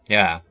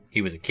 Yeah,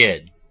 he was a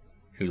kid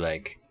who,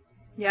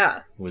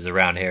 was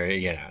around Harry,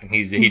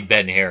 he'd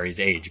been Harry's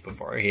age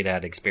before. He'd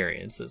had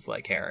experiences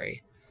like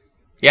Harry.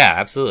 Yeah,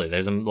 absolutely.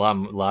 There's a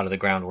lot of the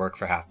groundwork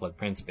for Half-Blood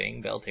Prince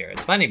being built here.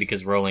 It's funny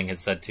because Rowling has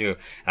said too,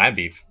 and I'd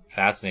be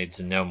fascinated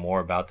to know more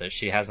about this.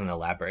 She hasn't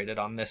elaborated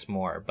on this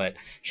more, but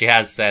she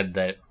has said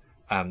that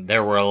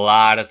there were a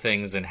lot of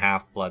things in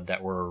Half-Blood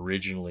that were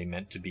originally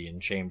meant to be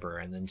in Chamber,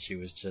 and then she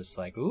was just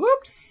like,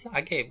 whoops,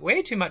 I gave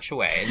way too much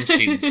away. And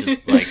she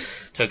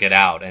just took it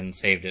out and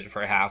saved it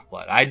for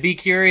Half-Blood. I'd be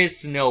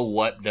curious to know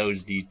what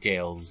those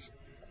details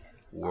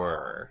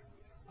were.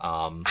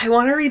 I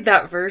want to read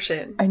that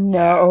version. I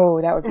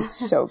know, that would be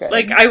so good.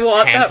 I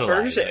want that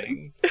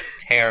version. It's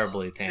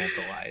terribly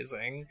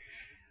tantalizing.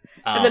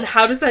 And then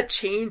how does that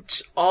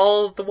change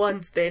all the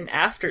ones then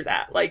after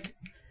that?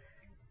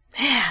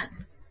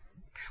 Man.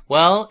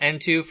 Well,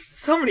 and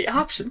so many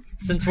options.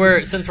 Since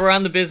we're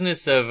on the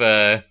business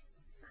of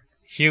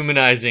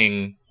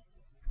humanizing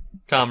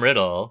Tom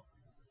Riddle,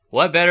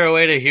 what better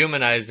way to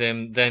humanize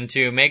him than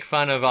to make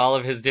fun of all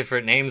of his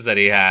different names that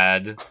he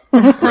had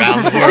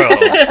around the world?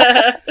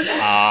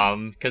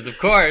 Because of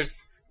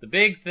course, the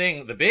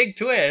big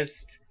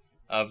twist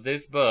of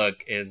this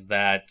book is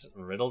that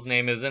Riddle's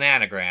name is an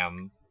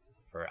anagram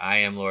for I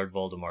am Lord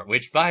Voldemort,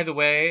 which, by the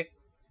way,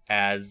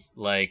 as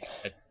a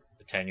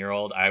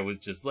 10-year-old, I was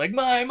just like,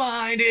 my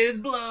mind is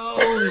blown.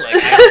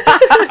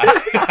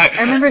 I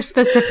remember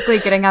specifically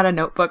getting out a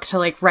notebook to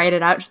write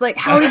it out. Just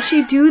how did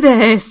she do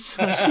this?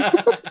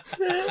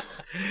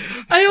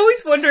 I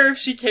always wonder if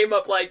she came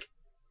up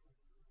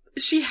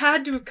she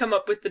had to have come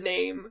up with the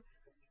name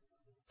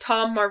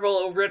Tom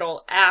Marvolo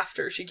Riddle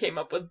after she came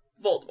up with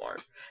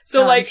Voldemort.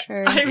 So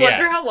sure. I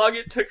wonder how long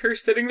it took her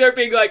sitting there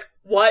being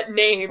what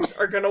names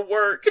are gonna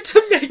work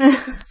to make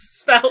this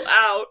spell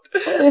out.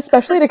 And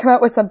especially to come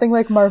out with something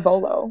like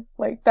Marvolo.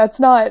 That's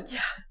not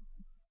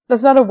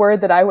That's not a word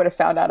that I would have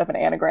found out of an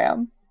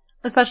anagram.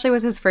 Especially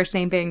with his first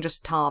name being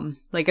just Tom.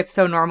 Like, it's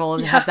so normal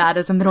to have that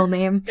as a middle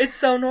name. It's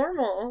so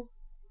normal.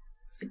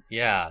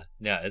 Yeah,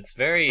 it's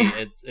very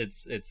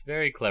it's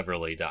very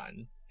cleverly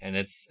done, and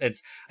it's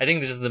I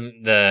think just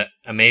the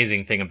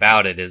amazing thing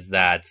about it is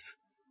that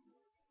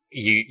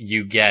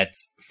you get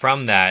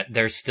from that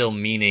there's still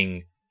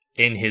meaning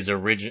in his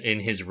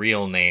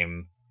real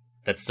name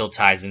that still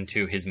ties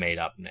into his made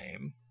up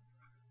name.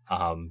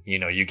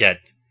 You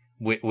get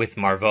with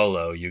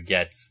Marvolo, you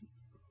get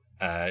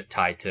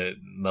tied to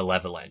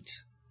malevolent.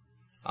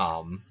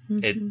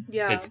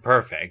 It's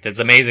perfect. It's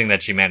amazing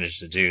that she managed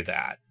to do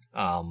that.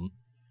 And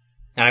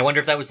I wonder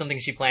if that was something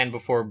she planned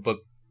before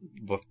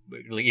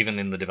even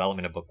in the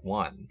development of book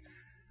 1.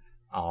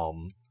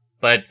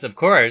 But of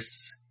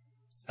course,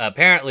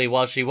 apparently,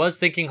 while she was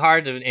thinking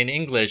hard in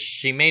English,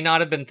 she may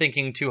not have been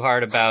thinking too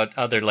hard about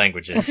other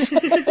languages.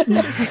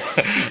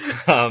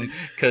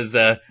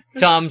 Because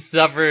Tom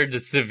suffered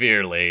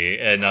severely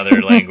in other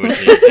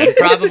languages, and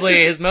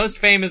probably his most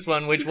famous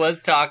one, which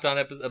was talked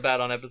about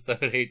on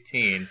episode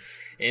 18,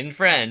 in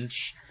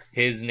French,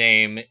 his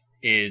name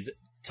is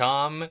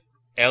Tom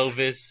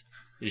Elvis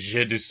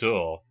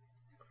Jedusor.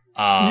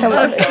 I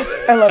love it.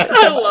 I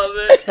love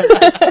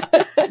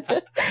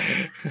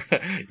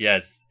it.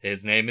 Yes,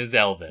 his name is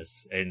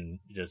Elvis, and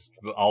just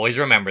always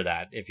remember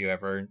that if you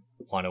ever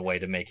want a way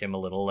to make him a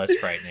little less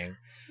frightening.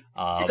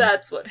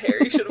 That's what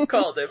Harry should have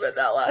called him in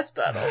that last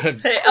battle.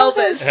 Hey,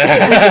 Elvis!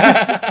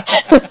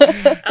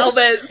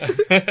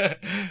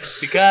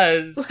 Elvis!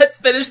 Because let's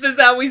finish this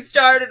how we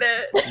started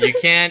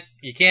it.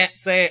 You can't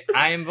say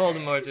I am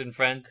Voldemort in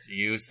France.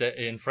 You say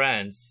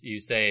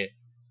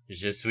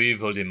Je suis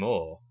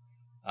Voldemort.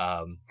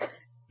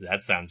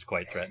 That sounds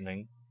quite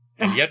threatening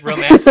and yet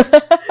romantic.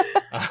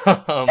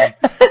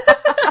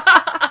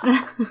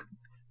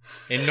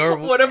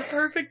 What a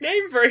perfect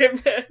name for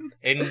him then.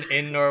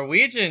 In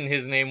Norwegian,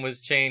 his name was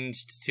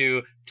changed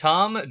to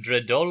Tom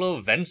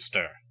Dredolo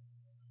Venster,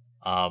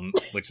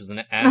 which is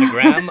an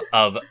anagram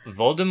of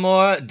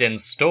Voldemort den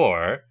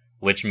Stor,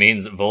 which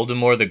means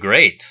Voldemort the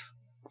Great.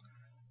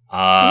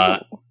 Yeah.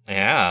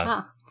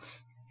 Huh.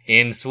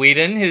 In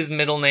Sweden, his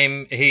middle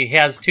name, he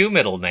has 2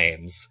 middle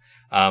names.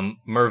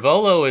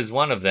 Mervolo is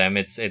one of them.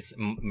 It's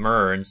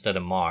Mer instead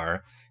of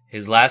Mar.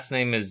 His last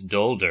name is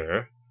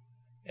Dolder.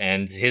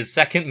 And his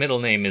second middle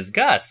name is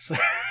Gus.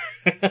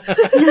 Oh,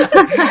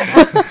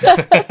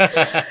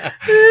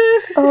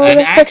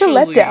 that's such a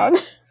letdown.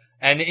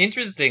 And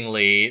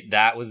interestingly,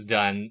 that was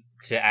done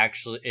to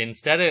actually,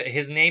 instead of,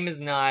 his name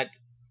is not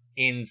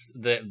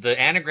the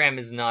anagram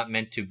is not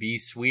meant to be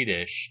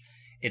Swedish.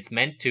 It's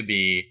meant to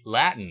be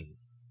Latin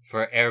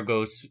for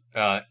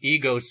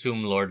ego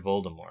sum Lord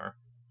Voldemort.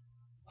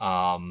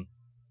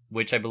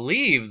 Which I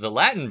believe the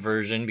Latin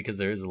version, because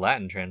there is a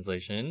Latin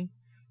translation,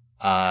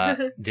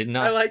 did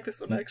not. I like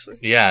this one actually.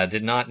 Yeah,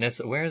 did not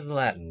necessarily. Where's the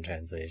Latin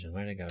translation?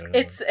 Where'd it go?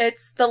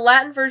 It's the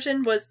Latin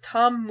version was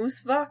Tom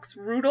Musvox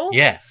Rudel.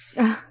 Yes.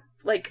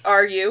 Like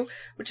RU,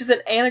 which is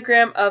an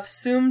anagram of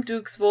Sum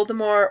Dux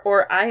Voldemort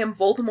or I am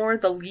Voldemort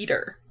the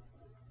Leader.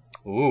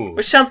 Ooh.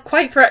 Which sounds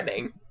quite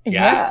threatening.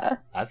 Yeah.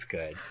 That's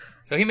good.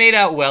 So he made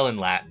out well in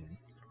Latin,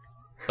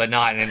 but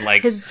not in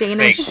like his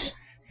Danish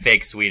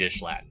fake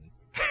Swedish Latin.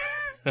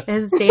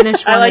 His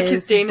Danish one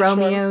is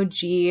Romeo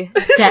G.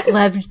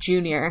 Detlev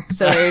Jr.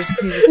 So he's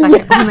the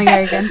second one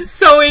there again.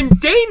 So in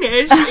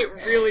Danish, it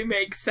really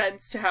makes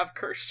sense to have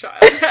Cursed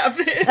Child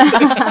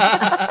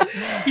happen.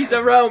 He's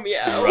a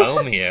Romeo.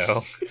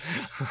 Romeo.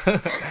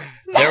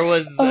 There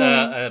was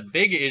a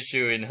big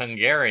issue in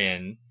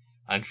Hungarian,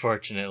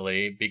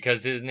 unfortunately,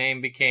 because his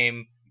name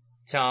became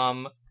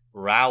Tom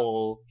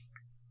Raoul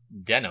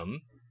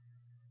Denham.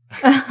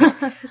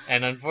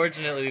 And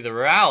unfortunately, the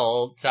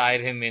Rowell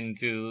tied him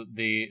into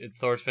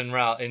Thorfinn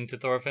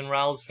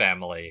Rowell's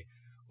family.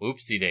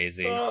 Oopsie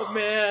daisy! Oh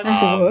man!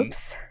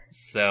 Whoops!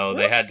 So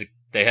they had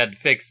to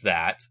fix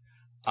that.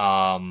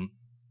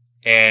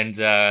 And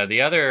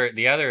the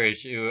other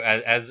issue,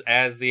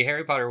 as the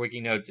Harry Potter wiki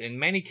notes, in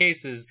many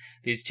cases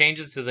these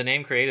changes to the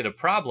name created a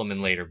problem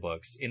in later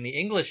books. In the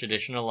English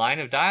edition, a line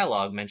of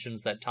dialogue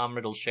mentions that Tom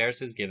Riddle shares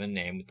his given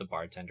name with the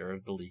bartender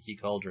of the Leaky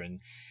Cauldron,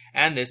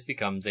 and this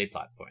becomes a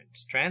plot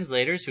point.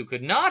 Translators who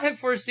could not have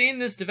foreseen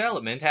this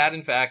development had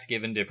in fact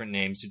given different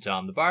names to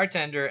Tom the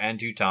bartender and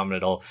to Tom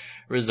Riddle,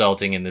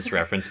 resulting in this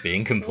reference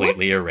being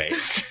completely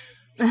erased.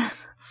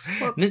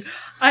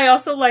 I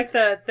also like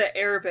the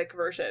Arabic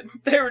version.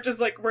 They were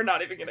just like, we're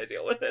not even going to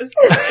deal with this.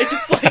 I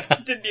just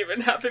didn't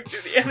even have him do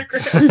the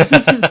anagram.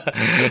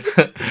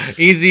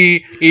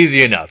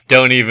 Easy enough.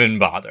 Don't even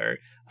bother.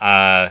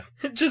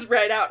 Just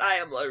write out, I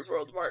am Lord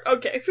Voldemort.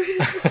 Okay.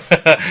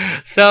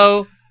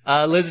 So,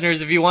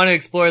 listeners, if you want to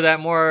explore that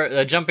more,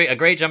 a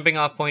great jumping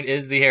off point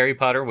is the Harry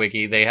Potter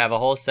wiki. They have a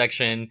whole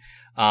section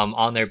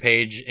on their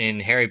page in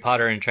Harry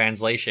Potter in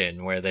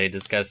Translation where they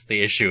discuss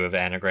the issue of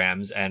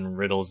anagrams, and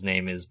Riddle's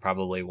name is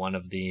probably one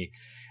of the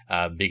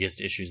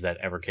biggest issues that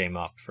ever came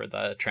up for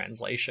the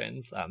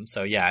translations.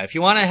 So yeah, if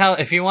you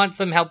want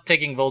some help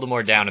taking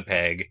Voldemort down a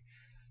peg,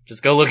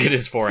 Just go look at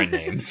his foreign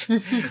names.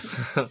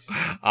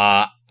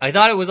 I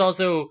thought it was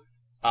also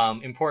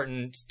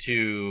important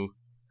to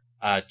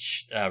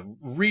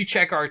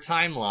recheck our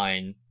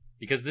timeline,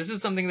 because this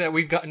is something that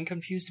we've gotten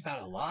confused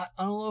about a lot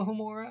on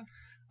Alohomora.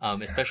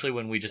 Especially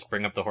when we just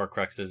bring up the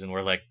Horcruxes and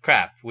we're like,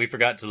 crap, we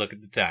forgot to look at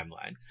the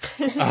timeline.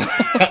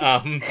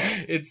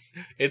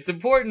 It's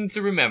important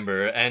to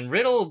remember, and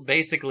Riddle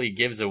basically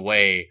gives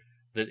away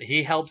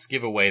he helps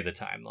give away the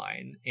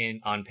timeline.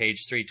 On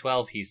page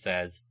 312, he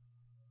says,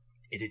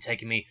 "It had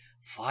taken me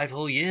 5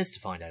 whole years to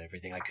find out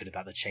everything I could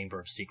about the Chamber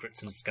of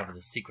Secrets and discover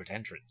the secret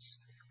entrance."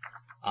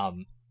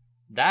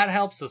 That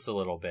helps us a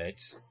little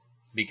bit,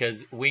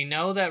 because we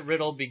know that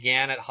Riddle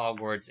began at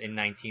Hogwarts in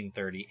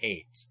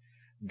 1938.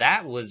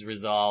 That was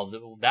resolved.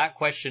 That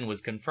question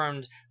was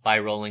confirmed by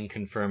Rowling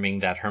confirming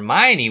that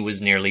Hermione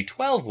was nearly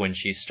 12 when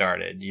she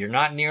started. You're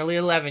not nearly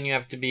 11. You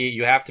have to be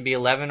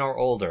 11 or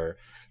older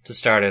to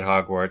start at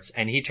Hogwarts.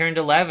 And he turned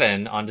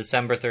 11 on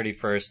December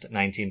 31st,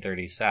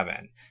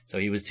 1937. So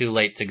he was too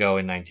late to go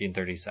in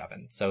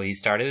 1937. So he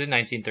started in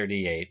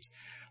 1938.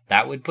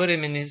 That would put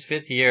him in his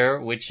 5th year,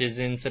 which is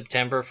in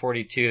September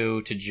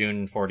 42 to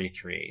June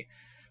 43.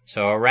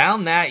 So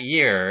around that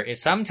year,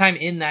 sometime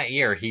in that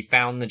year, he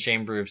found the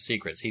Chamber of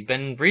Secrets. He'd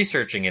been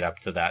researching it up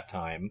to that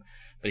time,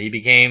 but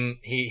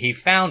he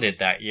found it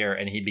that year,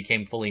 and he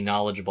became fully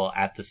knowledgeable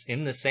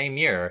in the same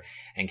year,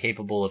 and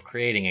capable of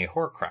creating a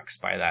Horcrux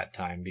by that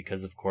time,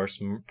 because of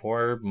course,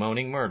 poor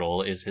Moaning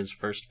Myrtle is his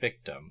first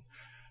victim,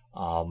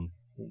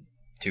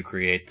 to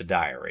create the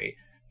diary.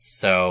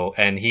 So,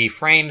 and he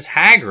frames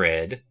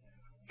Hagrid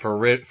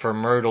for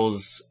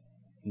Myrtle's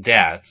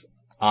death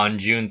on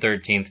June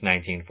 13th,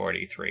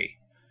 1943.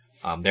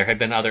 There had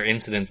been other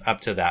incidents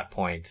up to that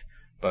point,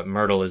 but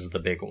Myrtle is the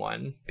big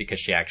one, because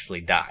she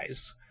actually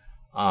dies.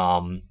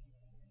 The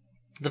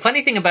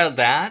funny thing about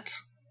that,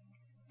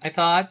 I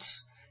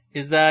thought,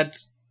 is that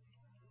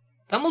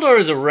Dumbledore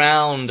is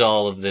around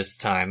all of this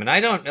time, and I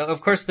don't know,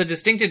 of course, the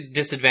distinct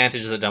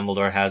disadvantage that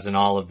Dumbledore has in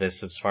all of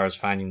this, as far as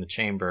finding the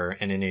chamber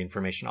and any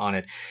information on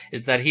it,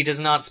 is that he does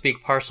not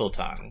speak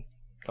Parseltongue.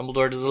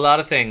 Dumbledore does a lot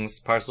of things.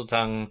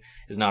 Parseltongue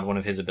is not one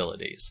of his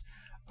abilities.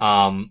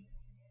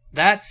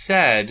 That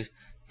said,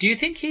 do you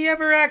think he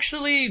ever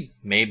actually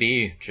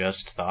maybe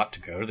just thought to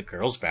go to the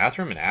girls'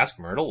 bathroom and ask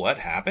Myrtle what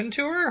happened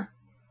to her?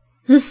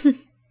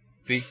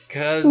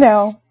 Because...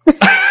 No.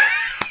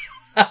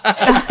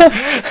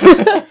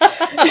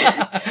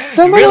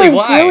 Dumbledore Really, is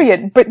why?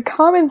 brilliant, but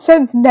common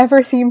sense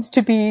never seems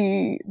to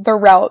be the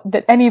route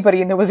that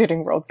anybody in the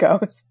wizarding world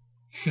goes.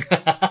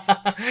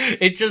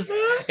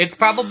 It's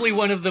probably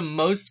one of the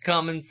most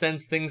common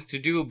sense things to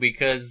do,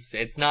 because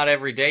it's not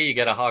every day you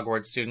get a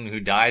Hogwarts student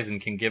who dies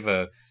and can give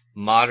a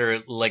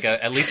moderate,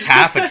 at least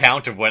half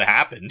account of what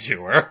happened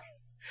to her.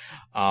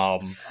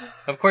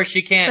 Of course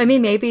she can't. I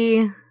mean,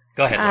 maybe.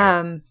 Go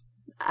ahead,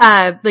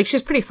 Laura.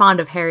 She's pretty fond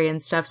of Harry and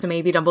stuff, so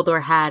maybe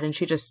Dumbledore had, and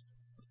she just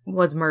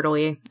was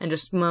Myrtle-y and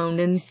just moaned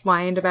and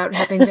whined about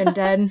having been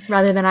dead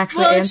rather than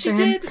actually answer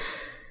him.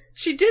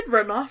 She did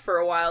run off for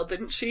a while,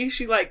 didn't she?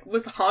 She,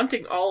 was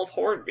haunting all of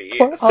Hornby.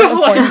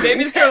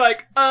 Maybe they're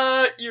like,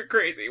 you're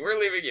crazy. We're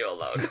leaving you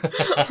alone.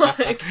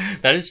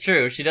 That is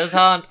true. She does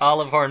haunt all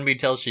of Hornby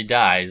till she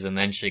dies, and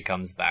then she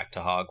comes back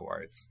to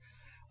Hogwarts.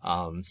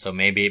 So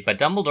maybe, but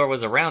Dumbledore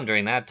was around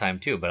during that time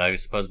too, but I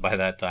suppose by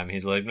that time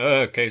he's like,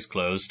 case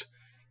closed.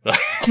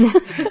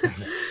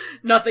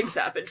 Nothing's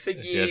happened for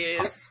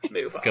years.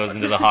 Move on. Goes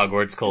into the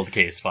Hogwarts cold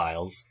case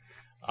files.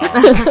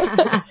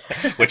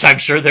 Which I'm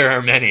sure there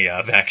are many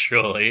of,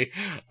 actually.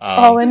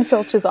 All in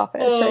Filch's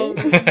office,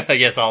 right?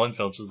 Yes, all in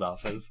Filch's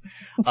office.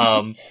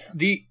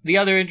 The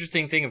other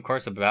interesting thing, of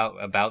course,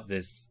 about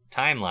this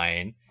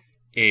timeline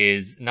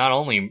is not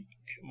only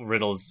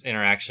Riddle's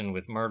interaction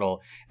with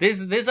Myrtle.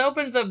 This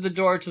opens up the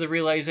door to the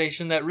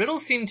realization that Riddle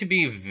seemed to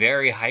be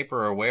very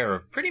hyper aware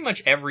of pretty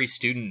much every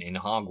student in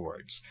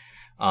Hogwarts,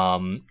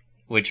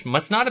 which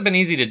must not have been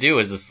easy to do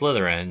as a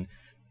Slytherin,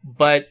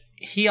 but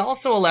he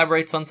also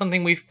elaborates on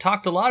something we've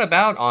talked a lot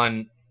about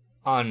on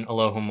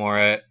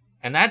Alohomora,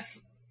 and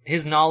that's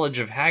his knowledge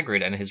of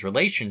Hagrid and his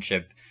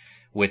relationship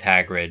with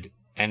Hagrid.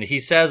 And he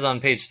says on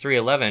page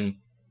 311,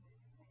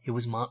 It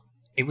was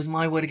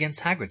my word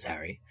against Hagrid's,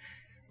 Harry.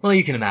 Well,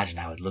 you can imagine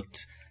how it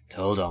looked to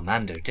old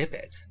Orlando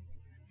Tippett.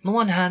 On the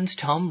one hand,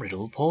 Tom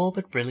Riddle, poor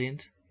but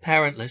brilliant,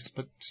 parentless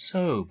but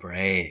so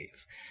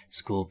brave,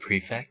 school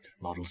prefect,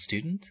 model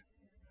student.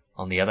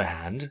 On the other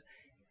hand,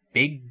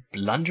 big,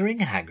 blundering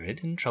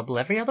Hagrid, in trouble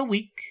every other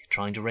week,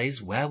 trying to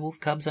raise werewolf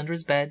cubs under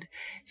his bed,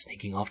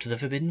 sneaking off to the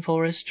Forbidden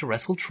Forest to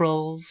wrestle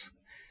trolls.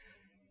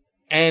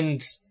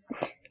 And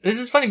this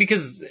is funny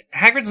because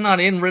Hagrid's not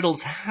in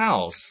Riddle's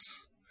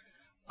house.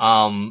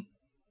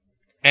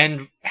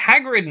 And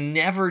Hagrid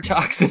never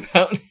talks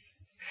about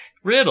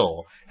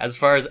Riddle as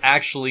far as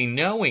actually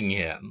knowing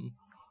him.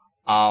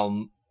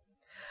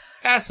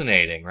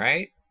 Fascinating,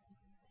 right?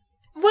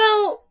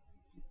 Well,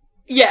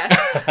 yes,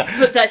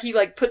 but that he,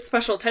 put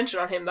special attention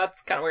on him,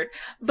 that's kind of weird.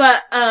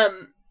 But,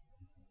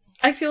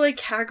 I feel like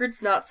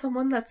Hagrid's not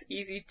someone that's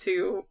easy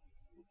to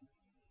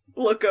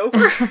look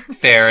over.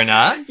 Fair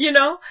enough. You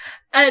know?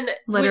 And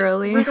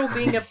literally, with Riddle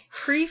being a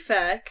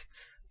prefect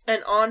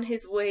and on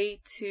his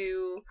way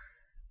to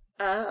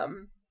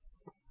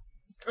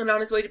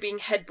being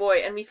head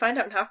boy, and we find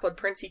out in Half-Blood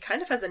Prince he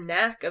kind of has a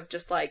knack of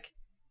just like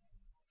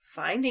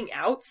finding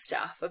out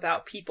stuff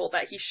about people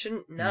that he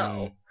shouldn't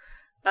know.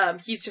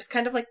 He's just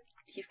kind of like,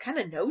 he's kind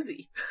of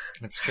nosy.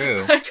 That's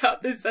true. I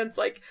got this sense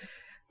like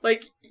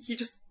he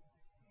just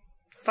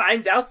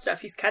finds out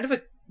stuff. He's kind of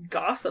a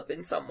gossip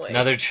in some ways.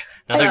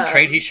 Another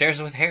trait he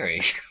shares with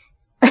Harry.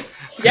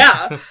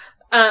 Yeah.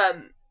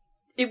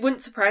 It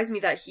wouldn't surprise me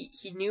that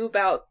he knew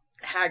about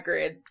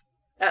Hagrid.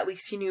 At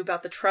least he knew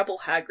about the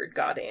trouble Hagrid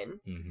got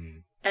in. Mm-hmm.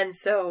 And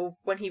so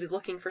when he was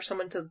looking for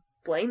someone to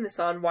blame this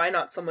on, why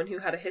not someone who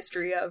had a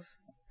history of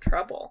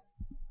trouble?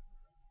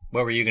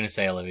 What were you going to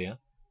say, Olivia?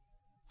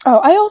 Oh,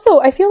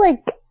 I feel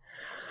like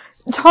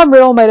Tom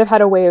Riddle might have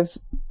had a way of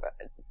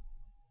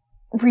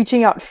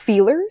reaching out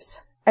feelers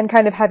and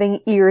kind of having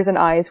ears and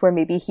eyes where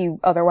maybe he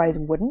otherwise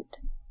wouldn't.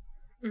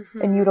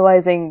 Mm-hmm. And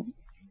utilizing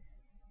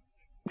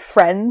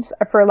friends,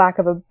 for lack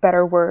of a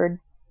better word,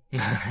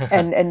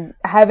 and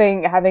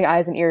having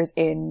eyes and ears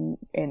in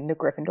the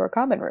Gryffindor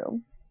common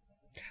room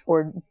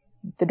or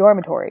the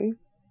dormitory.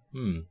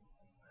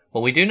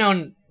 Well, we do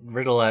know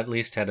Riddle at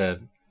least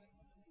had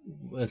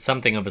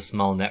something of a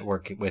small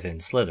network within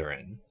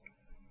Slytherin.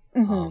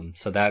 Mm-hmm.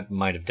 So that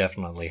might have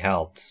definitely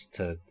helped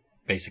to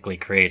basically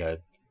create a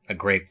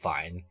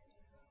grapevine.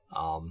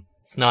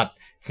 It's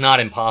not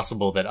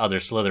impossible that other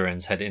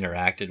Slytherins had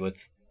interacted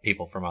with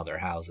people from other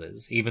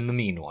houses, even the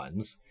mean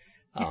ones.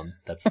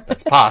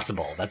 That's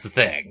possible. That's a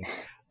thing.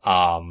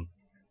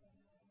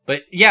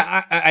 But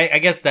yeah, I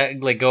guess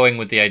that, like, going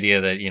with the idea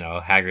that,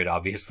 Hagrid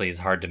obviously is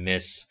hard to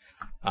miss.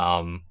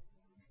 I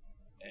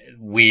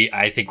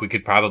think we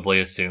could probably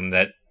assume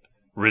that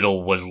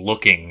Riddle was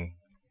looking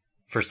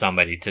for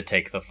somebody to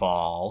take the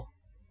fall.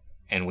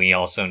 And we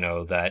also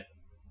know that,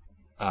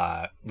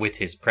 with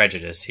his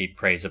prejudice, he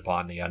preys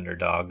upon the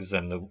underdogs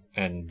and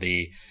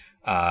the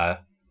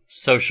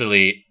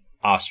socially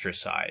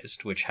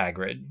ostracized, which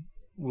Hagrid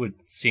would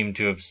seem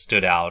to have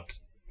stood out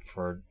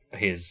for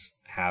his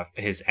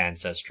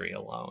ancestry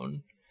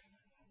alone.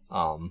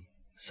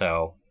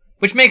 So,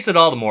 which makes it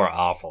all the more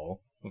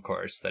awful, of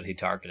course, that he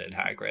targeted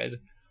Hagrid.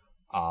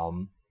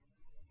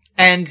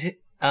 And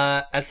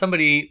as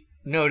somebody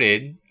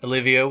noted,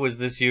 Olivia, was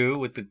this you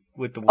with the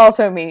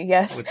also me?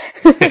 Yes.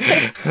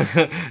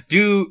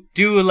 Do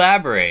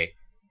elaborate.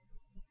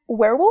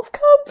 Werewolf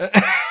cubs?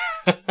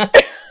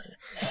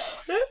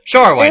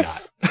 Sure, why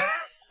not?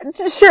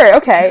 Sure,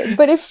 okay.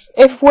 But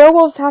if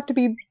werewolves have to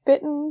be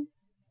bitten,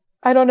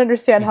 I don't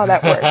understand how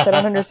that works. I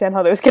don't understand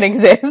how those can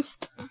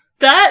exist.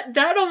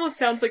 That almost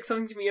sounds like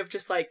something to me of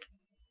just like,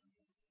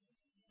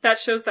 that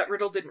shows that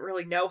Riddle didn't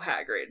really know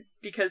Hagrid,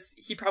 because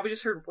he probably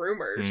just heard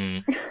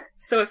rumors.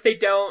 So if they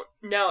don't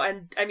know,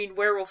 and I mean,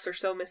 werewolves are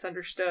so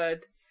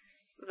misunderstood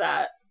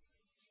that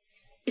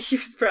he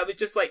was probably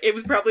just like, it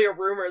was probably a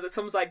rumor that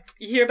someone's like,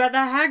 you hear about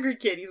that Hagrid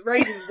kid? He's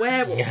raising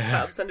werewolf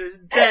cubs under his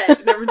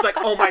bed. And everyone's like,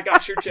 oh my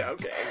gosh, you're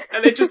joking.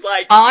 And it just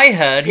like, I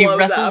heard he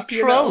wrestles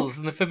trolls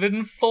in the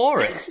Forbidden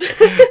Forest.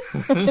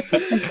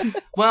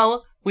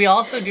 Well, we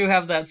also do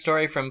have that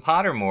story from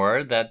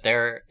Pottermore that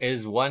there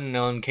is one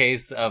known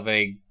case of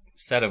a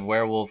set of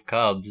werewolf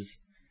cubs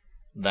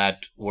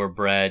that were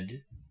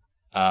bred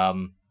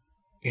in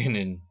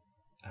an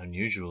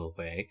unusual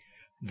way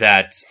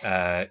that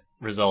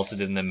resulted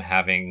in them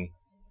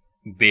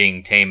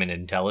being tame and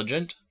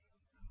intelligent.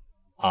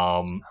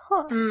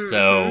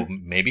 So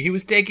maybe he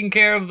was taking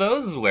care of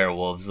those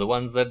werewolves, the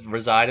ones that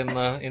reside in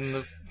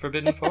the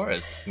Forbidden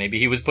Forest. Maybe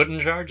he was put in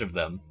charge of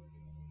them.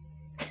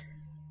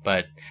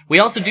 But we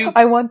also do...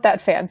 I want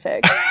that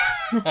fanfic.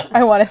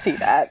 I want to see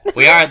that.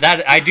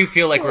 I do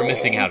feel like we're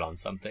missing out on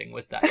something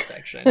with that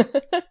section.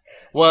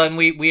 Well, and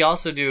we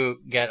also do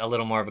get a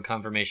little more of a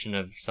confirmation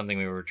of something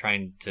we were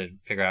trying to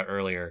figure out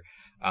earlier,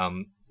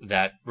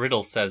 that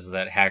Riddle says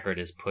that Hagrid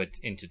is put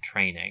into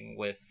training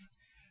with,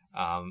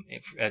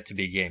 to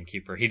be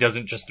gamekeeper. He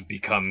doesn't just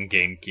become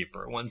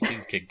gamekeeper once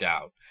he's kicked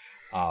out.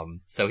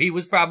 So he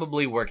was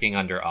probably working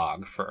under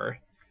Og for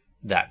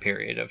that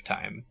period of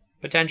time.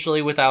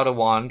 Potentially without a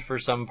wand for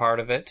some part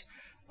of it.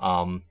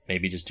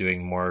 Maybe just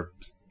doing more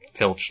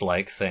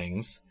Filch-like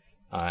things.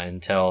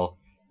 Until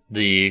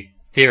the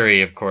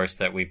theory, of course,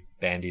 that we've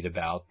bandied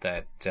about,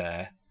 that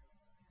the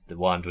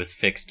wand was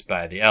fixed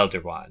by the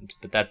Elder Wand.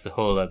 But that's a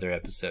whole other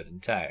episode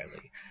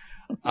entirely.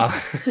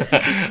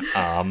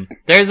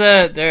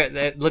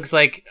 It looks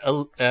like,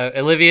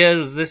 Olivia,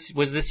 was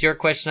this your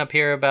question up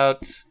here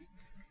about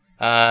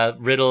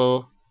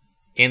Riddle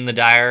in the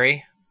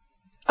diary?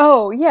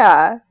 Oh,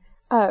 yeah.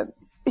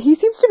 He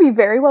seems to be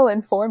very well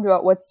informed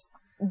about what's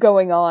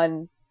going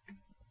on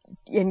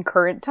in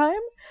current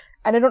time,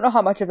 and I don't know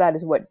how much of that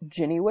is what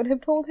Ginny would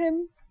have told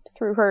him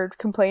through her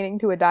complaining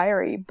to a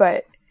diary,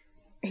 but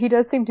he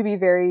does seem to be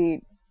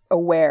very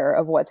aware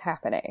of what's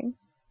happening.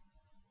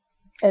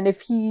 And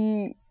if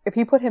he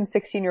put his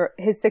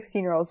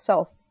 16-year-old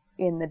self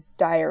in the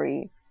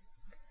diary,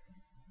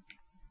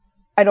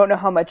 I don't know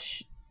how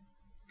much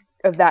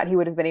of that he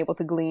would have been able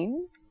to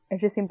glean. It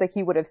just seems like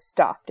he would have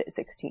stopped at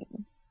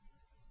 16.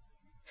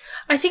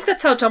 I think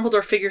that's how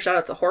Dumbledore figures out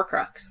it's a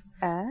Horcrux.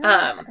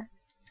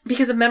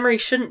 Because a memory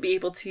shouldn't be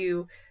able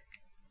to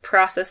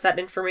process that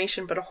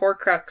information, but a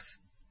Horcrux,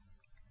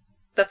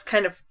 that's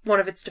kind of one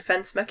of its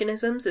defense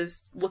mechanisms,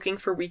 is looking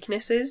for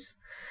weaknesses.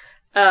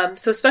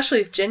 So especially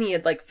if Ginny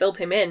had, like, filled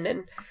him in,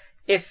 and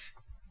if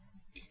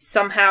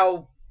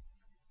somehow,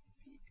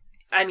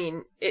 I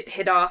mean, it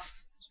hit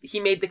off, he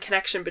made the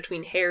connection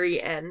between Harry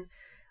and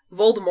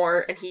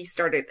Voldemort, and he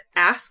started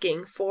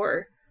asking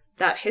for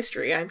that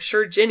history. I'm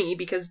sure Ginny,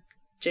 because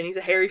Ginny's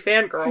a Harry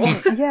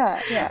fangirl,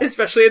 yeah,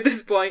 especially at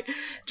this point,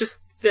 just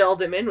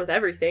filled him in with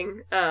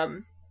everything.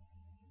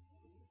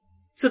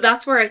 So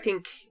that's where I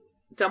think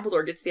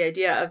Dumbledore gets the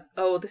idea of,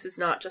 oh, this is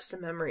not just a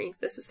memory,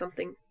 this is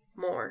something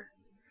more.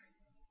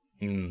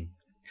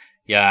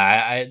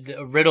 Yeah,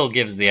 Riddle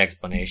gives the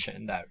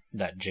explanation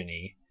that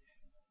Ginny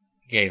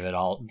gave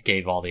all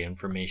the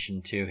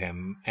information to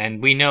him,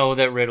 and we know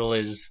that Riddle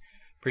is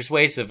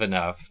persuasive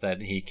enough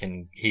that he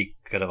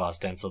could have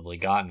ostensibly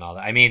gotten all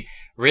that. I mean,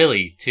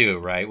 really, too,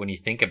 right? When you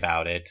think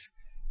about it,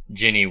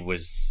 Ginny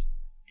was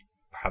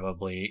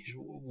probably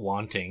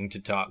wanting to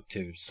talk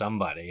to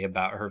somebody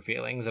about her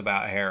feelings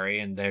about Harry,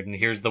 and then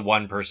here's the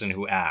one person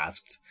who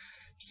asked.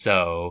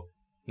 So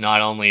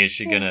not only is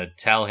she gonna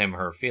tell him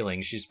her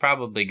feelings, she's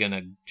probably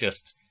gonna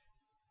just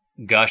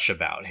gush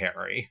about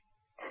Harry.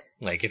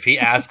 Like, if he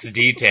asks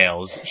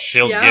details,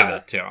 she'll give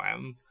it to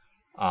him.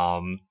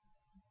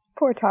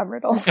 Poor Tom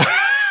Riddle.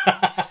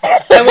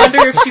 I wonder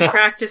if she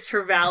practiced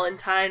her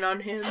Valentine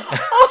on him.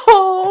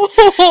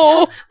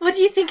 Oh. What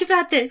do you think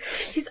about this?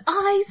 His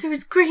eyes are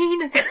as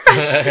green as a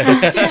fresh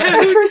potato.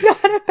 I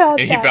forgot about that.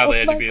 And he probably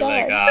had to be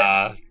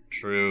God. like,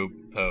 true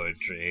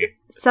poetry.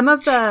 Some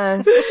of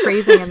the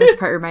phrasing in this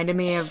part reminded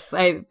me of,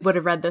 I would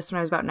have read this when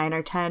I was about 9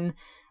 or 10.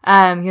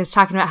 He was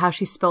talking about how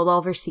she spilled all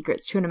of her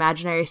secrets to an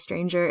imaginary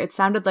stranger. It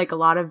sounded like a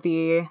lot of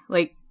the,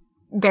 like,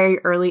 very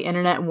early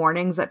internet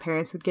warnings that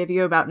parents would give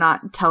you about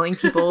not telling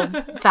people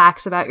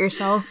facts about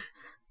yourself.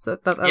 So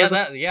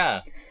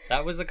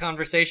that was a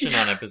conversation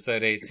on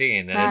episode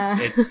 18,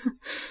 and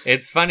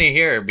it's funny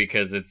here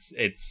because it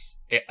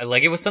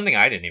was something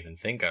I didn't even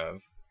think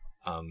of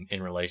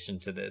in relation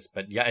to this,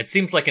 but yeah, it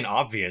seems like an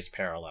obvious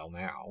parallel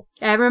now.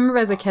 I remember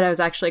as a kid, I was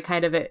actually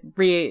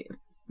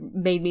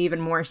made me even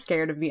more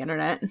scared of the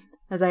internet,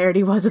 as I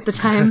already was at the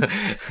time.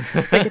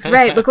 It's like, it's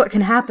right, look what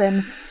can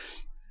happen.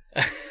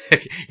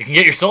 You can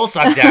get your soul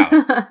sucked out.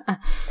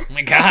 Oh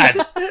my god.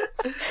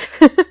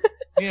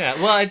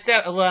 Yeah, well,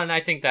 and I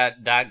think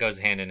that goes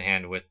hand in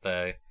hand with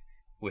the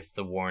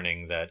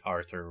warning that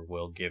Arthur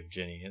will give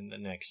Ginny in the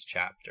next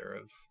chapter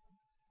of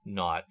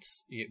not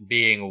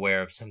being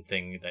aware of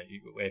something that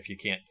if you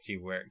can't see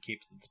where it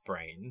keeps its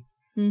brain.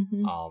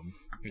 Mm-hmm.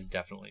 Is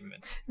definitely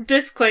meant.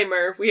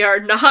 Disclaimer, we are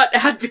not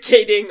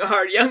advocating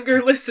our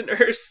younger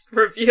listeners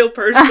reveal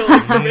personal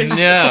information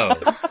about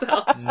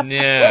themselves.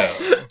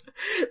 No.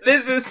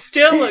 This is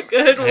still a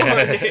good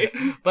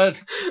warning.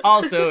 But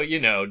also,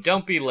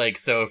 don't be like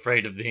so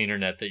afraid of the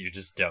internet that you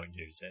just don't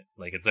use it.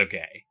 Like, it's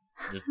okay.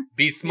 Just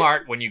be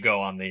smart when you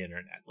go on the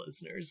internet,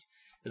 listeners.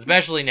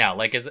 Especially now.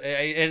 Like,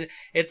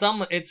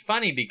 it's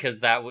funny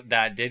because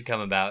that did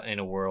come about in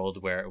a world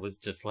where it was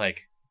just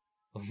like,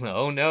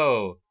 oh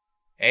no,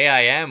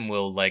 AIM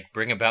will like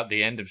bring about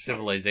the end of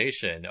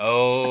civilization.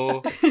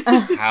 Oh,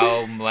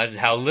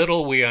 how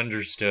little we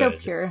understood. So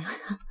pure.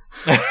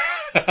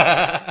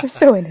 We're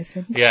so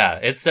innocent. Yeah,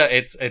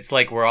 it's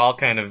like we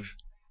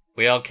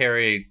all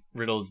carry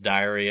Riddle's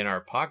diary in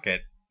our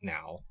pocket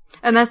now.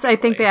 And I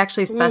think they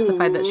actually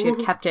specified that she had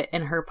kept it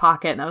in her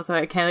pocket, and I was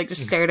like, I kind of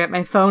just stared at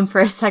my phone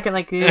for a second,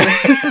 like,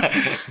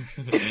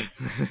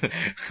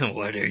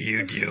 what are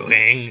you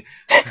doing?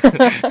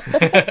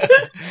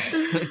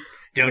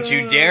 Don't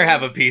you dare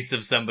have a piece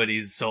of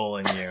somebody's soul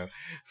in you.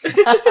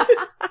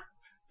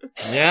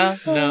 Yeah,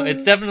 no,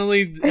 it's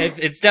definitely,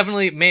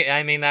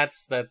 I mean,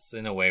 that's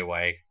in a way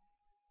why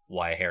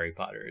Harry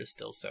Potter is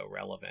still so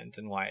relevant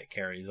and why it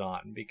carries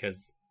on,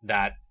 because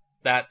that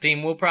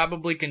theme will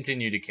probably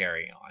continue to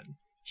carry on.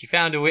 She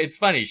found a way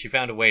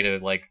to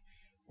like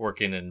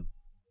work in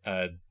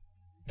an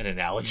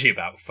analogy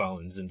about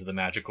phones into the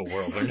magical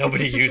world where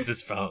nobody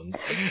uses phones.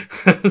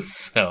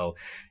 So,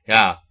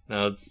 yeah,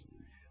 no, it's,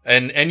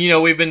 and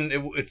we've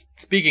been,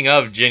 speaking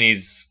of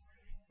Ginny's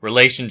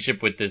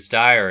relationship with this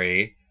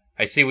diary,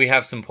 I see we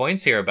have some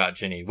points here about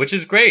Ginny, which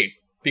is great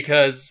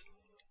because,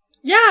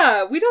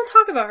 yeah, we don't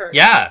talk about her.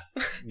 Yeah,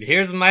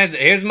 here's my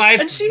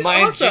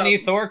awesome. Ginny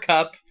Thor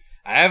cup.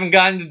 I haven't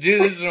gotten to do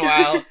this in a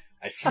while.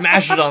 I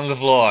smash it on the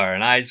floor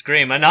and I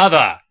scream,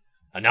 another!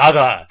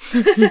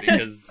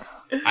 Because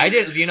I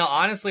did,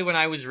 honestly, when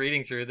I was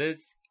reading through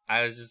this,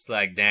 I was just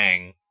like,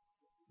 dang,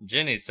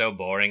 Ginny's so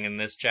boring in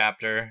this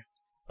chapter.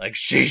 Like,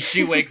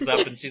 she wakes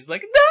up and she's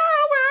like, no,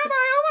 where am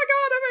I? Oh my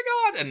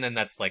god! And then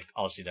that's like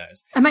all she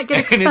does. I might get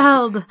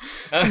expelled.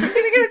 I'm gonna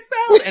get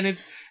expelled! And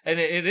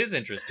it is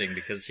interesting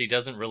because she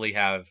doesn't really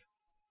have,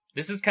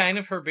 this is kind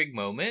of her big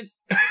moment.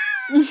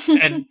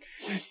 And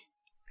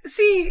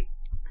see,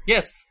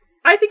 yes,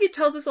 I think it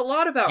tells us a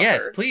lot about her.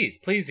 Yes, please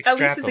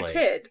extrapolate. At least as a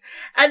kid.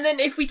 And then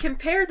if we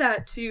compare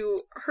that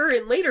to her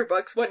in later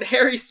books, when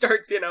Harry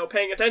starts,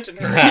 paying attention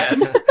to her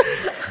again,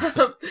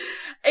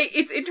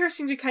 it's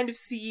interesting to kind of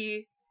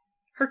see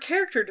her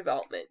character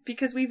development,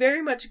 because we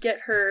very much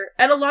get her,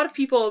 and a lot of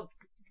people,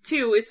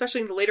 too,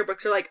 especially in the later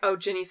books, are like, oh,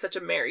 Ginny's such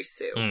a Mary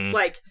Sue.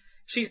 Like,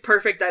 she's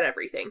perfect at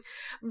everything.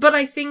 But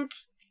I think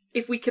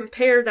if we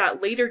compare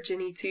that later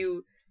Ginny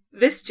to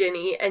this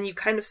Ginny, and you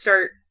kind of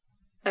start,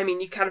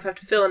 you kind of have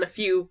to fill in a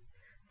few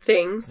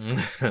things,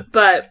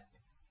 but,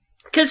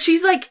 because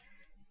she's, like,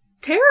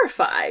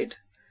 terrified.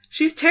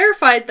 She's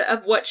terrified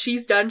of what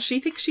she's done. She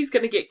thinks she's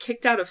going to get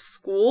kicked out of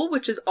school,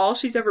 which is all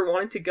she's ever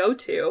wanted to go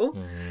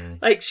to.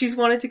 Like, she's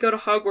wanted to go to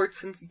Hogwarts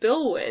since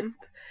Bill went.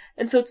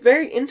 And so it's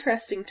very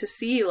interesting to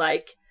see,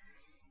 like,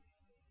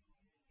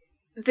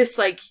 this,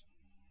 like,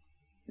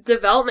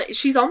 development.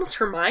 She's almost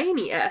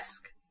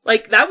Hermione-esque.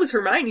 Like, that was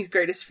Hermione's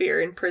greatest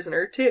fear in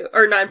Prisoner, too.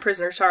 Or not in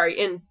Prisoner, sorry,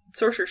 in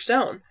Sorcerer's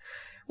Stone.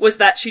 Was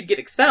that she'd get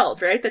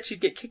expelled, right? That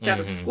she'd get kicked out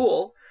of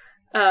school.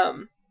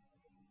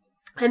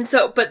 And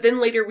so, but then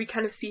later we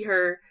kind of see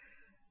her,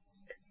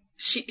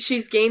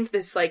 she's gained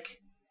this, like,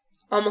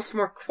 almost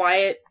more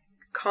quiet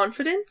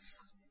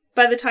confidence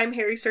by the time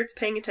Harry starts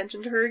paying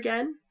attention to her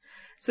again.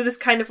 So this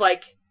kind of,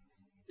 like,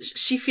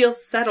 she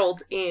feels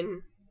settled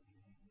in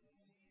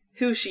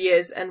who she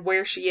is and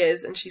where she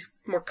is, and she's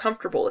more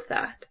comfortable with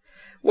that.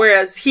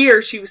 Whereas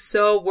here, she was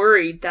so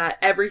worried that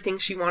everything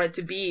she wanted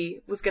to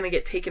be was going to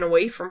get taken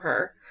away from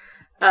her,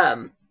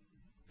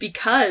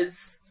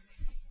 because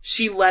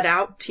she let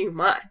out too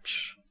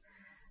much.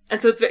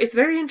 And so it's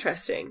very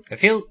interesting. I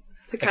feel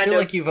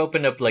like you've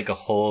opened up, like, a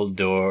whole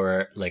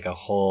door, like a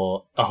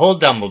whole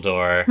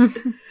Dumbledore,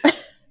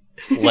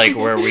 like,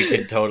 where we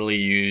could totally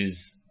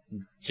use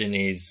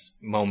Ginny's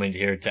moment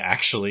here to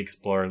actually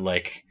explore,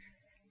 like,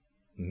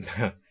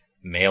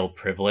 male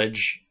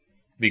privilege.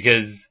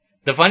 Because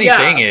the funny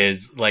thing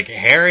is, like,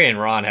 Harry and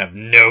Ron have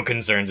no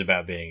concerns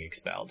about being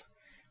expelled.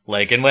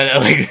 Like, and when,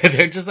 like,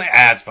 they're just like,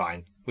 it's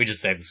fine. We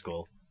just saved the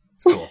school.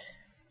 It's cool.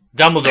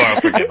 Dumbledore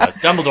will forgive us.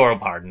 Dumbledore will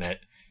pardon it.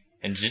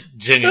 And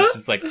Ginny's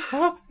just like,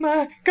 oh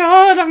my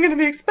god, I'm gonna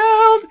be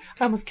expelled.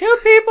 I almost killed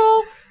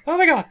people. Oh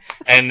my god.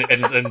 And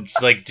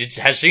like,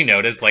 has she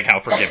noticed, like, how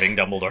forgiving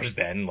Dumbledore's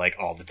been, like,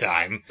 all the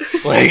time?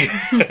 Like,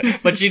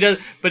 but she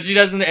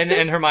doesn't,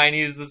 and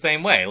Hermione is the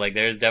same way. Like,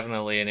 there's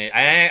definitely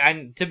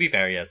and to be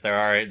fair, yes,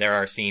 there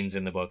are scenes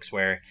in the books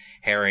where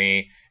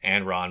Harry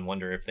and Ron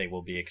wonder if they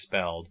will be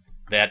expelled.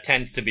 That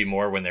tends to be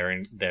more when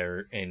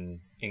they're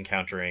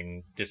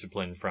encountering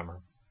discipline from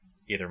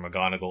either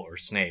McGonagall or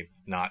Snape,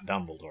 not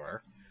Dumbledore.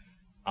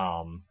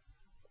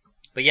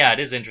 But yeah, it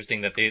is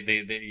interesting that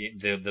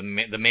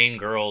the main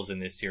girls in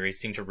this series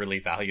seem to really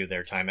value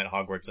their time at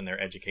Hogwarts and their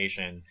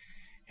education,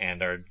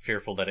 and are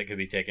fearful that it could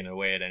be taken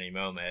away at any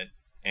moment.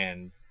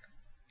 And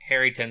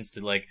Harry tends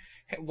to, like,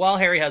 while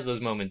Harry has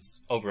those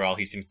moments, overall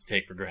he seems to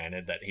take for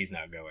granted that he's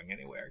not going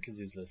anywhere, because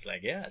he's just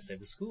like, yeah, save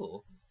the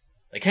school.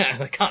 They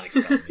can't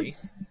expel me.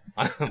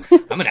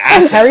 I'm an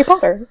asset. Harry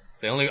Potter.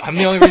 I'm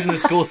the only reason the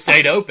school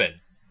stayed open.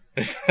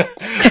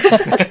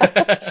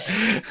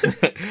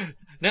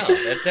 No,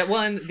 that's that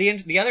one.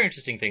 The other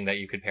interesting thing that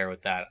you could pair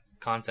with that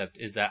concept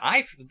is that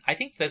I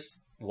think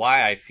that's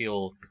why I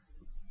feel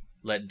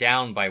let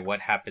down by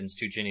what happens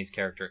to Ginny's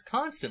character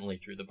constantly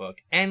through the book,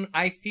 and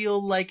I feel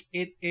like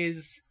it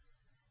is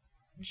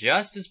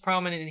just as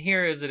prominent in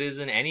here as it is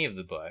in any of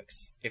the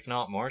books, if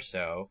not more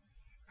so.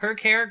 Her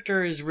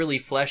character is really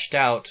fleshed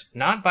out,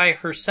 not by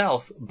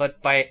herself,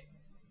 but by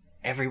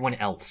everyone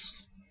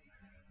else.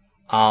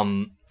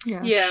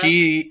 Yeah.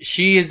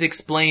 She is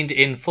explained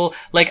in full.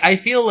 Like, I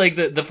feel like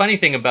the funny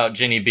thing about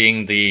Ginny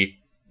being the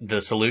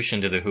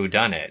solution to the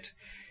whodunit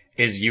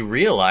is you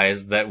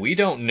realize that we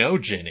don't know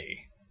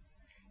Ginny.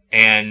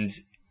 And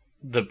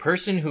the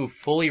person who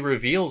fully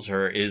reveals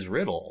her is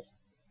Riddle.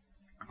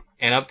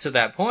 And up to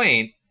that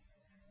point,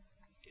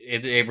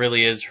 it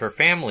really is her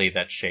family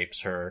that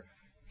shapes her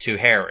to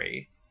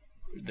Harry.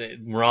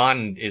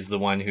 Ron is the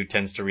one who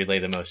tends to relay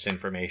the most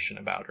information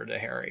about her to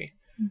Harry.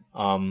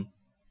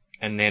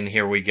 And then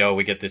here we go,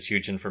 we get this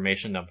huge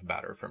information dump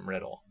about her from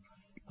Riddle.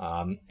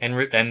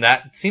 And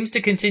that seems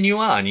to continue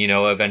on. You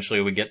know,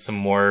 eventually we get some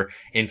more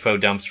info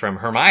dumps from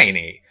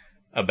Hermione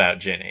about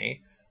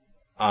Ginny.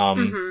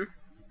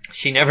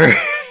 She never,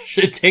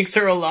 it takes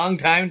her a long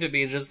time to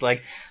be just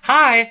like,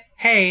 hi,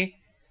 hey,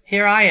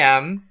 here I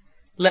am.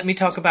 Let me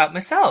talk about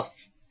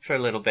myself for a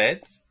little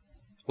bit.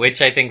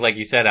 Which I think, like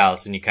you said,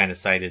 Allison, you kind of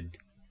cited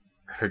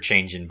her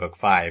change in book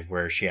 5,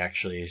 where she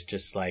actually is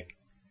just like,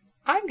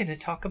 I'm going to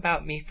talk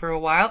about me for a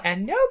while,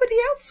 and nobody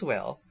else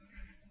will.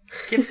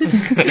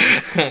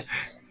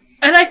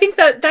 And I think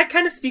that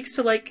kind of speaks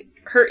to, like,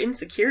 her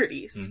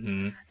insecurities.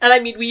 Mm-hmm. And I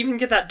mean, we even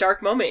get that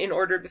dark moment in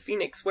Order of the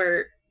Phoenix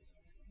where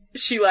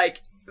she,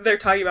 like, they're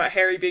talking about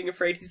Harry being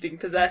afraid he's being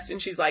possessed,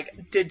 and she's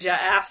like, did ya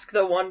ask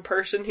the one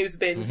person who's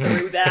been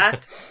through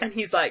that? And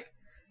he's like,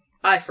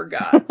 I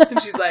forgot. And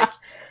she's like,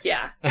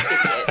 yeah,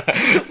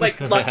 idiot.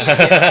 Like, lucky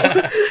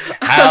you.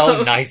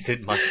 How nice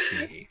it must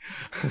be.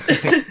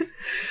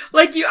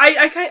 Like,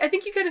 I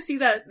think you kind of see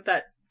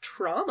that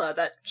trauma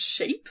that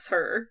shapes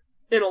her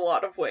in a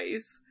lot of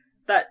ways.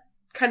 That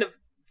kind of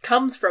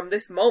comes from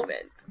this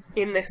moment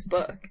in this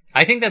book.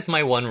 I think that's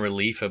my one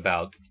relief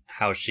about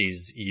how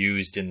she's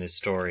used in this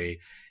story,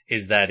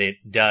 is that it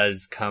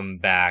does come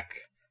back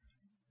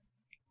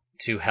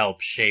to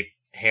help shape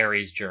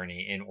Harry's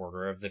journey in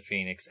Order of the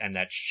Phoenix, and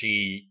that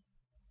she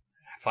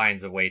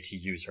finds a way to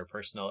use her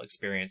personal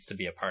experience to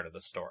be a part of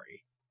the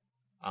story.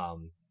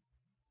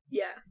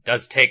 Yeah.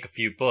 Does take a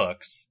few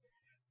books,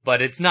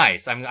 but it's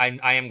nice. I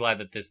am glad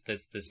that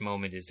this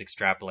moment is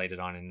extrapolated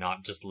on and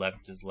not just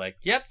left as like,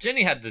 yep,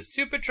 Ginny had this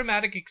super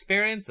traumatic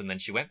experience and then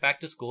she went back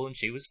to school and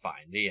she was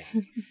fine. The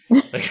end.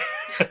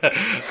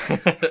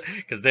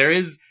 Because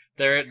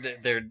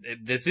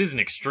this is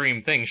an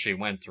extreme thing she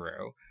went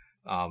through,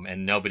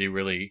 and nobody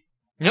really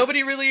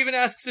even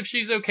asks if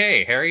she's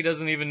okay. Harry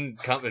doesn't even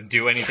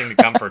do anything to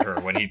comfort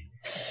her when he.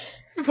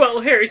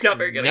 Well, Harry's not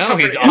very good at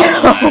comforting.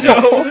 No, he's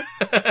awful.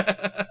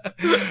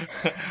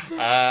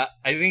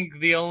 I think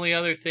the only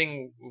other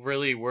thing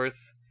really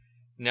worth...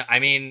 I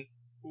mean,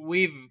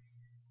 we've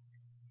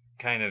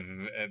kind of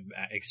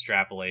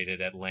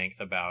extrapolated at length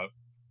about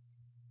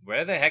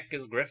where the heck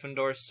is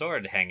Gryffindor's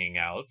sword hanging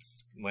out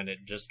when it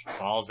just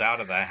falls out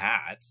of the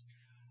hat.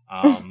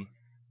 I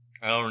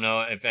don't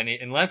know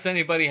unless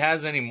anybody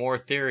has any more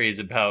theories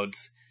about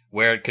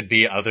where it could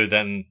be other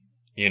than,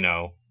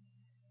 the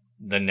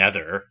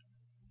Nether.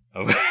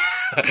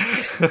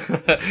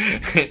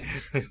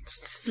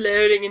 Just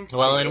floating in space.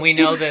 Well, and we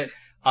know that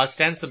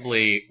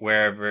ostensibly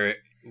wherever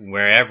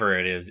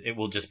it is, it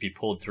will just be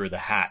pulled through the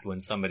hat when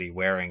somebody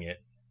wearing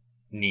it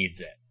needs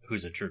it,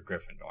 who's a true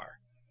Gryffindor.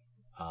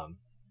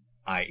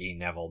 I.e.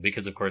 Neville,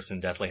 because of course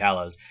in Deathly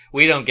Hallows,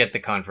 we don't get the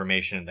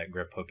confirmation that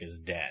Griphook is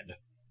dead,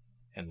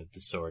 and that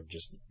the sword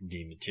just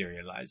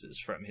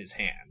dematerializes from his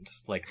hand,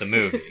 like the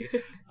movie.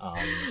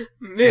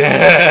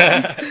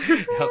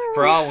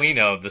 For all we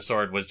know, the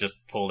sword was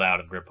just pulled out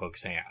of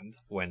Griphook's hand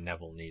when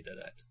Neville needed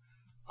it.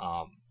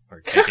 Or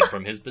taken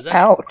from his possession.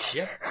 Ouch.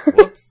 Yep.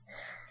 Whoops.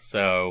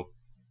 So,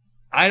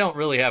 I don't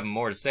really have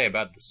more to say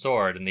about the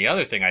sword, and the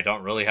other thing I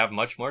don't really have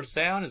much more to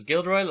say on is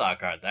Gilderoy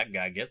Lockhart. That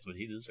guy gets what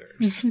he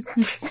deserves.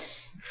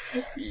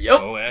 Yep.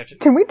 Oh, actually.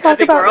 Can we I talk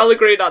think about? we're all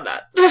agreed on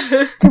that.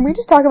 Can we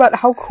just talk about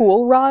how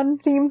cool Ron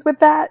seems with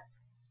that?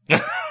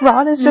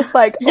 Ron is just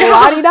like, Yeah.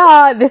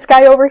 la-di-da, this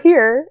guy over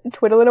here,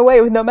 twiddling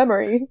away with no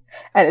memory,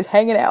 and is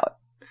hanging out.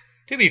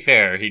 To be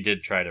fair, he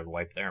did try to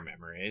wipe their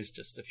memories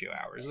just a few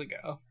hours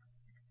ago.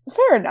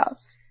 Fair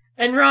enough.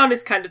 And Ron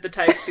is kind of the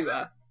type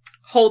to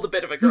hold a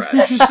bit of a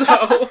grudge,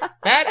 so...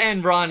 That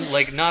and Ron,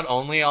 not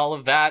only all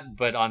of that,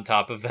 but on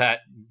top of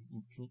that,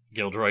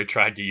 Gilderoy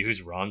tried to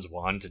use Ron's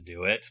wand to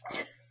do it.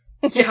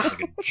 Yeah.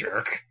 Like a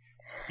jerk.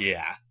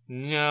 Yeah.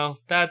 No,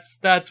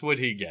 that's what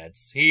he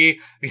gets.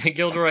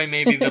 Gilderoy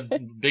may be the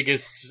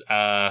biggest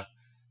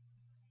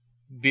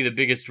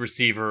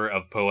receiver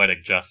of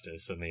poetic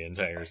justice in the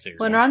entire series.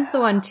 Well, and Ron's the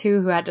one,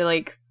 too, who had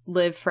to,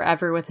 live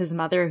forever with his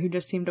mother, who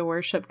just seemed to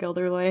worship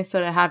Gilderoy, so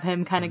to have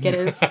him kind of get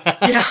his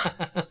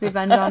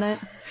revenge on it.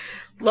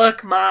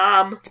 Look,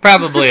 Mom. It's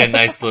probably a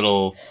nice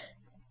little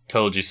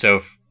told you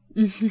so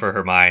for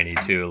Hermione,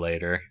 too,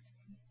 later.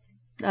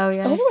 Oh,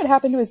 yeah. I wonder what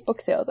happened to his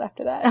book sales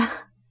after that.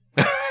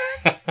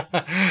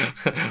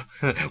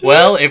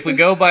 Well, if we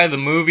go by the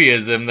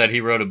movieism that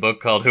he wrote a book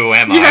called Who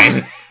Am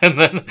I? And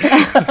then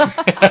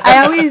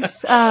I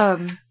always,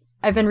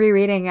 I've been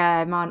rereading,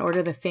 I'm on Order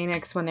of the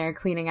Phoenix when they're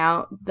cleaning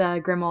out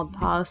the Grimmauld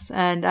House,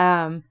 and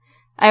I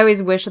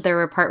always wish that there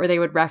were a part where they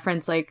would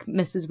reference,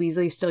 Mrs.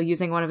 Weasley still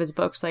using one of his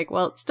books,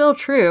 well, it's still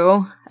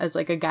true, as,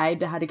 a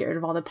guide to how to get rid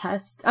of all the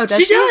pests. Oh, does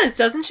she? She does,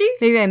 doesn't she?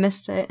 Maybe I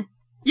missed it.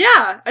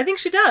 Yeah, I think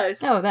she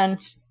does. Oh, then.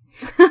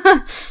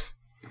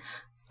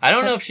 I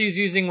don't know if she's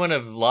using one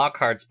of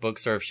Lockhart's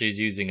books or if she's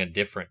using a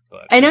different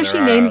book. I know she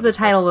names the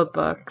title of a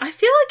book. I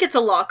feel like it's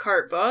a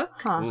Lockhart book.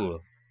 Huh. Ooh.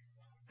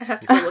 I'd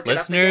have to go look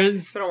Listeners, it up again.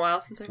 It's been a while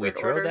since I've we read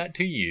throw Order. that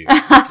to you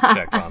to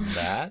check on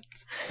that.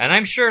 And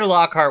I'm sure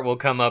Lockhart will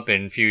come up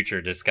in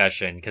future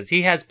discussion, because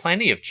he has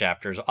plenty of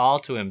chapters all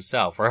to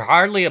himself. We're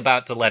hardly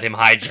about to let him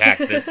hijack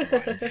this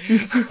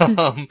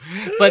one.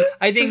 But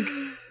I think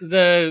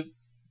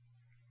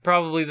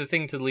probably the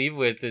thing to leave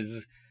with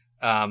is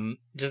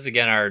just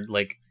again our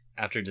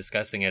after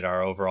discussing it,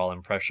 our overall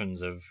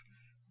impressions of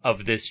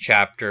this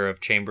chapter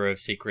of Chamber of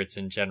Secrets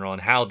in general,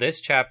 and how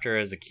this chapter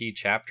as a key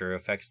chapter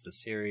affects the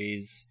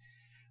series.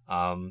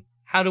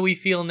 How do we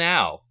feel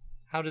now?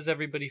 How does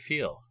everybody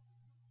feel?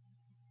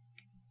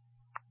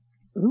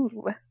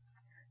 Ooh.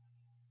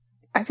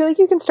 I feel like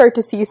you can start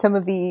to see some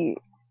of the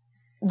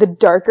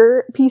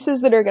darker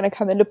pieces that are going to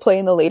come into play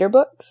in the later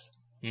books.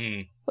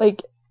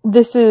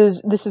 This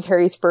is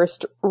Harry's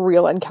first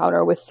real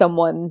encounter with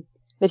someone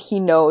that he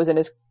knows and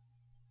is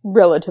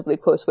relatively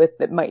close with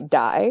that might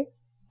die,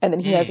 and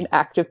then he has an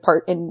active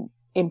part in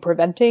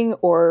preventing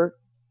or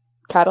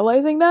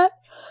catalyzing that.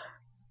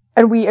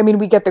 And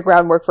we get the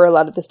groundwork for a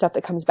lot of the stuff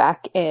that comes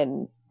back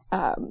in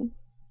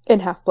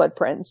Half-Blood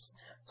Prince.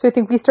 So I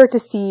think we start to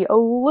see a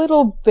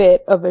little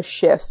bit of a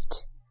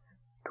shift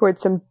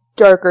towards some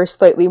darker,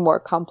 slightly more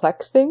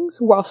complex things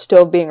while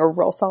still being a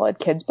real solid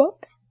kids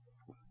book.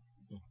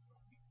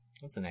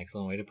 That's an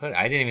excellent way to put it.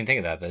 I didn't even think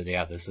of that. But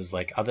yeah, this is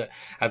like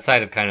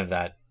outside of kind of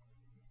that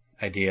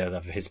idea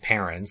of his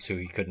parents who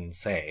he couldn't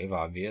save,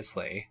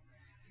 obviously.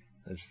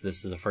 This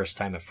is the first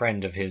time a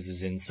friend of his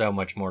is in so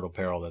much mortal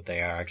peril that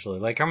they are actually,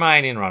 like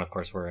Hermione and Ron, of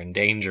course, were in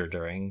danger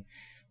during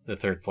the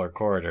third floor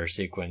corridor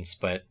sequence,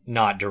 but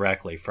not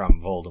directly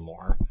from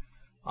Voldemort.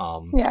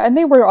 Yeah, and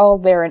they were all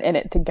there and in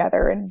it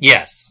together. And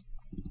yes.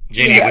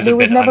 Ginny was there a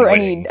was bit never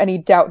unwitting. any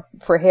doubt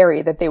for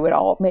Harry that they would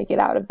all make it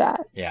out of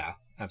that. Yeah,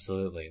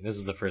 absolutely. This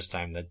is the first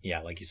time that,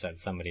 yeah, like you said,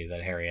 somebody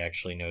that Harry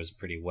actually knows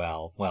pretty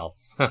well,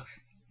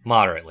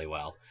 moderately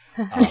well,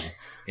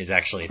 is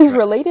actually He's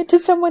related to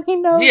someone he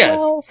knows. Yes,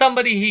 well.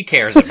 somebody he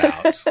cares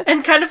about.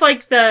 And kind of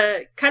like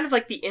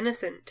the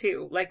innocent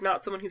too, like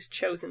not someone who's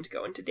chosen to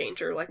go into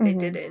danger like they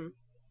did in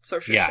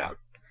Sorcerer's Stone.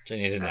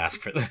 Ginny didn't ask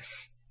for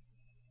this.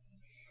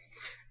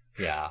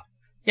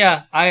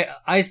 Yeah,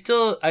 I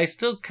still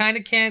kind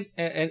of can't.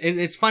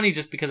 It's funny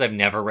just because I've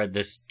never read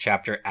this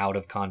chapter out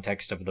of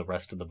context of the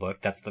rest of the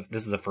book.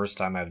 This is the first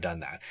time I've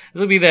done that. This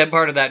will be that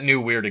part of that new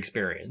weird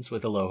experience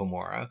with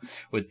Alohomora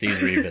with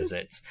these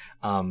revisits.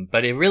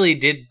 But it really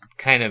did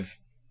kind of.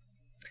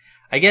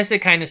 I guess it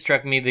kind of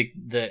struck me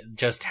the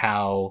just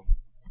how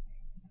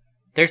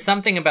there's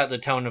something about the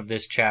tone of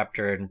this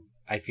chapter, and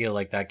I feel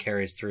like that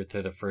carries through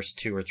to the first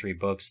 2 or 3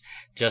 books.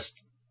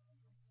 Just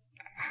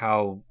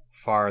how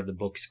far the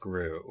books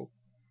grew.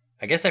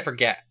 I guess I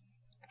forget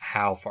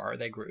how far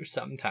they grew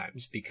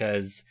sometimes,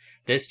 because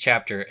this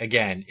chapter,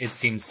 again, it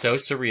seems so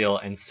surreal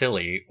and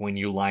silly when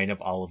you line up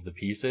all of the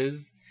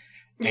pieces,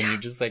 and you're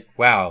just like,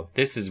 wow,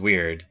 this is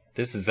weird.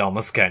 This is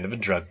almost kind of a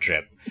drug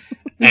trip.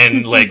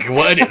 And like,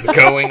 what is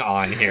going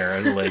on here?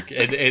 Like,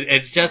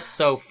 it's just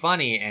so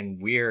funny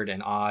and weird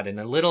and odd and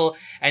a little,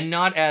 and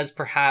not as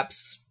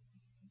perhaps.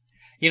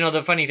 You know,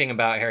 the funny thing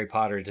about Harry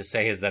Potter to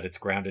say is that it's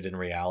grounded in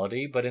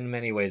reality, but in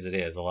many ways it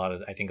is.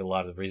 I think a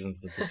lot of the reasons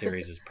that the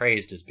series is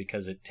praised is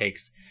because it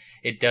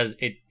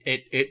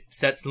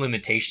sets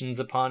limitations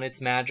upon its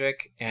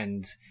magic.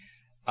 And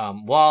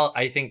while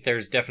I think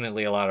there's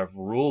definitely a lot of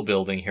rule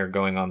building here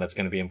going on that's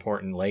going to be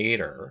important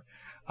later,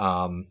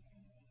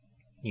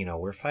 you know,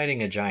 we're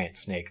fighting a giant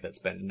snake that's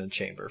been in a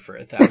chamber for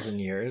 1,000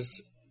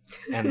 years.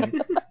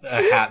 And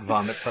a hat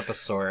vomits up a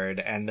sword,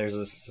 and there's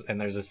a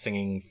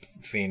singing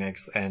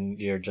phoenix, and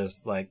you're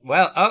just like,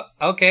 well, oh,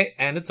 okay,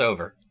 and it's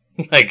over.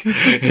 Like,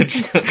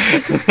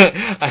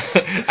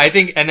 I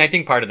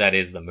think part of that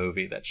is the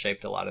movie that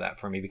shaped a lot of that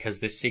for me, because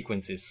this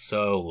sequence is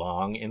so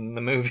long in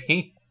the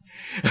movie.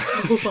 It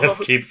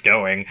just keeps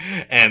going,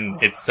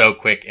 and it's so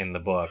quick in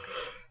the book.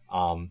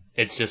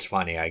 It's just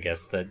funny, I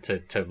guess, that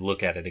to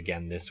look at it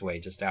again this way,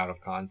 just out of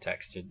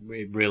context. It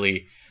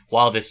really,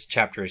 while this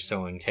chapter is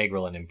so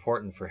integral and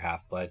important for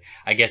Half-Blood,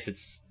 I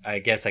guess I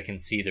can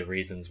see the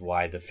reasons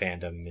why the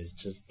fandom is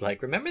just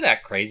like, remember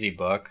that crazy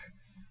book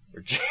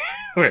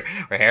where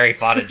Harry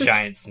fought a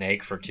giant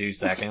snake for 2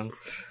 seconds?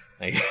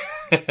 Like,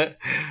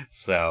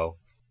 so.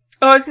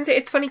 Oh, I was gonna say,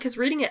 it's funny because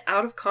reading it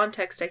out of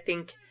context, I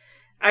think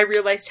I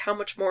realized how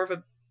much more of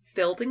a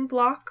building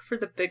block for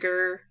the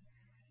bigger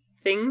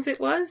things it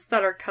was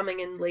that are coming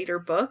in later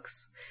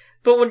books.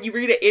 But when you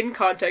read it in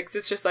context,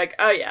 it's just like,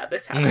 oh yeah,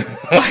 this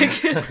happens. Like,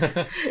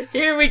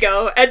 here we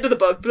go, end of the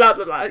book, blah,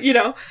 blah, blah, you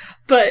know?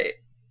 But,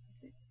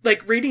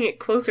 like, reading it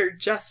closer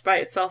just by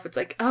itself, it's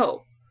like,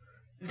 oh,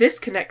 this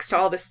connects to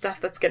all this stuff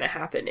that's gonna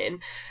happen in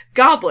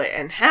Goblet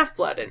and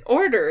Half-Blood and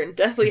Order and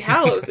Deathly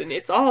Hallows, and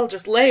it's all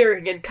just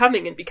layering and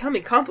coming and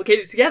becoming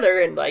complicated together,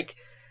 and like,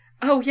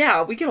 oh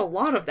yeah, we get a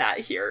lot of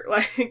that here.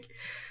 Like,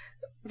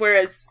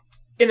 whereas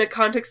in the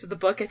context of the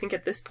book, I think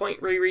at this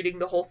point, rereading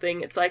the whole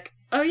thing, it's like,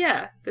 oh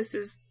yeah, this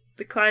is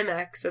the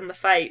climax and the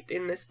fight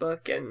in this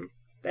book, and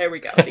there we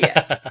go, the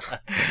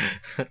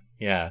end.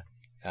 Yeah.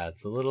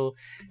 It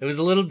was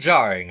a little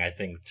jarring, I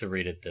think, to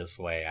read it this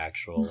way,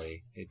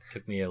 actually. It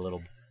took me a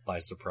little by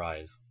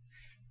surprise.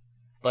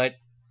 But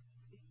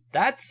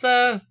that's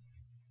our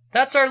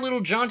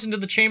little jaunt into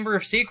the Chamber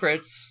of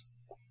Secrets.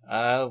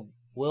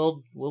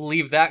 We'll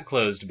leave that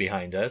closed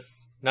behind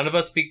us. None of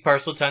us speak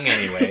Parseltongue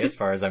anyway, as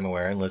far as I'm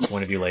aware, unless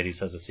one of you ladies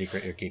has a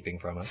secret you're keeping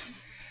from us.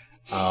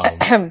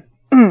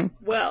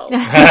 Well.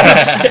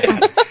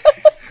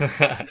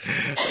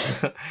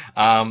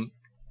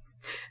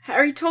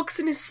 Harry talks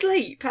in his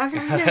sleep,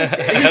 haven't you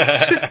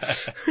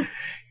noticed?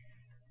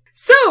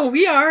 So,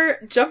 we are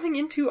jumping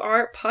into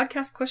our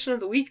podcast question of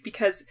the week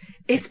because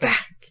it's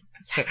back.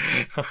 Yes.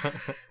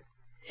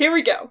 Here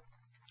we go.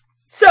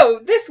 So,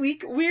 this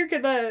week, we're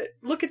gonna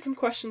look at some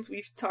questions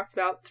we've talked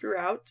about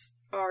throughout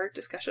our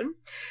discussion.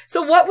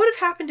 So, what would have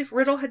happened if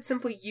Riddle had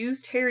simply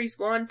used Harry's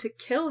wand to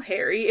kill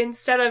Harry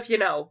instead of,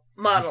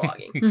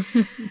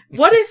 monologuing?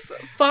 What if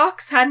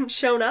Fawkes hadn't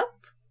shown up?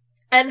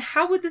 And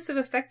how would this have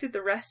affected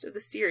the rest of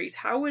the series?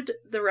 How would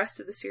the rest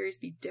of the series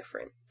be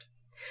different?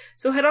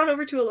 So head on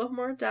over to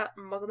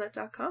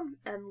alohomora.mugglenet.com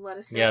and let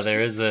us know. Yeah,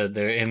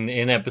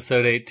 in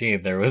episode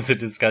 18, there was a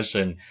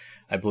discussion.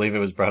 I believe it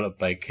was brought up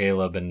by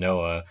Caleb and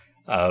Noah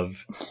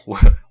of,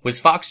 was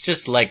Fox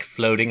just like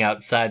floating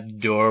outside the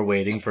door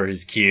waiting for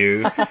his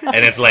cue?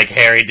 And if like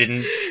Harry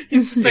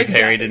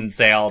didn't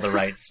say all the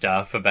right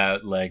stuff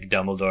about like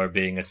Dumbledore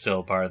being a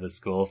still part of the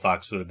school,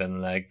 Fox would have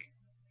been like,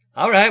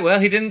 all right, well,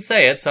 he didn't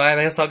say it, so I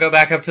guess I'll go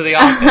back up to the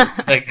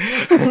office. Like,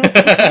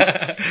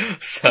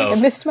 so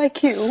I missed my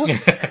cue.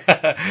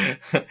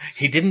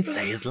 he didn't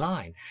say his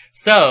line.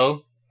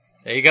 So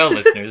there you go,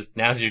 listeners.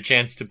 Now's your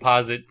chance to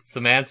posit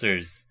some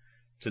answers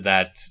to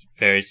that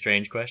very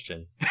strange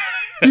question.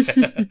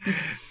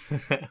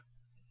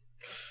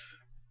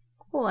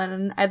 Cool,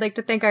 and I'd like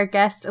to thank our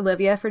guest,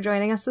 Olivia, for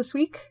joining us this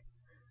week.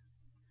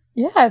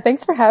 Yeah,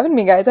 thanks for having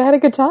me, guys. I had a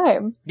good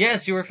time.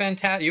 Yes, you were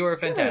fantastic. You were a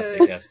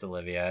fantastic guest,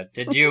 Olivia.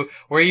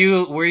 Were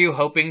you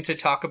hoping to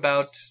talk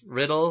about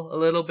Riddle a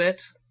little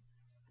bit?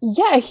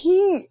 Yeah,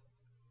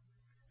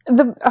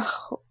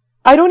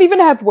 I don't even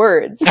have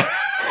words.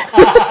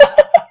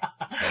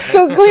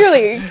 So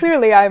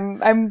clearly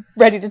I'm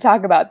ready to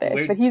talk about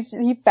this, but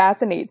he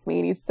fascinates me,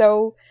 and he's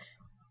so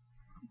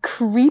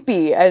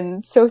creepy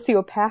and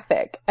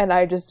sociopathic, and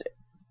I just,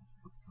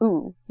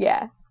 ooh,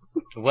 yeah.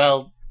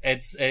 Well,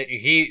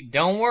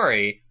 don't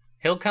worry,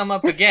 he'll come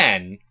up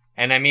again.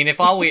 And I mean, if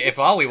all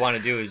we want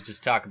to do is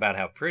just talk about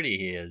how pretty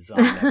he is on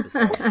an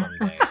episode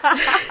someday,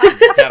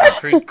 just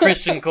have a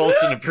Christian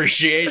Coulson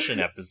appreciation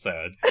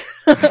episode.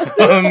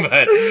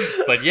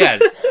 But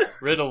yes,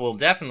 Riddle will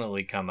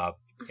definitely come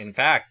up. In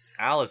fact,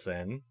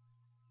 Allison,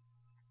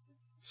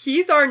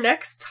 he's our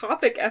next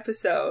topic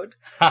episode.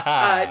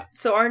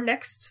 So our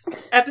next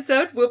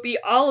episode will be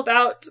all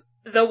about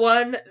the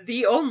one,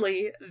 the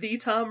only, the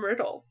Tom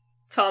Riddle.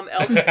 Tom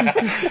Elton.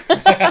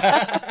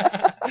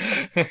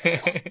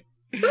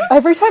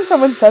 Every time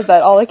someone says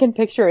that, all I can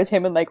picture is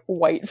him in like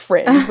white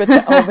fringe with the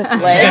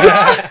Elvis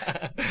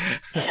leg.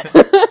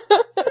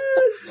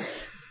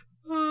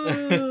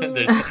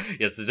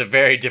 There's a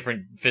very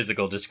different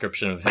physical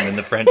description of him in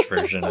the French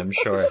version, I'm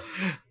sure.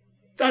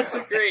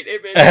 That's a great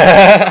image.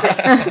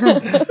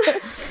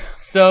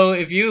 So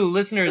if you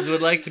listeners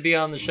would like to be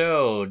on the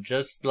show,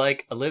 just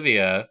like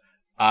Olivia,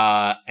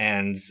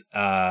 and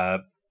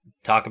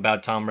talk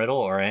about Tom Riddle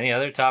or any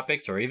other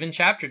topics or even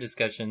chapter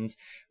discussions,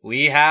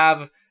 we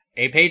have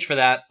a page for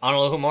that on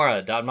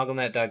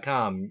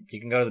alohomora.mugglenet.com. You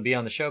can go to the Be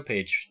on the Show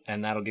page,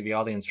 and that'll give you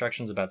all the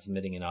instructions about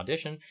submitting an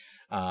audition.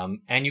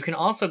 And you can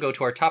also go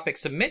to our topic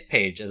submit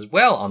page as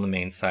well on the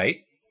main site.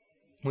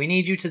 We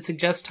need you to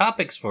suggest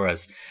topics for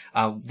us.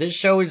 This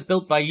show is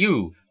built by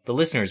you, the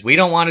listeners. We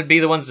don't want to be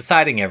the ones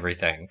deciding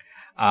everything.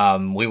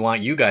 We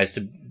want you guys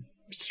to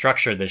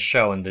structure this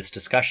show and this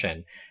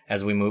discussion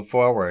as we move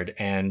forward.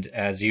 And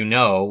as you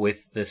know,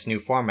 with this new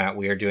format,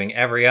 we are doing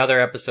every other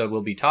episode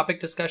will be topic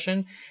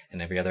discussion and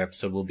every other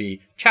episode will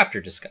be chapter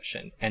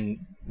discussion. And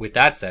with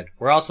that said,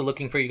 we're also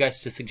looking for you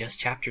guys to suggest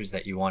chapters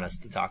that you want us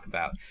to talk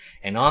about.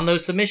 And on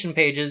those submission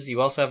pages,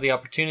 you also have the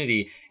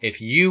opportunity, if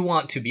you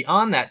want to be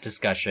on that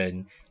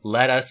discussion,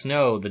 let us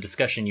know the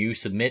discussion you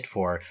submit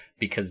for,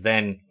 because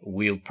then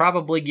we'll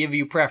probably give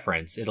you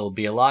preference. It'll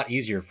be a lot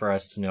easier for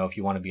us to know if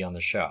you want to be on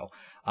the show.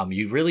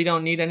 You really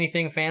don't need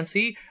anything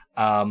fancy.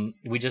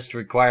 We just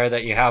require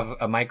that you have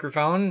a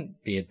microphone,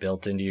 be it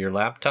built into your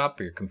laptop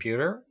or your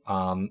computer,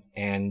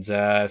 and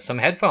some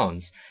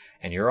headphones,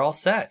 and you're all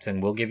set.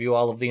 And we'll give you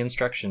all of the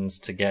instructions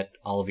to get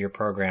all of your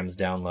programs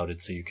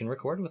downloaded so you can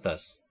record with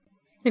us.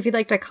 If you'd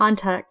like to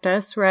contact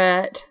us, we're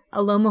at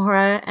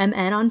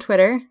AloMahora.mn on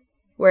Twitter.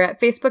 We're at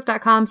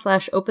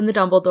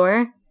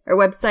facebook.com/openthedumbledore. Our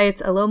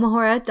website's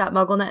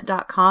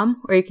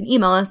alomahora.mugglenet.com, or you can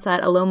email us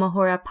at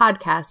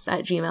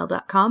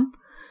alomahorapodcast@gmail.com.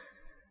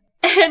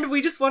 And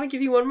we just want to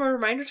give you one more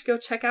reminder to go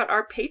check out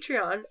our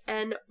Patreon,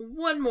 and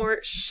one more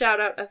shout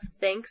out of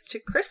thanks to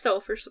Crystal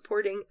for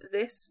supporting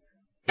this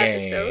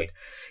episode.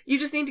 You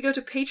just need to go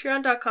to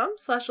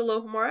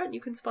patreon.com/alohomora, and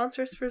you can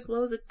sponsor us for as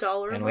low as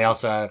 $1. And we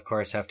also, of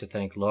course, have to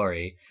thank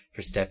Lori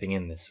for stepping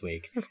in this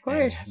week. Of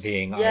course. And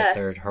being our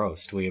third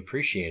host. We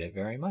appreciate it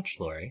very much,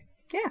 Lori.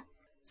 Yeah.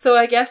 So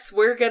I guess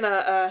we're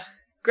gonna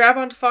grab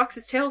onto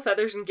Fox's tail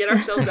feathers and get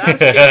ourselves out of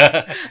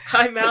here.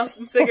 I'm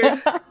Allison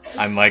Sigurd.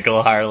 I'm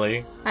Michael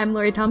Harley. I'm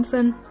Lori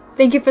Thompson.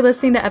 Thank you for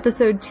listening to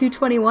episode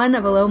 221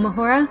 of Alo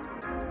Mahora.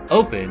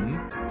 Open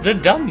the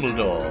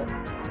Dumbledore.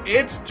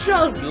 It's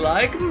just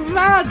like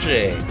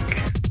magic.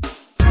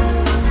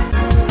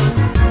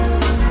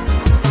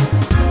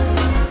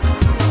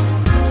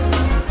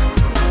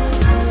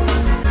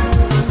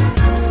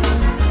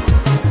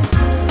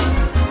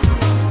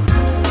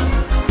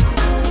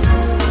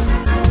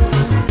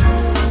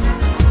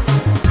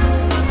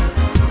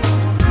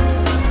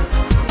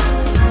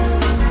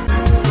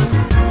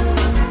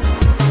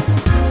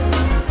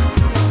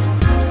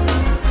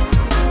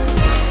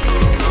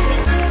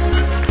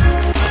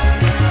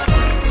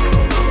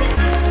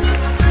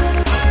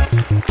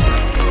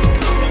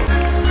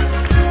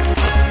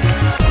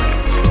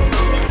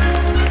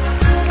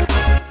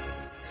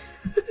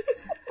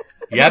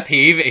 Yep,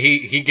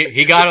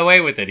 he got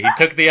away with it. He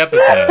took the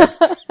episode.